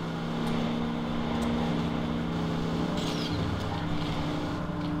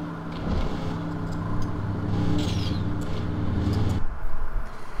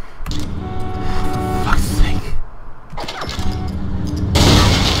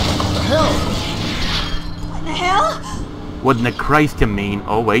 Wouldn't a Christ to mean?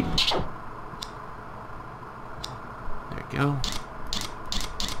 Oh wait. There you go.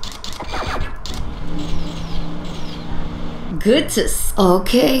 Good to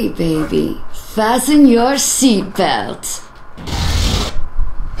okay, baby. Fasten your seatbelt.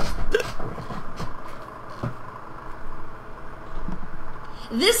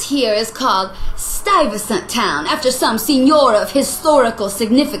 This here is called Stuyvesant Town, after some senior of historical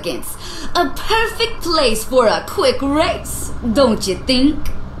significance. A perfect place for a quick race, don't you think?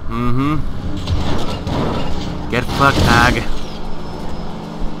 Mm-hmm. Get fucked, hag.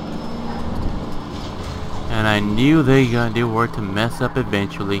 And I knew they were to mess up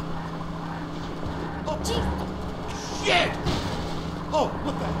eventually. Oh, shit! Oh,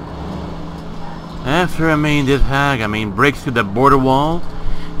 what the? After, this hag, breaks through the border wall,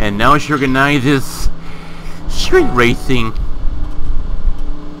 and now she organizes street racing.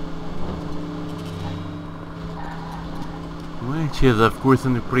 Which is, of course,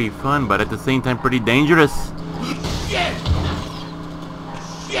 something pretty fun, but at the same time pretty dangerous. Shit!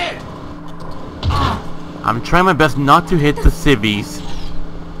 Shit! I'm trying my best not to hit the civvies.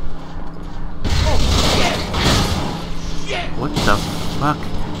 Oh, shit! Shit! What the fuck?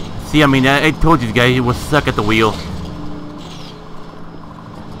 See, I told you guys he was stuck at the wheel.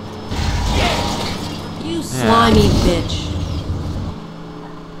 You slimy bitch.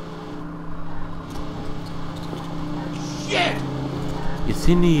 Shit! You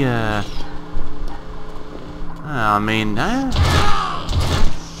seen the,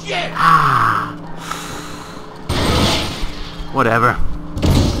 Shit! Whatever.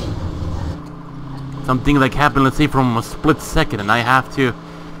 Something like happened, let's say, from a split second, and I have to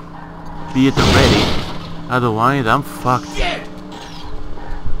be at the ready. Otherwise, I'm fucked. Shit!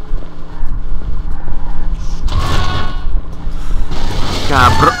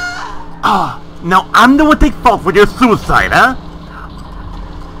 God, bro. Ah, now I'm the one to take fault for your suicide, huh?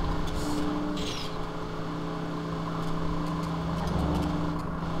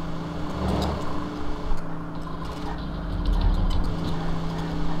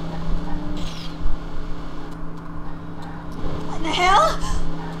 What the hell?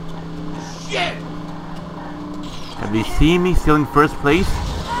 Shit! Have you seen me still in first place?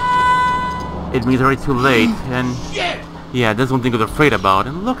 It means already too late, and Shit! yeah, that's one thing I was afraid about.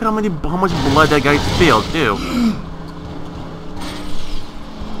 And look at how much blood that guy spilled too.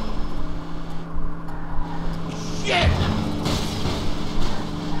 Shit!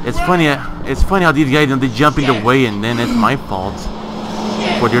 It's funny how these guys, they jump in the way, and then it's my fault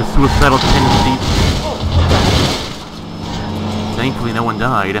for their suicidal tendencies. Thankfully, no one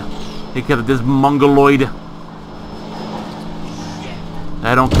died, except this mongoloid.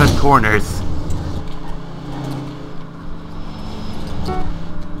 I don't cut corners.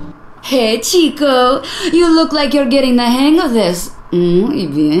 Hey, Chico, you look like you're getting the hang of this. Muy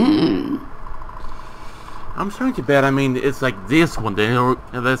bien. I'm starting to bet, it's like this one,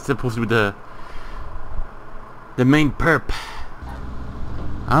 that's supposed to be the main perp.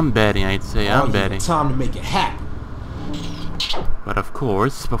 I'm betting, I'd say, I'm betting. Time to make it happen. But of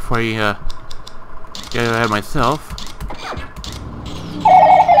course, before I get ahead of myself,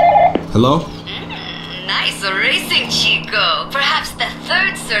 Hello? Nice racing, Chico. Perhaps the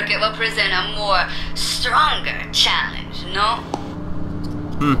third circuit will present a more stronger challenge, no?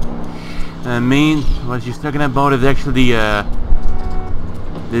 I mean, what she's talking about is actually the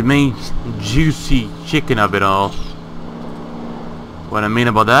main juicy chicken of it all. What I mean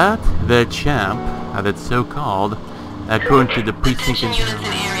about that, the champ, as it's so called, according to the precinct in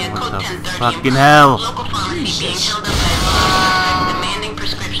what the fucking hell? Demanding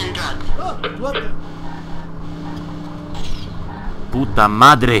prescription drugs. Puta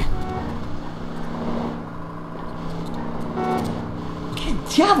madre. Che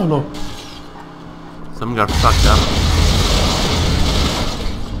diavolo! Someone got fucked up.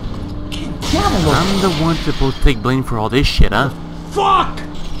 Che diavolo! I'm the one supposed to take blame for all this shit, huh? Fuck!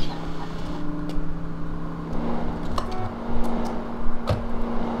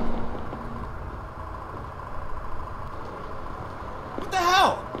 What the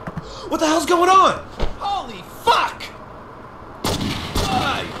hell? What the hell's going on? Holy fuck!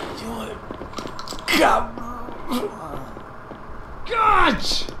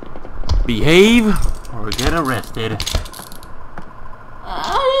 Gosh! Behave or get arrested.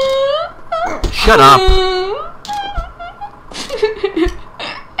 Shut up!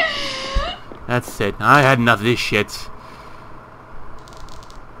 That's it. I had enough of this shit.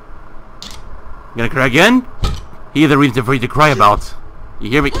 You gonna cry again? Here's the reason for you to cry about. You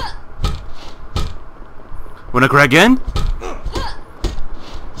hear me? Wanna cry again?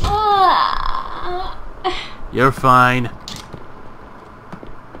 You're fine.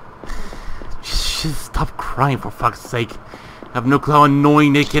 Just stop crying, for fuck's sake. I have no clue how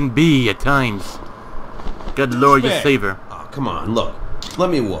annoying they can be at times. Good Lord, just save her. Oh, come on, look. Let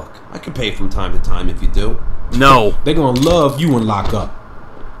me walk. I can pay from time to time if you do. No. They're gonna love you and lock up.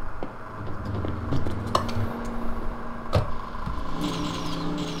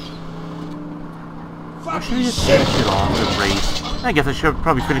 I should just finish it off the race. I guess I should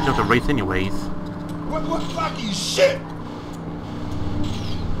probably finish off the race anyways. What fucking shit?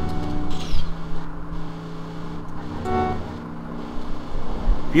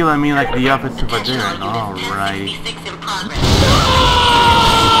 Feel I mean like the opposite over there. Alright.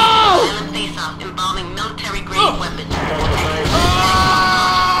 Involving military-grade weapons.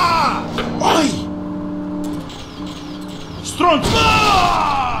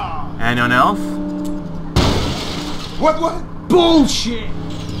 Anyone else? What bullshit?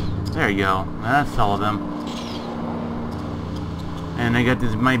 There you go. That's all of them. And I got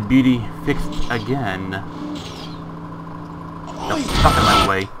this my beauty fixed again. The fuck in my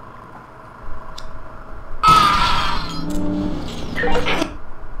way.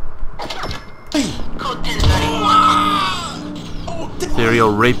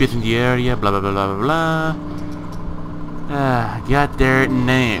 Serial rapist in the area, blah blah blah blah blah blah. Got there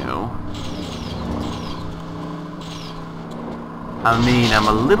now. I mean, I'm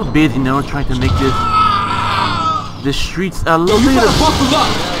a little busy now trying to make the streets a little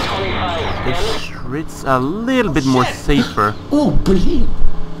bit more safer. Oh, believe.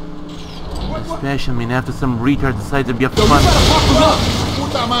 Especially, I mean, after some retard decides to be a fun.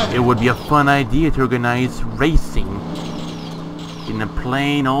 It would be a fun idea to organize racing in a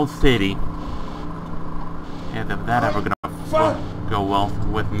plain old city. Yeah, if that ever gonna go well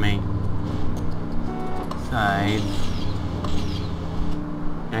with me. Besides,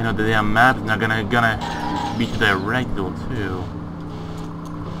 I know the damn map's not gonna be to the right though too.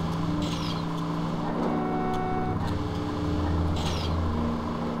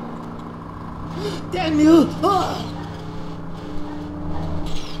 Daniel!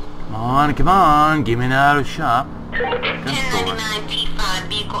 Come on, give me another shot.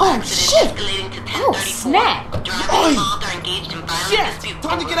 Oh shit! Oh snap! Shit!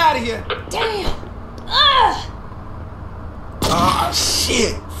 Time to get out of here! Damn! Ah,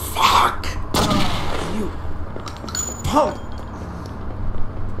 shit! Fuck! You punk!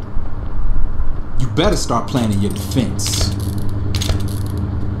 You better start planning your defense.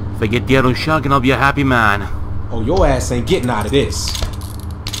 If I get the other shotgun, I'll be a happy man. Oh, your ass ain't getting out of this.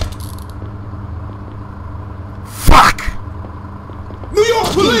 Fuck! New York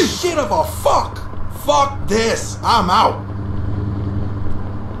police! Shit of a fuck! Fuck this! I'm out!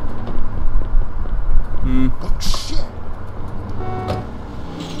 Oh shit!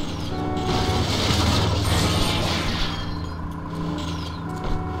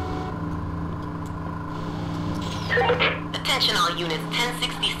 Attention all units,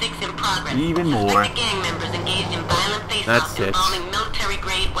 1066 in progress. Even more. Gang members engaged in violent That's it. involving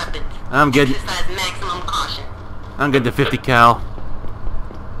military-grade weapons. I'm getting. Exercise maximum caution. I'm getting the 50 cal.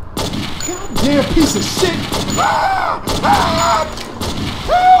 Goddamn piece of shit! Help!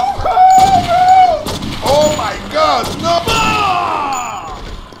 Oh my God, no!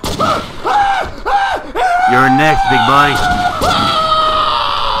 You're next, big boy.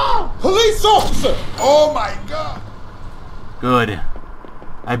 Police officer! Oh my God! Good.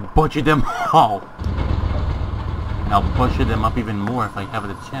 I butchered them all. And I'll butcher them up even more if I have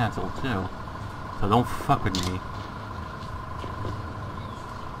the chance too. So don't fuck with me.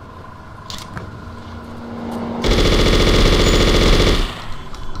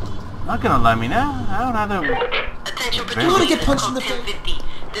 Not gonna let me now. I don't have the... Attention, You wanna get punched in the face?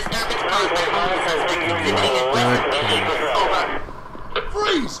 Disturbance caused by one of the suspects exhibiting aggressive behavior. Over.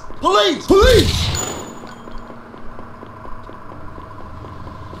 Freeze! Police! Police!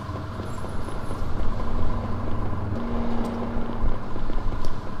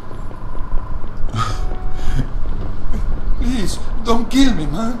 Please, don't kill me,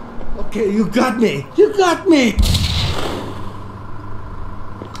 man. Okay, you got me. You got me.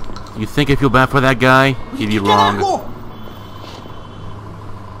 You think I feel bad for that guy? You'd be wrong.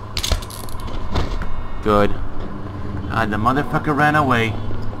 Good. The motherfucker ran away.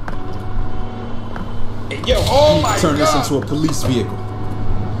 Hey, yo, oh my Turn this God. into a police vehicle.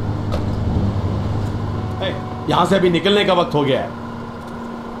 Hey, यहाँ से अभी निकलने का वक्त हो गया है.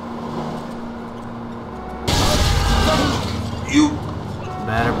 You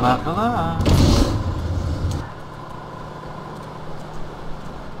better buckle up.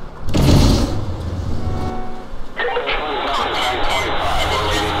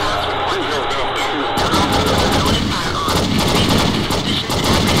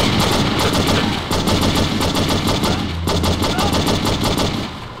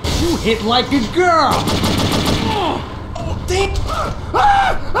 You hit like a girl. oh, damn.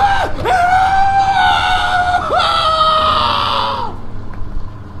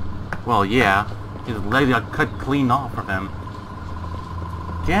 Well, yeah. His leg got cut clean off of him.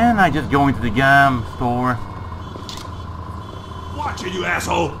 Can I just go into the store? Watch it, you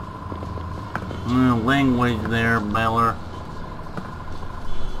asshole! Language there, Beller.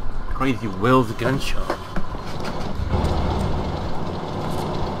 Crazy Will's gun shop.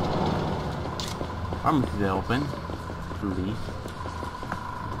 Pharmacy's open. Police.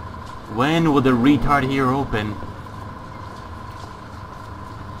 When will the retard here open?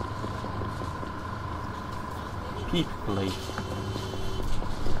 Peep place.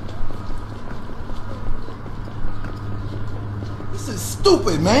 This is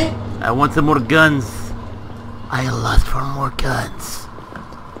stupid, man. I want some more guns. I lust for more guns.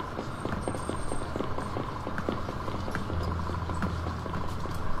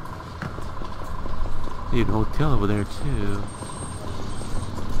 Dude, hotel over there too.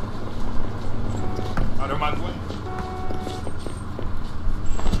 Out of my way.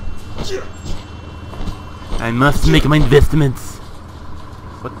 I must make my investments.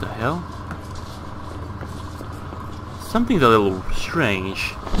 What the hell? Something's a little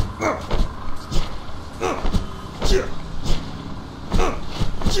strange.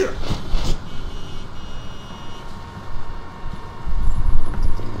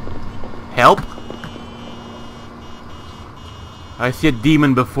 Help? I see a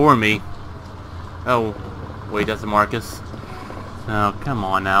demon before me. Oh, wait, that's Marcus. Oh, come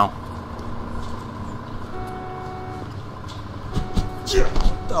on now.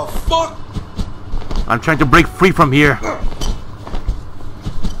 What the fuck? I'm trying to break free from here.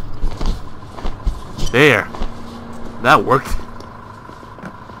 There. That worked.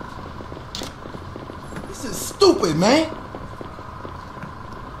 This is stupid, man.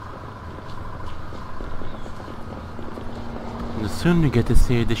 And the sooner you get to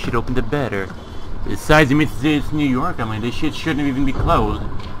see this shit open, the better. Besides, it's New York. I mean, this shit shouldn't even be closed.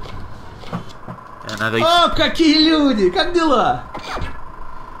 And I think... О, какие люди! Как дела?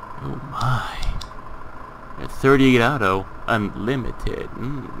 Oh my. At 38 auto, unlimited.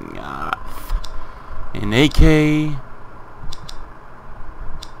 An AK.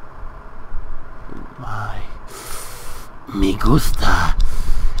 Oh my. Me gusta.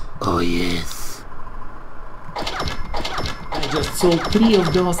 Oh yes. I just sold 3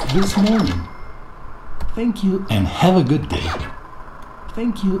 of those this morning. Thank you and have a good day.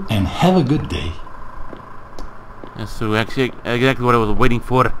 Thank you and have a good day. So actually, exactly what I was waiting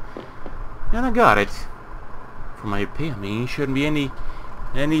for. And I got it. For my pay, I mean, shouldn't be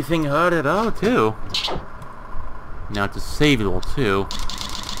anything hard at all, too. Now it's savable, too.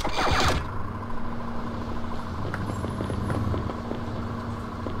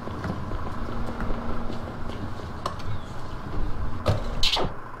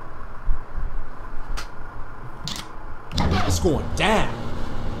 It's going down.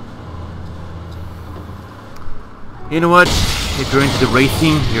 You know what? If you're into the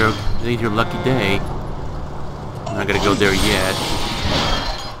racing, today's your lucky day. I'm not gonna go there yet.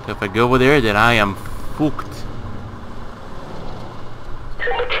 If I go over there, then I am fucked.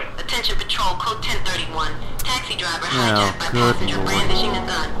 Attention patrol, code 1031. Taxi driver hijacked by passenger brandishing a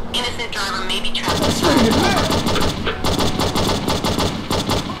gun. Innocent driver may be trapped.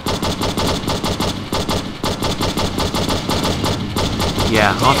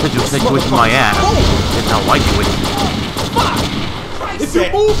 Yeah, hostage will take with my ass. That's how I do it. Fuck! If you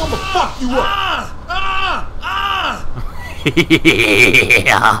move, I'ma fuck you up!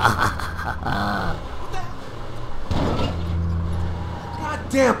 God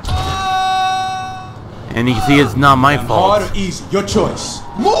damn. And you see, it's not my fault. Hard or easy, your choice.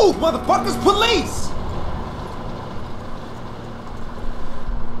 Move, motherfuckers! Police!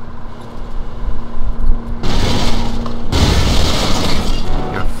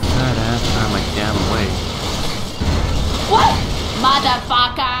 You're fat ass out of my damn way. What?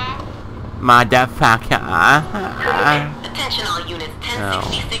 Motherfucker! Motherfucker. Attention all units,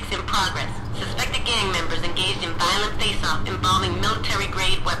 1066 in progress. Suspected gang members engaged in violent face-off involving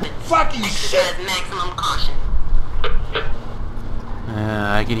military-grade weapons. Fucking Exercise maximum caution.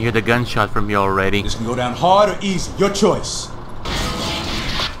 I can hear the gunshot from here already. This can go down hard or easy, your choice.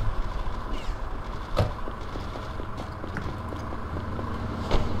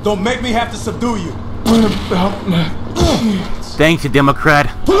 Don't make me have to subdue you. Thanks, you Democrat.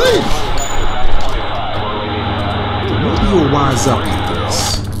 Police! Maybe you'll wise up with this.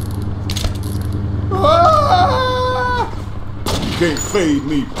 Can't fade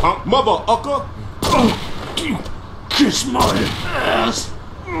me, punk mother-ucker. You kiss my ass.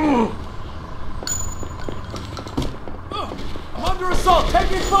 I'm under assault.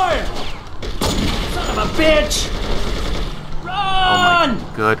 Taking fire. Son of a bitch. Run! Oh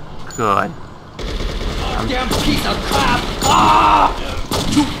my good. Damn piece of crap. Ah!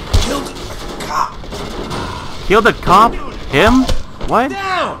 You killed the cop. Kill the cop? Him? What?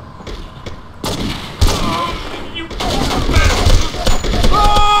 Down.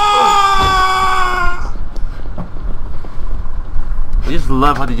 I just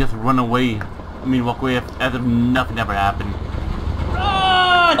love how they just run away. I mean, walk away as if nothing ever happened.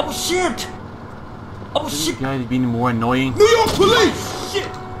 Run! Oh shit! Oh This shit! guy's being more annoying. New York police! Shit!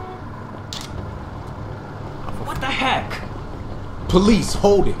 What the heck? Police,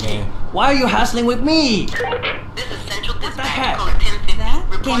 hold it, man. Why are you hassling with me? This is Central What the Dispatch heck? code 1050. That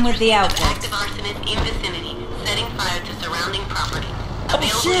Reports came with the received of outfit. active arsonist in vicinity, setting fire to surrounding property. Oh,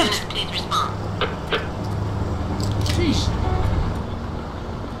 Available shit. units, please respond. Jeez.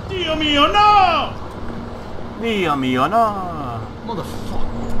 Dio mio, no! Dio mio, no!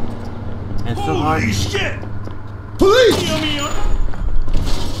 Motherfucker. It's so hard. Holy shit! Police! Dio mio.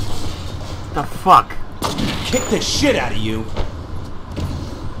 The fuck? Kick the shit out of you.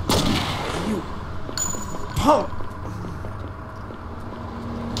 You punk.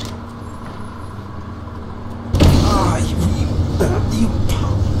 Ah, you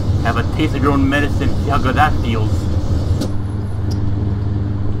punk. Have a taste of your own medicine. See how good that feels.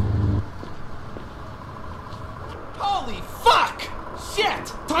 Holy fuck!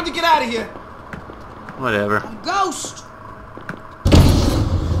 Shit! Time to get out of here. Whatever. Ghost!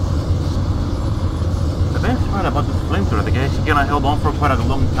 The best part about this flamethrower, the guy actually kind of held on for quite a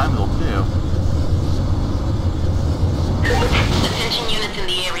long time though, too. Attention units in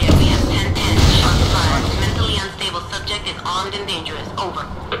the area. We have 1010. Shots fired. Mentally unstable subject is armed and dangerous. Over.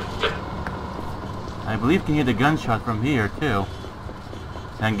 I believe you can hear the gunshot from here, too.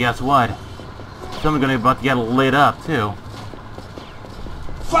 And guess what? Someone's gonna be about to get lit up, too.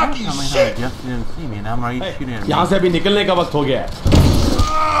 Fucking shit! Just didn't see me, and I'm already shooting at me. यहाँ से अभी निकलने का वक्त हो गया है।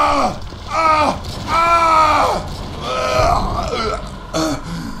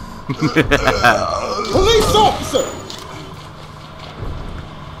 Police officer!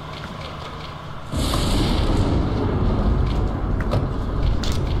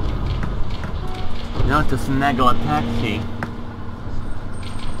 Not to snaggle a taxi.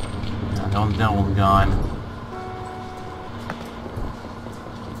 No, I'm gone.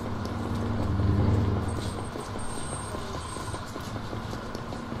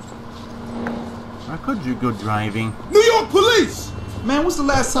 Where could you go driving? New York police! Man, what's the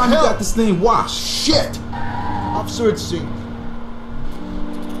last time you got this thing washed? Shit! Officer at scene.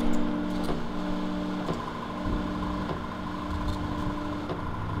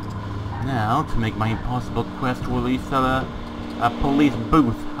 Now, to make my impossible quest to release a police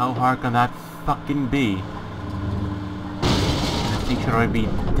booth, how hard can that fucking be? The thing should already be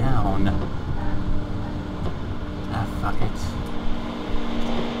down. Ah, fuck it.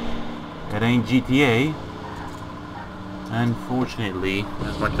 It ain't GTA. Unfortunately,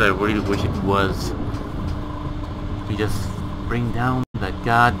 as much as I really wish it was. We just bring down that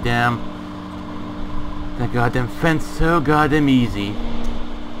goddamn fence so goddamn easy.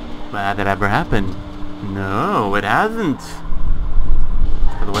 But had that ever happened? No, it hasn't.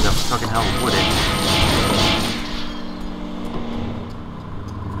 Otherwise, the fucking hell would it?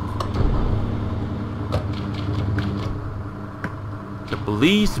 The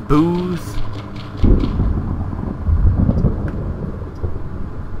police booth.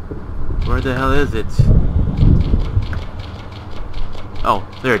 Where the hell is it? Oh,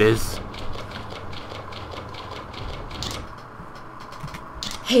 there it is.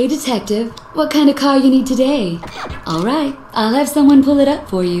 Hey, detective. What kind of car you need today? All right, I'll have someone pull it up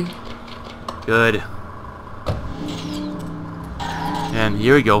for you. Good. And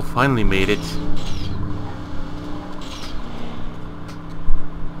here we go, finally made it.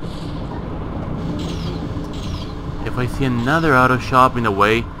 If I see another auto shop in the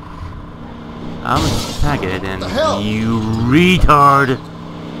way, I'm gonna tag it and you retard!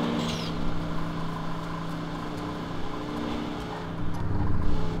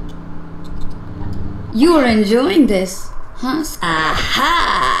 You are enjoying this, huh?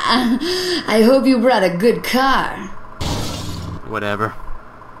 Aha! I hope you brought a good car. Whatever.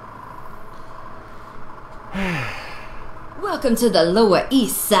 Welcome to the Lower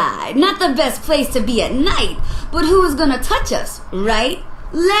East Side. Not the best place to be at night, but who is gonna touch us, right?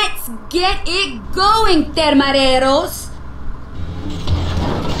 Let's get it going, termareros!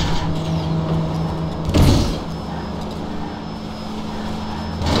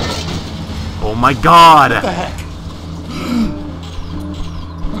 Oh my god! What the heck?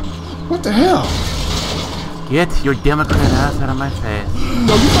 What the hell? Get your Democrat ass out of my face.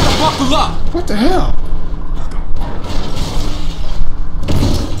 No, you better buckle up! What the hell?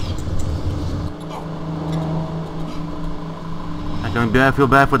 I feel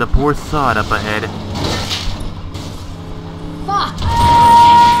bad for the poor sod up ahead. Fuck!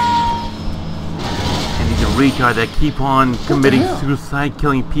 And these retards that keep on committing suicide,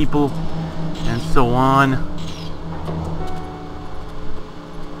 killing people, and so on.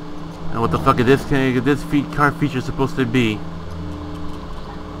 And what the fuck is this car feature supposed to be?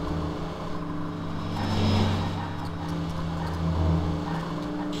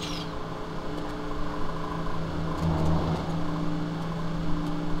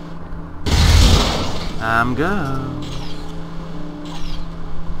 I'm go.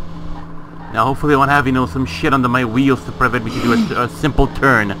 Now hopefully I won't have, you know, some shit under my wheels to prevent me to do a simple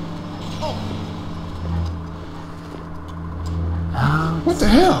turn. Out what the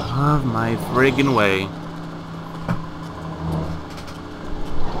hell? Of my friggin' way.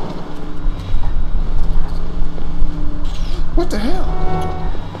 What the hell?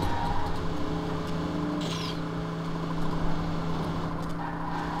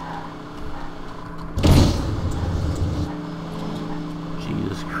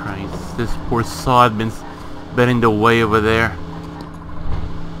 Jesus Christ, this poor sod been in the way over there.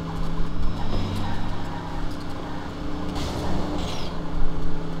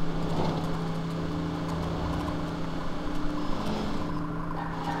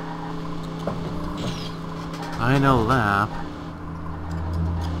 Final lap.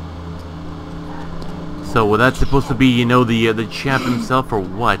 So, well, that's supposed to be, you know, the champ himself, or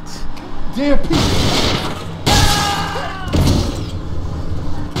what? Damn people!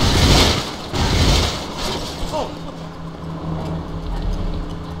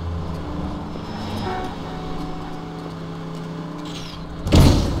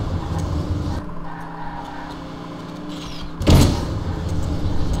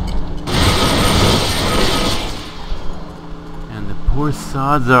 Poor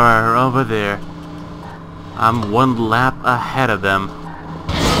sods are over there. I'm one lap ahead of them.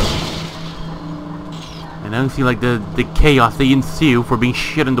 And I don't see like the chaos they ensue for being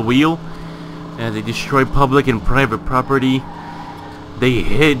shit on the wheel. And they destroy public and private property. They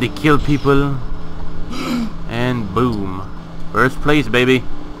hit, they kill people. And boom. First place, baby.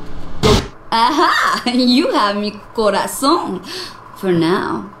 Aha! You have mi corazón. For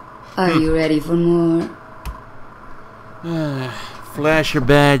now. Are you ready for more? Flash your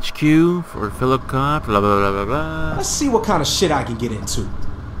badge Q for Philip Cop, blah blah blah blah blah. Let's see what kind of shit I can get into.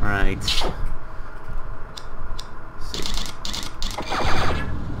 Right.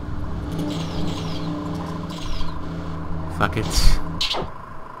 Fuck it.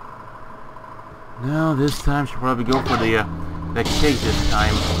 No, this time should probably go for the cake this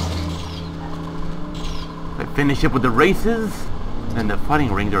time. If I finish up with the races, then the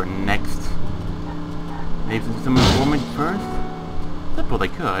fighting rings are next. Maybe some informant first? Well, they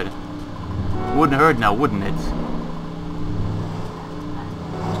could. Wouldn't hurt now, wouldn't it?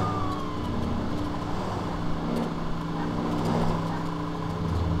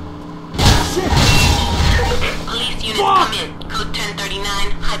 Come in. Code 1039,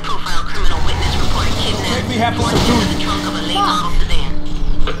 high-profile criminal witness reported kidnapped. Make me have to One subdue in the you. trunk of a late model sedan.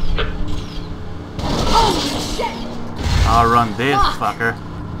 Oh, shit! I'll run this fucker.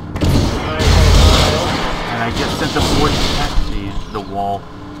 And I just sent the board taxi to the wall.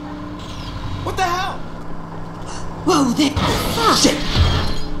 What the hell? Whoa, there. Shit!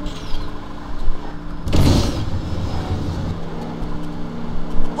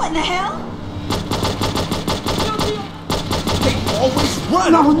 What in the hell? They always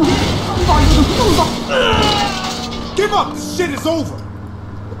run! Give up! This shit is over!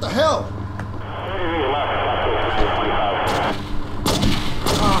 What the hell?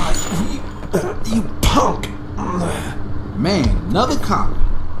 You punk! Man, another cop.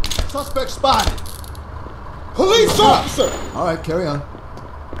 Suspect spotted! Police officer! Alright, carry on.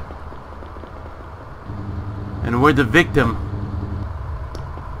 And we're the victim.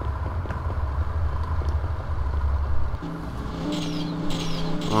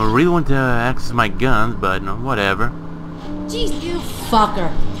 Well, I really want to access my guns, but no, whatever. Jeez, you fucker.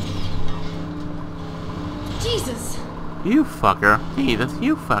 Jesus. You fucker. Hey, that's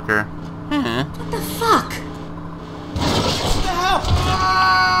you fucker. Huh? What the fuck? What the hell?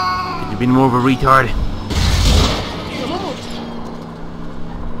 Could you be more of a retard?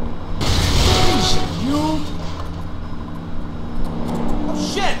 You? Oh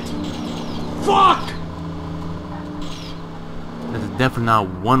shit! Fuck! There's definitely not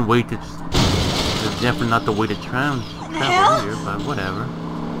one way to. There's definitely not the way to travel here, but whatever.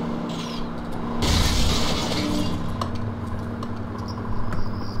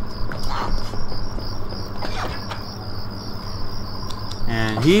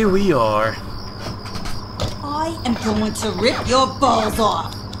 And here we are. I am going to rip your balls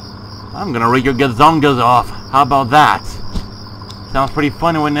off. I'm gonna rip your gazongas off. How about that? Sounds pretty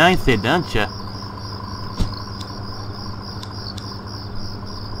funny when I say, don't ya?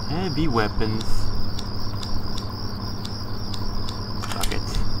 Heavy weapons. Fuck it.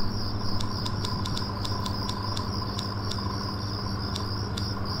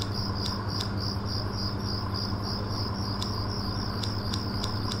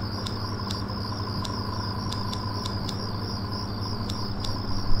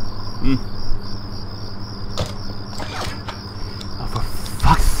 Oh, for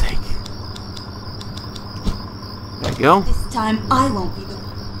fuck's sake. There you go. This time I won't be the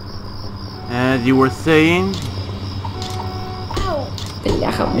one. As you were saying, Ow.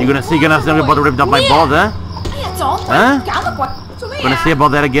 you're gonna say something about ripping off my balls, huh? Huh? Gonna say about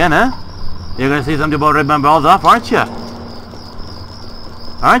that again, huh? You're gonna say something about ripping my balls off, aren't you?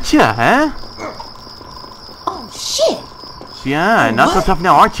 Aren't you, huh? Oh shit! Yeah, not so tough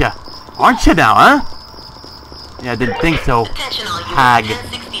now, aren't you? Aren't you now, huh? Yeah, I didn't think so. Hag.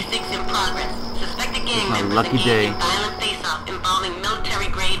 1066 in progress. Suspected gang My members lucky engaged day. in violent face-off involving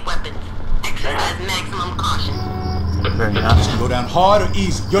military-grade weapons. Exercise maximum caution. Fair enough. Go down hard or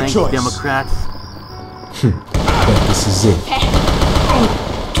easy, your Thanks, choice. Democrats. Bet this is it.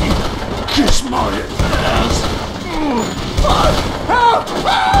 Kiss my ass. Help! Help!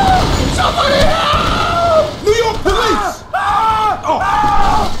 Somebody help! New York police!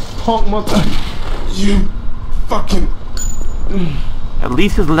 Punk mother. You fucking. At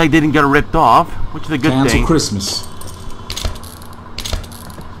least his leg didn't get ripped off, which is a good Cancel thing. Christmas.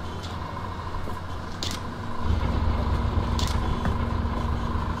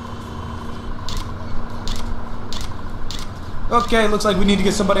 Okay, looks like we need to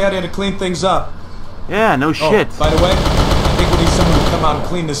get somebody out here to clean things up. Yeah, no shit. By the way, I think we need someone to come out and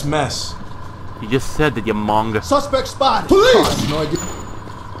clean this mess. You just said that, you mong. Suspect spotted! Police! No idea.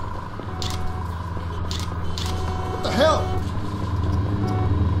 What the hell?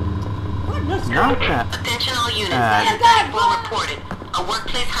 Not that. Attention all units. Static flow reported. A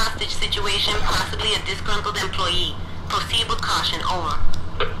workplace hostage situation, possibly a disgruntled employee. Proceed with caution. Over.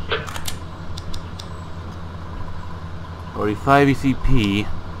 45 ECP.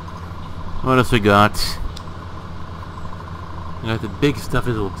 What else we got? We got the big stuff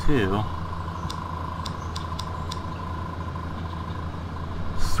as well too.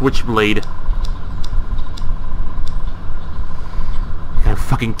 Switchblade. Are you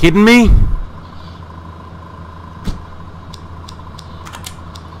fucking kidding me?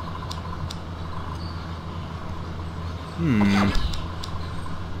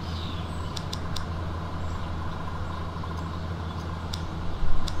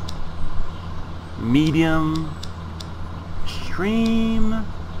 Medium. Extreme.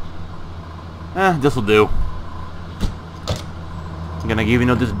 This'll do. I'm gonna give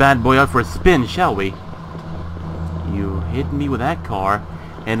this bad boy out for a spin, shall we? You hit me with that car,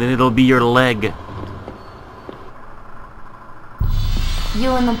 and then it'll be your leg.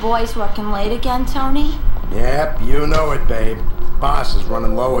 You and the boys working late again, Tony? Yep, you know it, babe. Boss is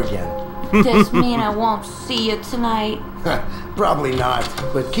running low again. This mean I won't see you tonight? Probably not,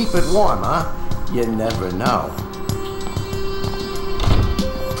 but keep it warm, huh? You never know.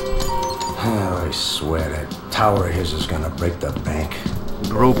 Oh, I swear that tower of his is gonna break the bank.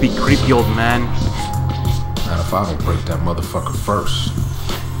 Gropey, creepy old man. Not if I don't break that motherfucker first.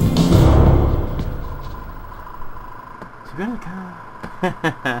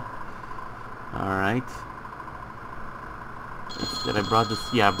 Alright. Did I brought this?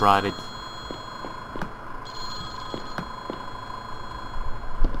 Yeah, I brought it.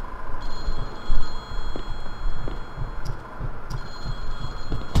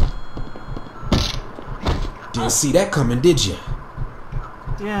 Didn't see that coming, did you?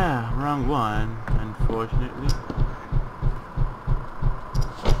 Yeah, wrong one, unfortunately.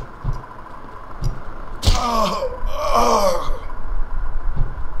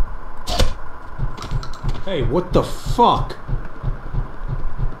 Hey, what the fuck?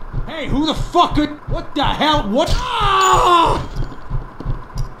 Hey, who the fuck are... What the hell? What? Ah!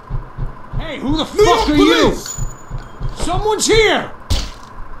 Hey, who the fuck are you? Someone's here!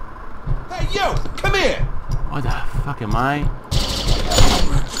 Hey, yo, come here! What the fuck am I?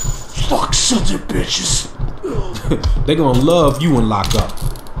 Fuck sons of bitches. They gonna love you and lock up.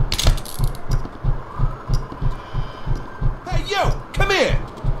 Hey, yo, come here!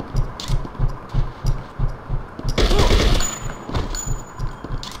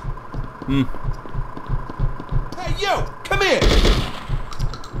 Hey, yo, come here!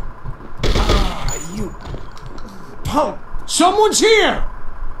 Ah, you punk! Someone's here!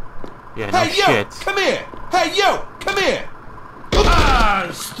 Yeah, no hey, yo, shit. come here! Hey, yo, come here! Ah,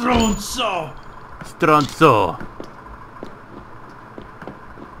 stronzo! Stronzo.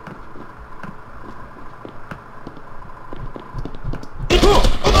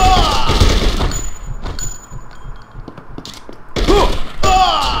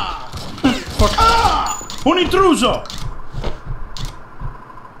 Un intruso!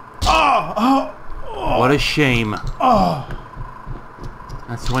 What a shame.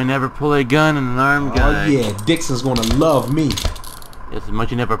 That's why I never pull a gun on an armed guy. Oh yeah, Dixon's gonna love me. As much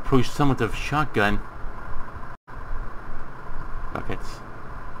as you never approach someone with a shotgun. Fuck it.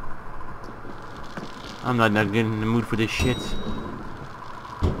 I'm not in the mood for this shit.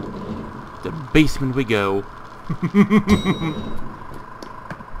 The basement we go.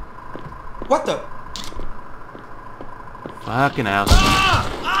 What the? Fucking hell.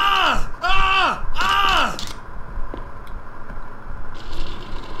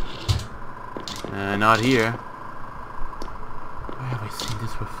 Not here. Where have I seen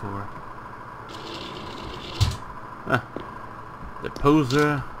this before? The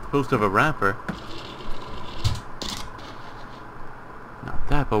poster of a rapper. Not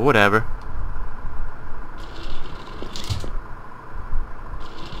that, but whatever.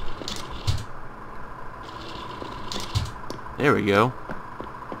 There we go.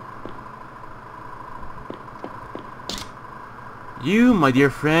 You, my dear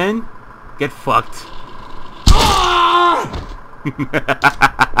friend, get fucked.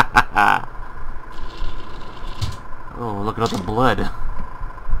 Oh, look at all the blood.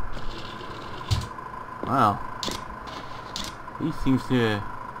 Wow. He seems to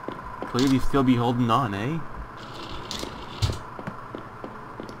clearly still be holding on, eh?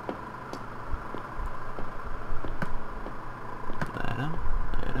 Let him.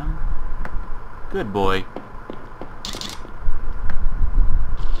 Let him. Good boy.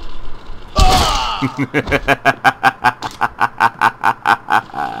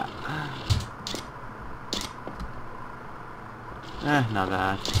 Not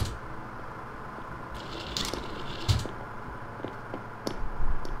bad.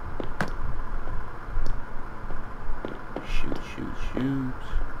 Shoot, shoot, shoot.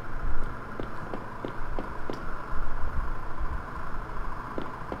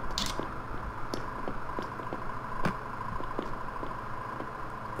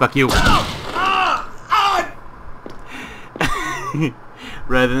 Fuck you.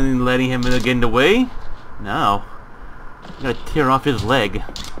 Rather than letting him get in the way? No. I'm gonna tear off his leg.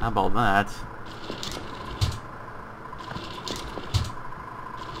 How about that?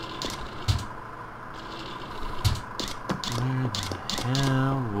 Where the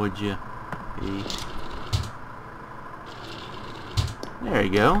hell would you be? There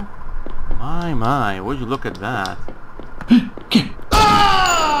you go. My, would you look at that?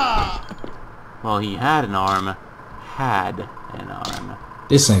 Well, he had an arm.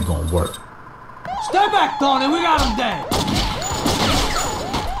 This ain't gonna work. Stay back, Tony. We got him dead.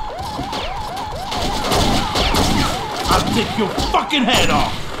 I'll take your fucking head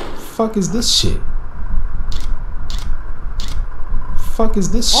off. Fuck is this shit? Fuck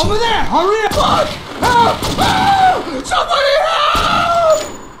is this shit? Over there! Hurry up! Fuck! Help! Help! Somebody help!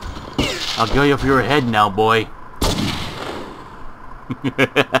 I'll go you for your head now, boy.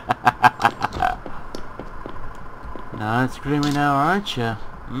 Not screaming now, aren't you?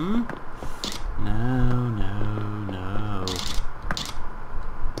 Hmm? No, no, no.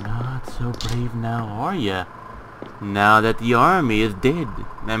 Not so brave now, are ya? Now that the army is dead.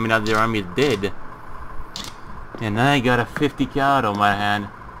 I mean, now the army is dead. And I got a 50 cal on my hand.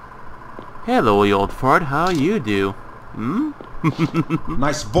 Hello, you old fart. How you do? Hmm?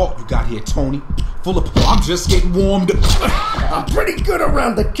 Nice vault you got here, Tony. Full of... I'm just getting warmed up. I'm pretty good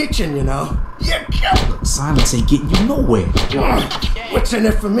around the kitchen, you know. Yeah, Silence ain't getting you nowhere. what's in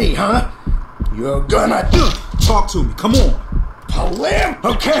it for me, huh? You're gonna... Talk to me, come on. Palim?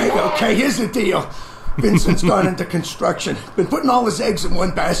 Okay, here's the deal. Vincent's gone into construction. Been putting all his eggs in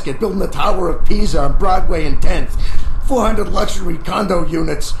one basket, building the Tower of Pisa on Broadway and 10th. 400 luxury condo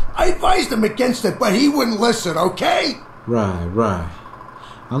units. I advised him against it, but he wouldn't listen, okay? Right.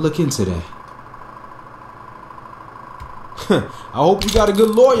 I'll look into that. I hope you got a good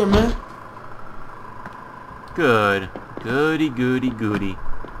lawyer, man. Good. Goody, goody, goody.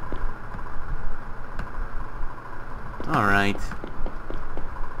 Alright.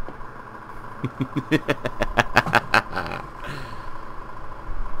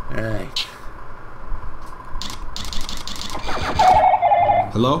 Alright.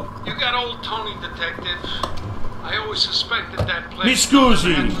 Hello? You got old Tony, detective. I always suspected that place Mi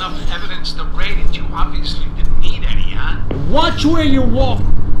scusi. had enough evidence to raid it. You obviously didn't need any, huh? Watch where you walk.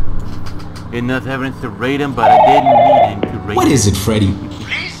 Enough evidence to raid him, but I didn't need him to raid him. What is it, Freddy?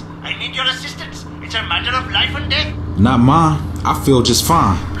 Please, I need your assistance. It's a matter of life and death. Not mine. I feel just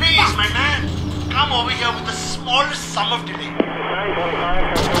fine. Please, my man, come over here with the smallest sum of delay.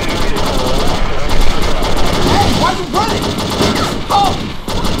 Hey, why you running? Oh!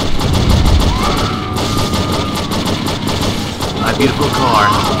 My beautiful car.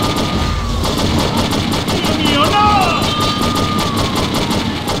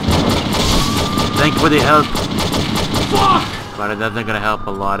 Thank you for the help. Fuck! But that's not gonna help a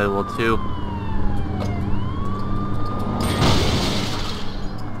lot, it will too.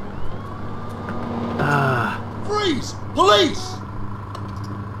 Freeze! Police!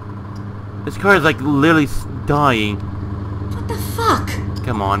 This car is like literally dying. What the fuck?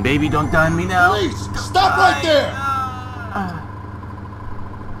 Come on, baby, don't die on me now. Police! Stop right there!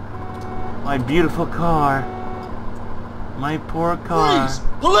 My beautiful car. My poor car. Freeze!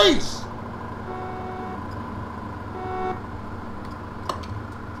 Police!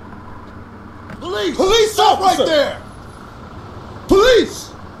 Police! Police! Stop right there!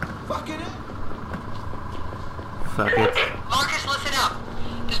 Police! Fuck it. Fuck it. Marcus, listen up.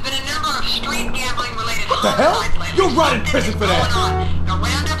 There's been a number of street gambling related What the hell? homicides lately. You'll rot in prison for that. Now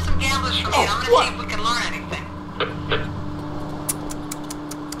round up some gamblers for me and I'm gonna see if we can learn anything.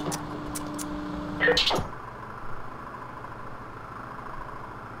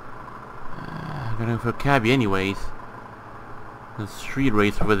 I'm gonna go for a cabbie anyways. The street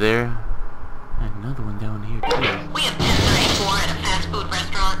race over there. Another one down here too. We have 1094 at a fast food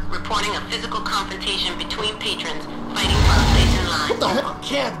restaurant reporting a physical confrontation between patrons fighting for a place in line. What the hell? I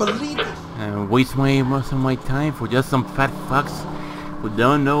can't believe it. Waste most of my time for just some fat fucks who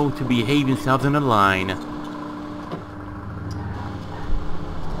don't know to behave themselves in a line.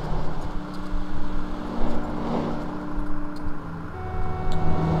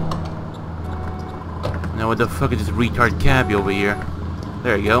 Now what the fuck is this retard cabbie over here?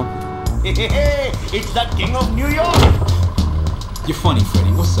 There you go. Hey, it's the king of New York. You're funny,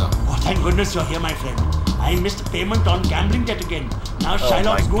 Freddy. What's up? Oh, thank goodness you're here, my friend. I missed payment on gambling debt again. Now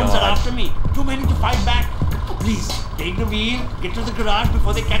Shylock's goons are after me. Too many to fight back. Please, take the wheel, get to the garage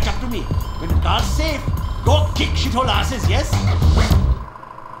before they catch up to me. When the car's safe, go kick shithole asses, yes?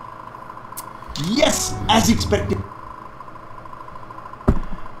 Yes, as expected.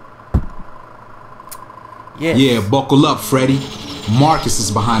 Yes. Yeah, buckle up, Freddy. Marcus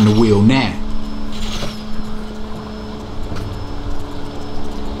is behind the wheel now.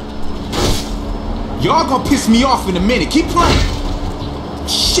 Y'all gonna piss me off in a minute. Keep playing.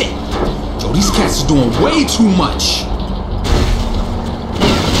 Shit. Yo, these cats are doing way too much.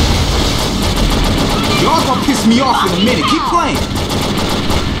 Y'all gonna piss me off in a minute. Keep playing.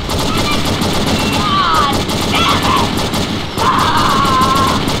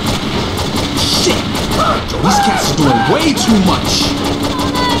 Shit. Yo, these cats are doing way too much.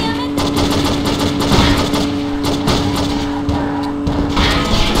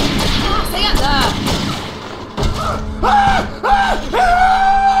 Ah!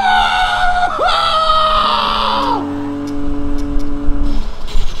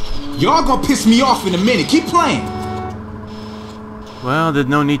 Y'all gonna piss me off in a minute. Keep playing. Well, there's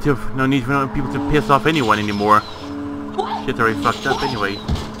no need for people to piss off anyone anymore. Shit's already fucked up anyway.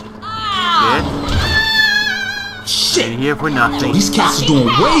 Shit. Ain't here for nothing. Yo, these cats are doing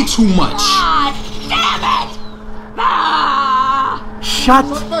way too much. Damn it! Shut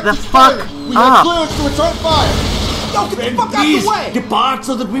the fuck We have up! clearance to return fire. Yo, get the fuck out of the way. Depart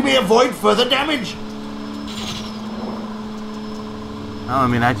so that we may avoid further damage. Oh, I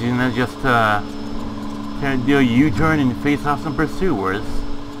mean, I just do a U-turn and face off some pursuers.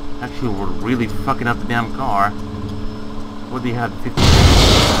 Actually, we're really fucking up the damn car. What do you have? 50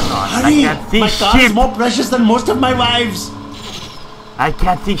 Honey, I can't see my car shit. is more precious than most of my wives. I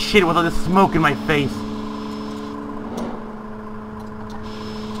can't see shit with all this smoke in my face.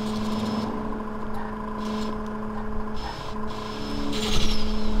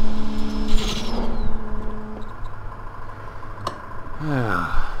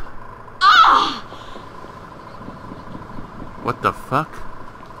 What the fuck?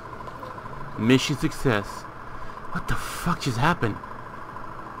 Mission success. What the fuck just happened?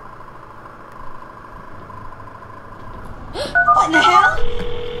 What in the hell?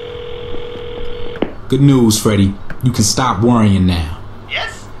 Good news, Freddy. You can stop worrying now.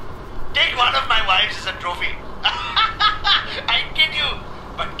 Yes? Take one of my wives as a trophy. I kid you,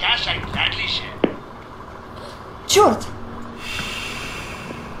 but cash I gladly share. Черт!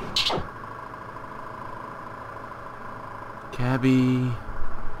 Cabby.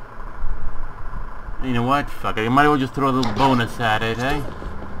 You know what? Fuck it. You might as well just throw a little bonus at it, eh?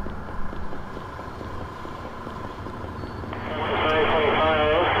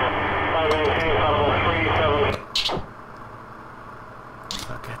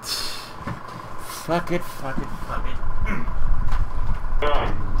 Fuck it. Fuck it, fuck it, fuck it.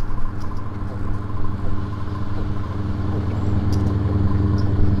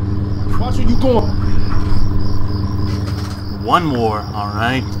 Watch where you going. One more,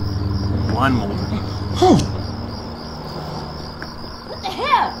 alright? One more. What the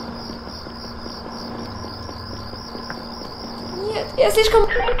hell? Нет, я слишком...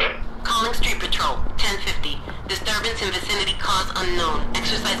 Calling Street Patrol, 1050. Disturbance in vicinity cause unknown.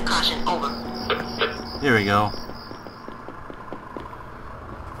 Exercise caution, over. Here we go.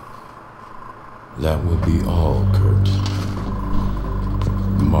 That will be all, Kurt.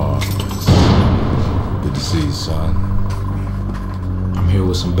 Marvelous. Good to see you, son. I'm here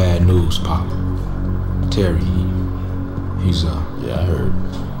with some bad news, Pop. Terry, he's Yeah, I heard.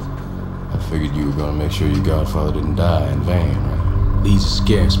 I figured you were gonna make sure your godfather didn't die in vain, right? These are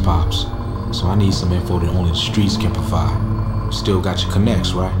scarce, Pops. So I need some info that only the streets can provide. Still got your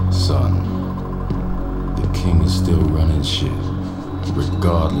connects, right? Son, the king is still running shit,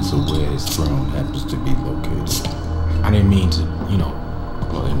 regardless of where his throne happens to be located. I didn't mean to, you know.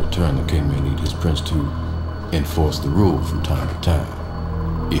 Well, in return, the king may need his prince to enforce the rule from time to time,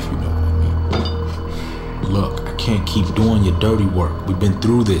 if you know what I mean. Look, I can't keep doing your dirty work. We've been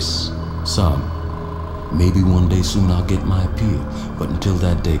through this. Son, maybe one day soon I'll get my appeal, but until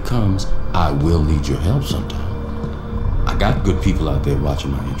that day comes, I will need your help sometime. I got good people out there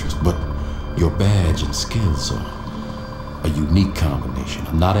watching my interest, but your badge and skills are a unique combination.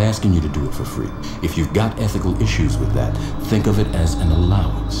 I'm not asking you to do it for free. If you've got ethical issues with that, think of it as an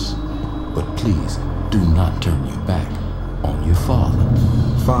allowance. But please, do not turn your back on your father.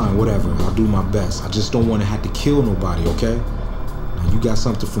 Fine, whatever. I'll do my best. I just don't want to have to kill nobody, okay? Now, you got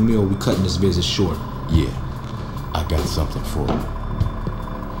something for me or we cutting this visit short? Yeah, I got something for you.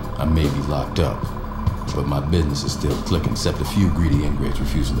 I may be locked up, but my business is still clicking, except a few greedy ingrates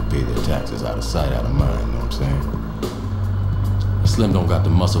refusing to pay their taxes. Out of sight, out of mind, you know what I'm saying? Slim don't got the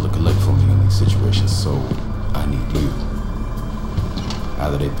muscle to collect for me in these situations, so I need you.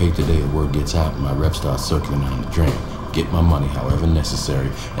 Either they pay today or word gets out and my rep starts circling down the drain. Get my money however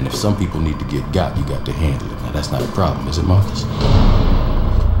necessary, and if some people need to get got, you got to handle it. Now that's not a problem, is it, Marcus?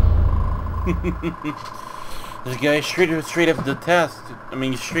 This guy straight up the test. I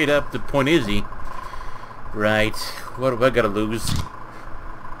mean, straight up the point is he? Right. What have I got to lose?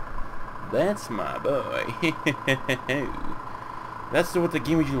 That's my boy. That's what the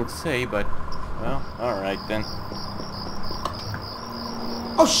game usually would say, but well, all right then.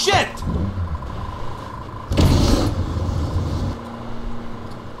 Oh shit!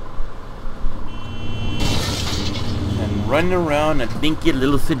 And running around a dinky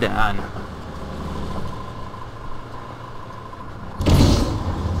little sedan.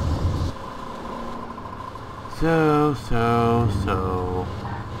 So.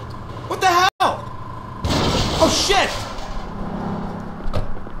 What the hell? Oh shit!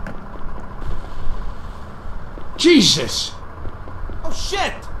 Jesus! Oh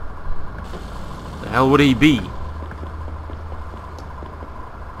shit! hell would he be?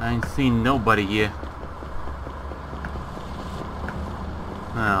 I ain't seen nobody here.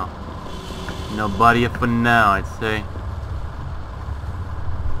 No. Nobody here for now, I'd say.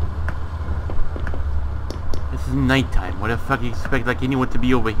 This is nighttime. What the fuck do you expect like anyone to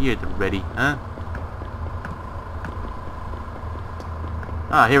be over here already, huh?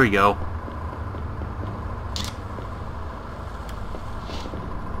 Ah, here we go.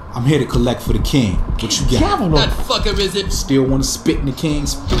 I'm here to collect for the king. What you got? That fucker is it? Still want to spit in the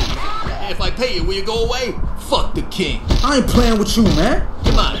king's? If I pay you, will you go away? Fuck the king. I ain't playing with you, man.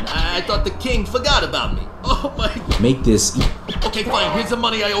 Come on, I thought the king forgot about me. Oh my... Make this... Okay, fine, here's the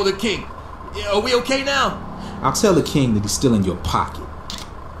money I owe the king. Are we okay now? I'll tell the king that he's still in your pocket.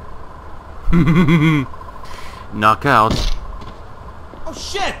 Knockout. Oh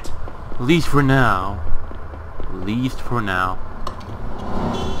shit! At least for now. At least for now.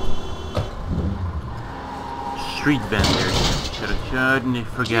 Street vendors. Shouldn't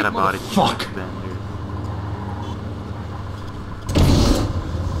forget about it. Fuck. Street vendors.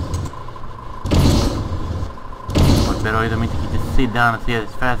 What better way than me to just sit down and see it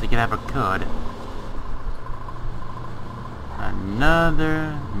as fast as I can ever could.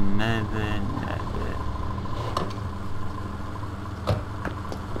 Another.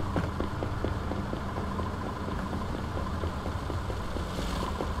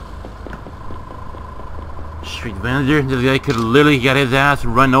 Street vendor, this guy could literally get his ass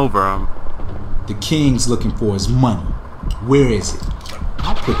run over him. The king's looking for his money. Where is it?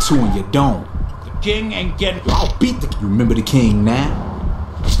 I'll put 2 in your dome. The king ain't getting... I'll beat the... You remember the king now?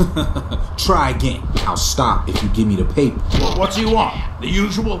 Try again. I'll stop if you give me the paper. Well, what do you want? The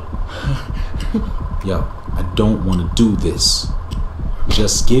usual? Yo, I don't want to do this.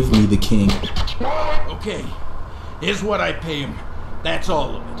 Just give me the king. Okay, here's what I pay him. That's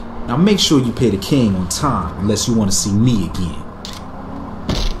all of it. Now make sure you pay the king on time, unless you want to see me again.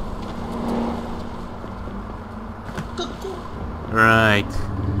 Right.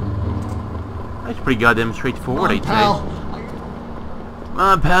 That's pretty goddamn straightforward, I'd say. Come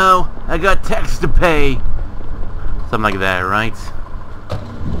on, pal. I got tax to pay. Something like that, right?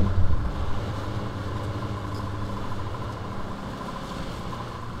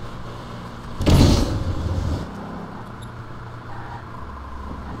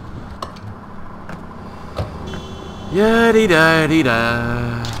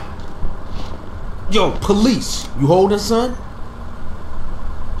 Yaddy-da-dee-da. Yo, police, you holding, son?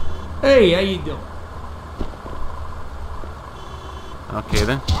 Hey, how you doing? Okay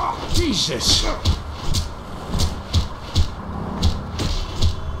then. Jesus.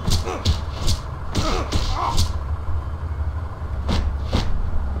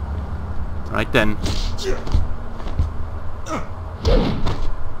 Right then.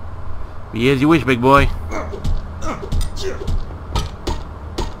 Be as you wish, big boy.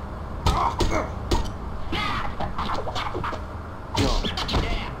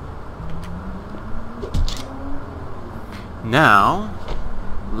 Now,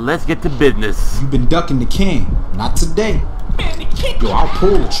 let's get to business. You've been ducking the king. Not today. Yo, I'll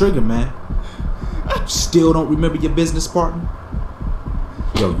pull the trigger, man. Still don't remember your business partner?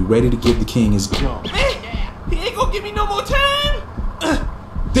 Yo, you ready to give the king his... Man, he ain't gonna give me no more time.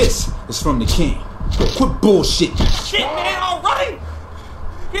 This is from the king. Yo, quit bullshit. Shit, man, alright.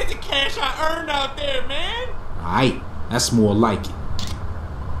 Here's the cash I earned out there, man. Alright, that's more like it.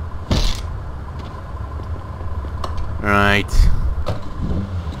 Right.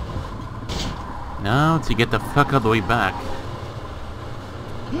 Now to get the fuck all the way back.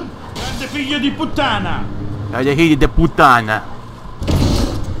 Grande figlio di puttana. Grande figlio di puttana.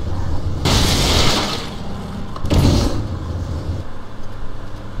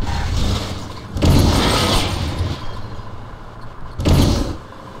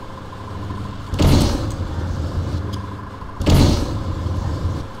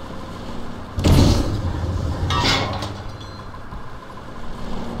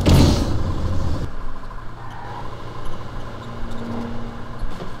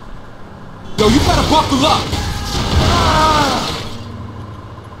 Yo, you better buckle up!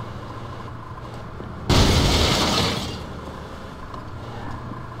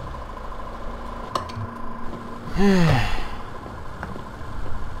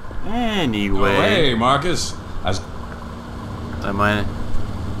 Anyway. Oh, hey, Marcus. Am I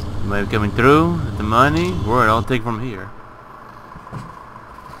coming through? The money? Word, I'll take from here.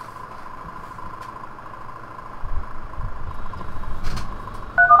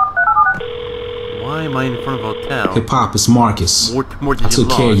 Why am I in front of a hotel? Hip hop, it's Marcus. More I took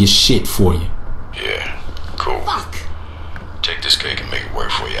care of your shit for you. Yeah, cool. Fuck. Take this cake and make it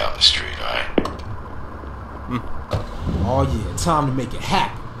work for you out in the street, alright? Oh yeah, time to make it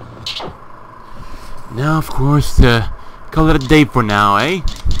happen. Now, of course, call it a day for now, eh?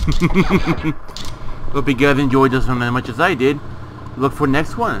 Hope you guys enjoyed this one as much as I did. Look for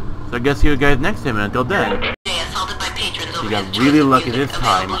next one. So I guess see you guys next time, and until then, you got really lucky this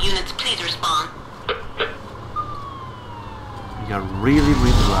time. Units, please respond. You got really,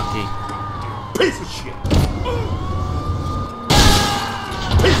 really lucky. Piece of shit!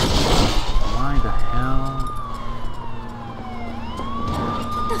 Why the hell?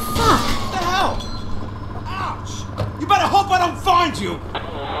 What the fuck? What the hell? Ouch! You better hope I don't find you!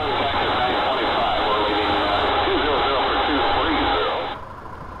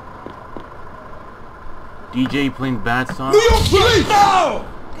 DJ playing bad songs? New York Police! No!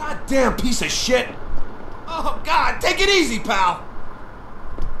 Goddamn piece of shit! Oh, God, take it easy, pal!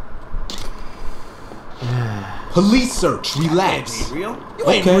 Police search, relax. You ain't real? You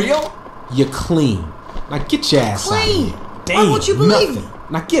ain't real? You're clean. Now get your ass Clean? out of here. Damn, Why won't you believe nothing. me?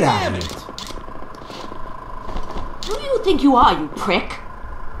 Now get out of here. Who do you think you are, you prick?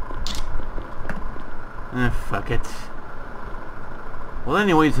 Fuck it. Well,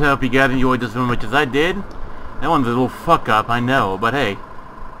 anyways, I hope you guys enjoyed this one as much as I did. That one's a little fuck up, I know, but hey.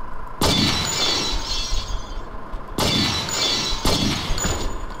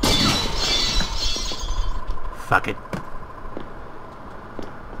 Fuck it.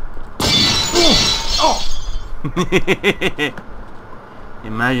 Oh!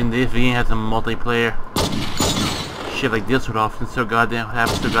 Imagine this if we had some multiplayer. Shit like this would happen so goddamn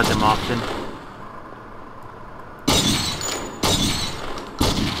often.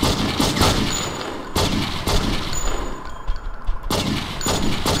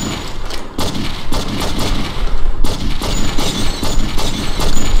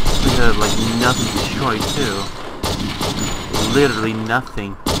 Like nothing destroyed too. Literally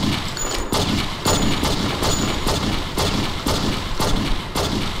nothing.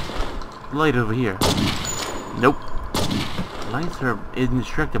 Light over here. Nope. Lights are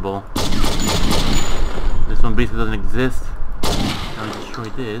indestructible. This one basically doesn't exist. Now we destroy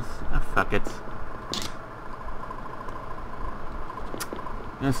this. Ah, fuck it.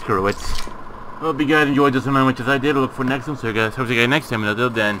 Screw it. Hope you guys enjoyed this one as much as I did. Look for next one. So guys, hope to see you guys next time. And until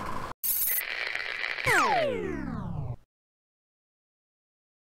then.